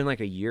 No, it's been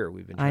like a year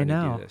we've been trying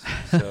to do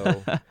this.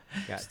 So,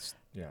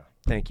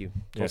 thank you.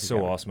 Yeah, it's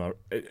so awesome.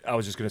 I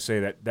was just going to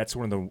say that's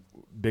one of the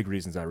big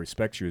reasons I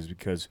respect you, is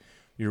because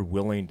you're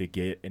willing to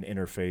get an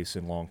interface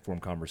in long-form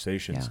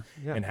conversations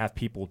and have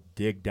people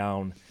dig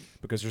down,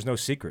 because there's no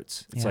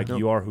secrets. It's like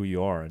you are who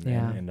you are,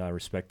 and I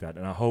respect that.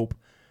 And I hope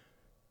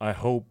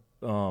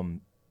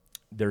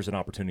there's an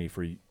opportunity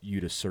for you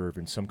to serve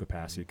in some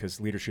capacity, because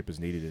leadership is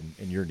needed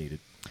and you're needed.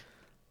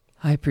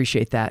 I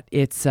appreciate that.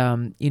 It's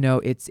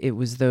it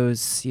was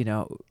those, you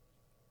know,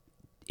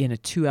 in a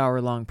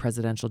 2-hour-long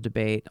presidential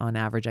debate, on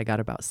average, I got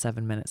about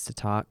 7 minutes to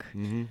talk.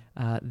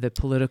 The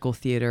political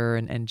theater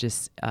and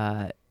just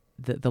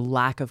the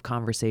lack of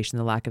conversation,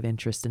 the lack of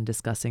interest in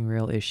discussing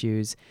real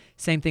issues.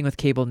 Same thing with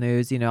cable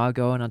news. You know, I'll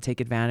go and I'll take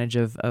advantage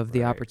of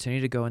the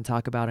opportunity to go and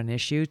talk about an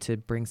issue to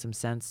bring some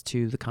sense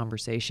to the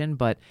conversation.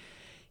 But,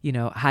 you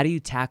know, how do you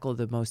tackle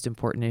the most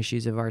important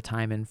issues of our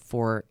time in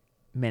 4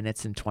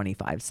 minutes and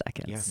 25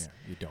 seconds?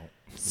 Yeah, you don't.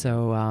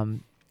 So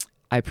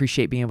I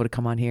appreciate being able to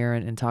come on here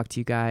and talk to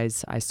you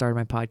guys. I started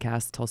my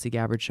podcast, Tulsi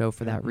Gabbard Show,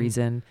 for that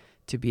reason,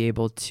 to be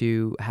able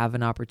to have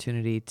an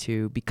opportunity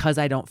to, because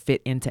I don't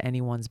fit into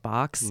anyone's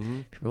box,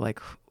 people are like,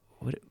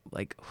 what,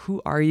 like,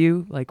 who are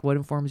you? Like, what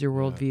informs your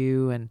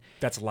worldview? And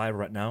that's live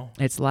right now.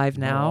 It's live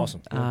now. Oh,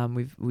 awesome.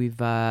 Cool. We've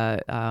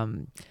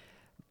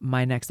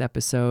my next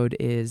episode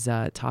is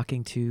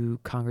talking to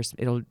Congress.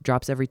 It'll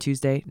drops every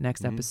Tuesday.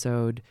 Next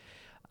episode,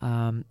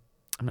 I'm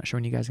not sure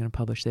when you guys are going to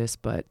publish this,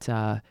 but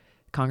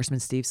Congressman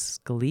Steve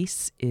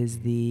Scalise is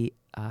the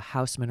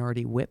House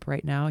Minority Whip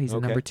right now. He's the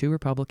number 2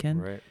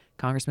 Republican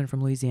congressman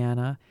from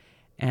Louisiana,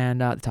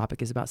 and the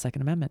topic is about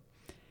Second Amendment.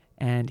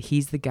 And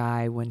he's the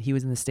guy, when he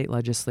was in the state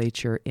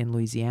legislature in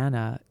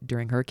Louisiana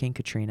during Hurricane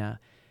Katrina,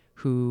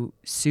 who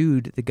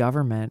sued the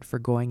government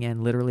for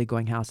literally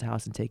going house to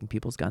house and taking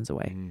people's guns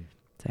away,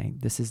 saying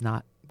this is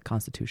not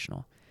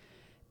constitutional.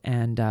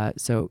 And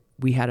so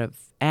we had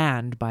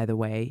and by the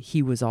way,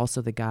 he was also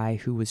the guy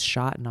who was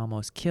shot and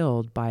almost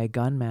killed by a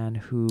gunman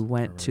who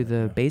went to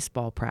the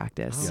baseball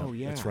practice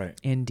That's right.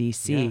 in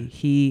D.C.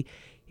 Yeah.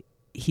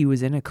 He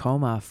was in a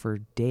coma for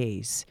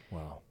days.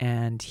 Wow.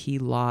 And he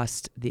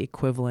lost the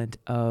equivalent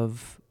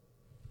of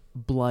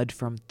blood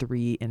from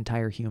 3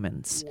 entire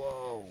humans.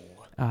 Whoa.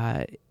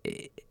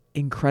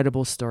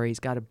 Incredible story.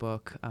 He's got a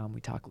book. We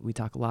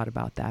talk a lot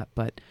about that,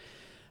 but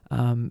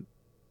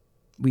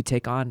we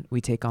take on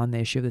the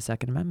issue of the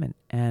Second Amendment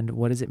and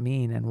what does it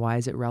mean and why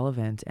is it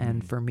relevant?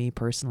 And for me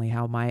personally,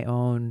 how my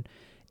own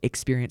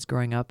experience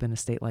growing up in a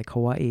state like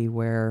Hawaii,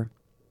 where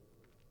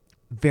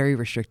very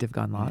restrictive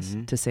gun laws,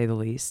 to say the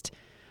least,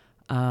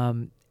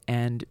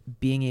 and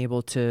being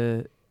able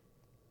to,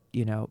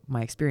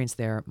 my experience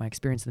there, my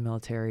experience in the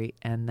military,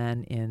 and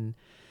then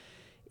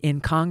in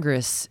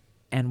Congress,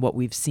 and what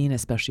we've seen,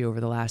 especially over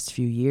the last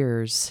few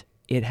years,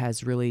 it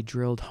has really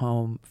drilled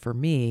home for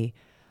me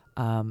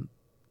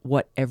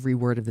what every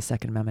word of the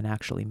Second Amendment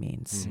actually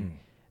means,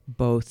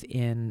 both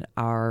in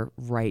our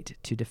right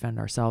to defend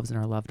ourselves and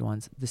our loved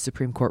ones. The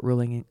Supreme Court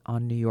ruling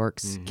on New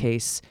York's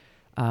case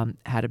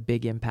had a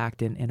big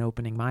impact in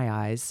opening my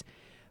eyes,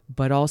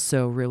 but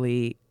also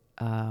really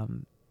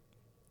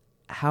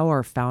how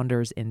our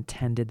founders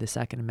intended the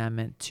Second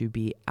Amendment to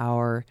be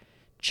our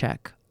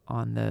check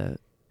on the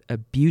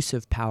abuse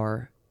of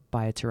power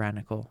by a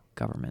tyrannical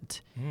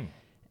government.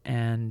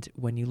 And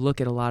when you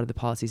look at a lot of the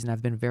policies, and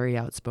I've been very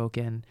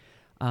outspoken,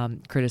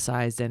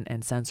 criticized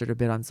and censored a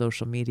bit on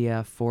social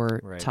media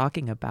for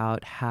talking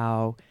about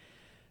how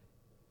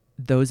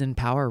those in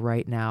power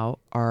right now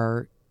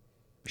are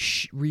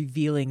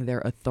revealing their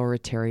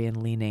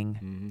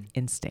authoritarian-leaning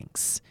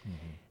instincts,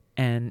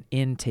 and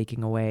in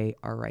taking away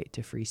our right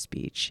to free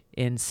speech,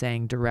 in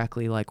saying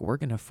directly, like, we're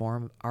going to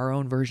form our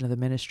own version of the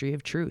Ministry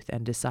of Truth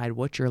and decide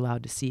what you're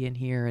allowed to see and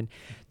hear. And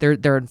there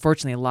are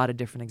unfortunately a lot of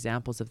different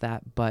examples of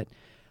that. But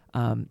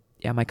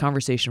my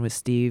conversation with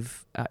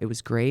Steve, it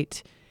was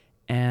great.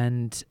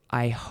 And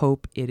I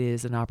hope it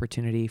is an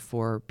opportunity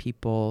for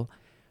people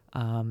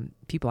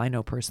I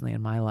know personally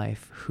in my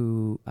life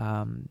who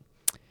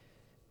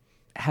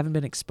haven't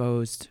been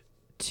exposed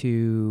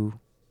to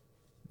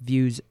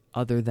views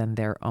other than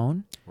their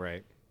own,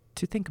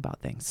 to think about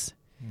things,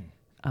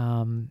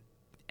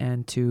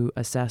 and to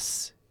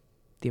assess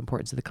the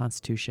importance of the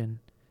Constitution,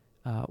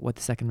 what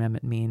the Second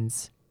Amendment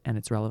means, and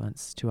its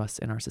relevance to us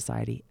in our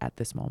society at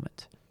this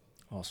moment.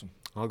 Awesome.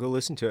 I'll go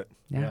listen to it.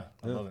 Yeah,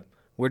 I love it.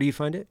 Where do you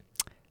find it?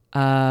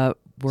 We're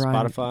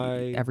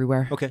Spotify? on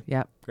everywhere. Okay.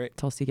 Yeah. Great.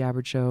 Tulsi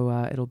Gabbard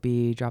Show. It'll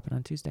be dropping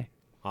on Tuesday.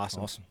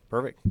 Awesome.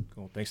 Perfect.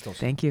 Cool. Thanks, Tulsi.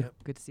 Thank you.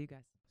 Good to see you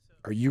guys.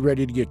 Are you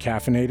ready to get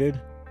caffeinated?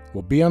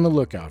 Well, be on the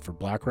lookout for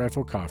Black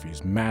Rifle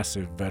Coffee's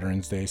massive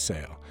Veterans Day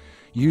sale.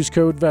 Use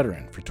code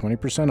VETERAN for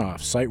 20%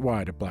 off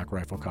site-wide at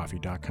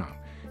blackriflecoffee.com.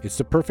 It's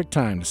the perfect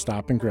time to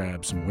stop and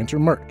grab some winter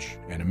merch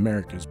and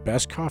America's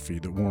best coffee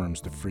that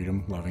warms the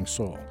freedom-loving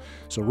soul.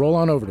 So roll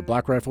on over to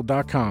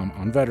blackrifle.com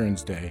on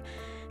Veterans Day,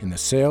 and the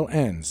sale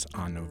ends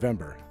on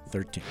November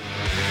 13th.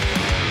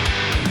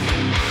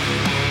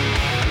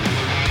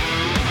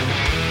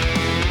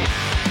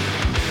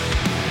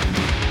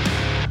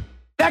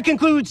 That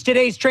concludes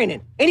today's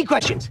training. Any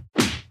questions?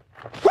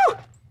 Woo!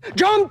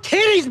 Drum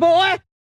titties, boy!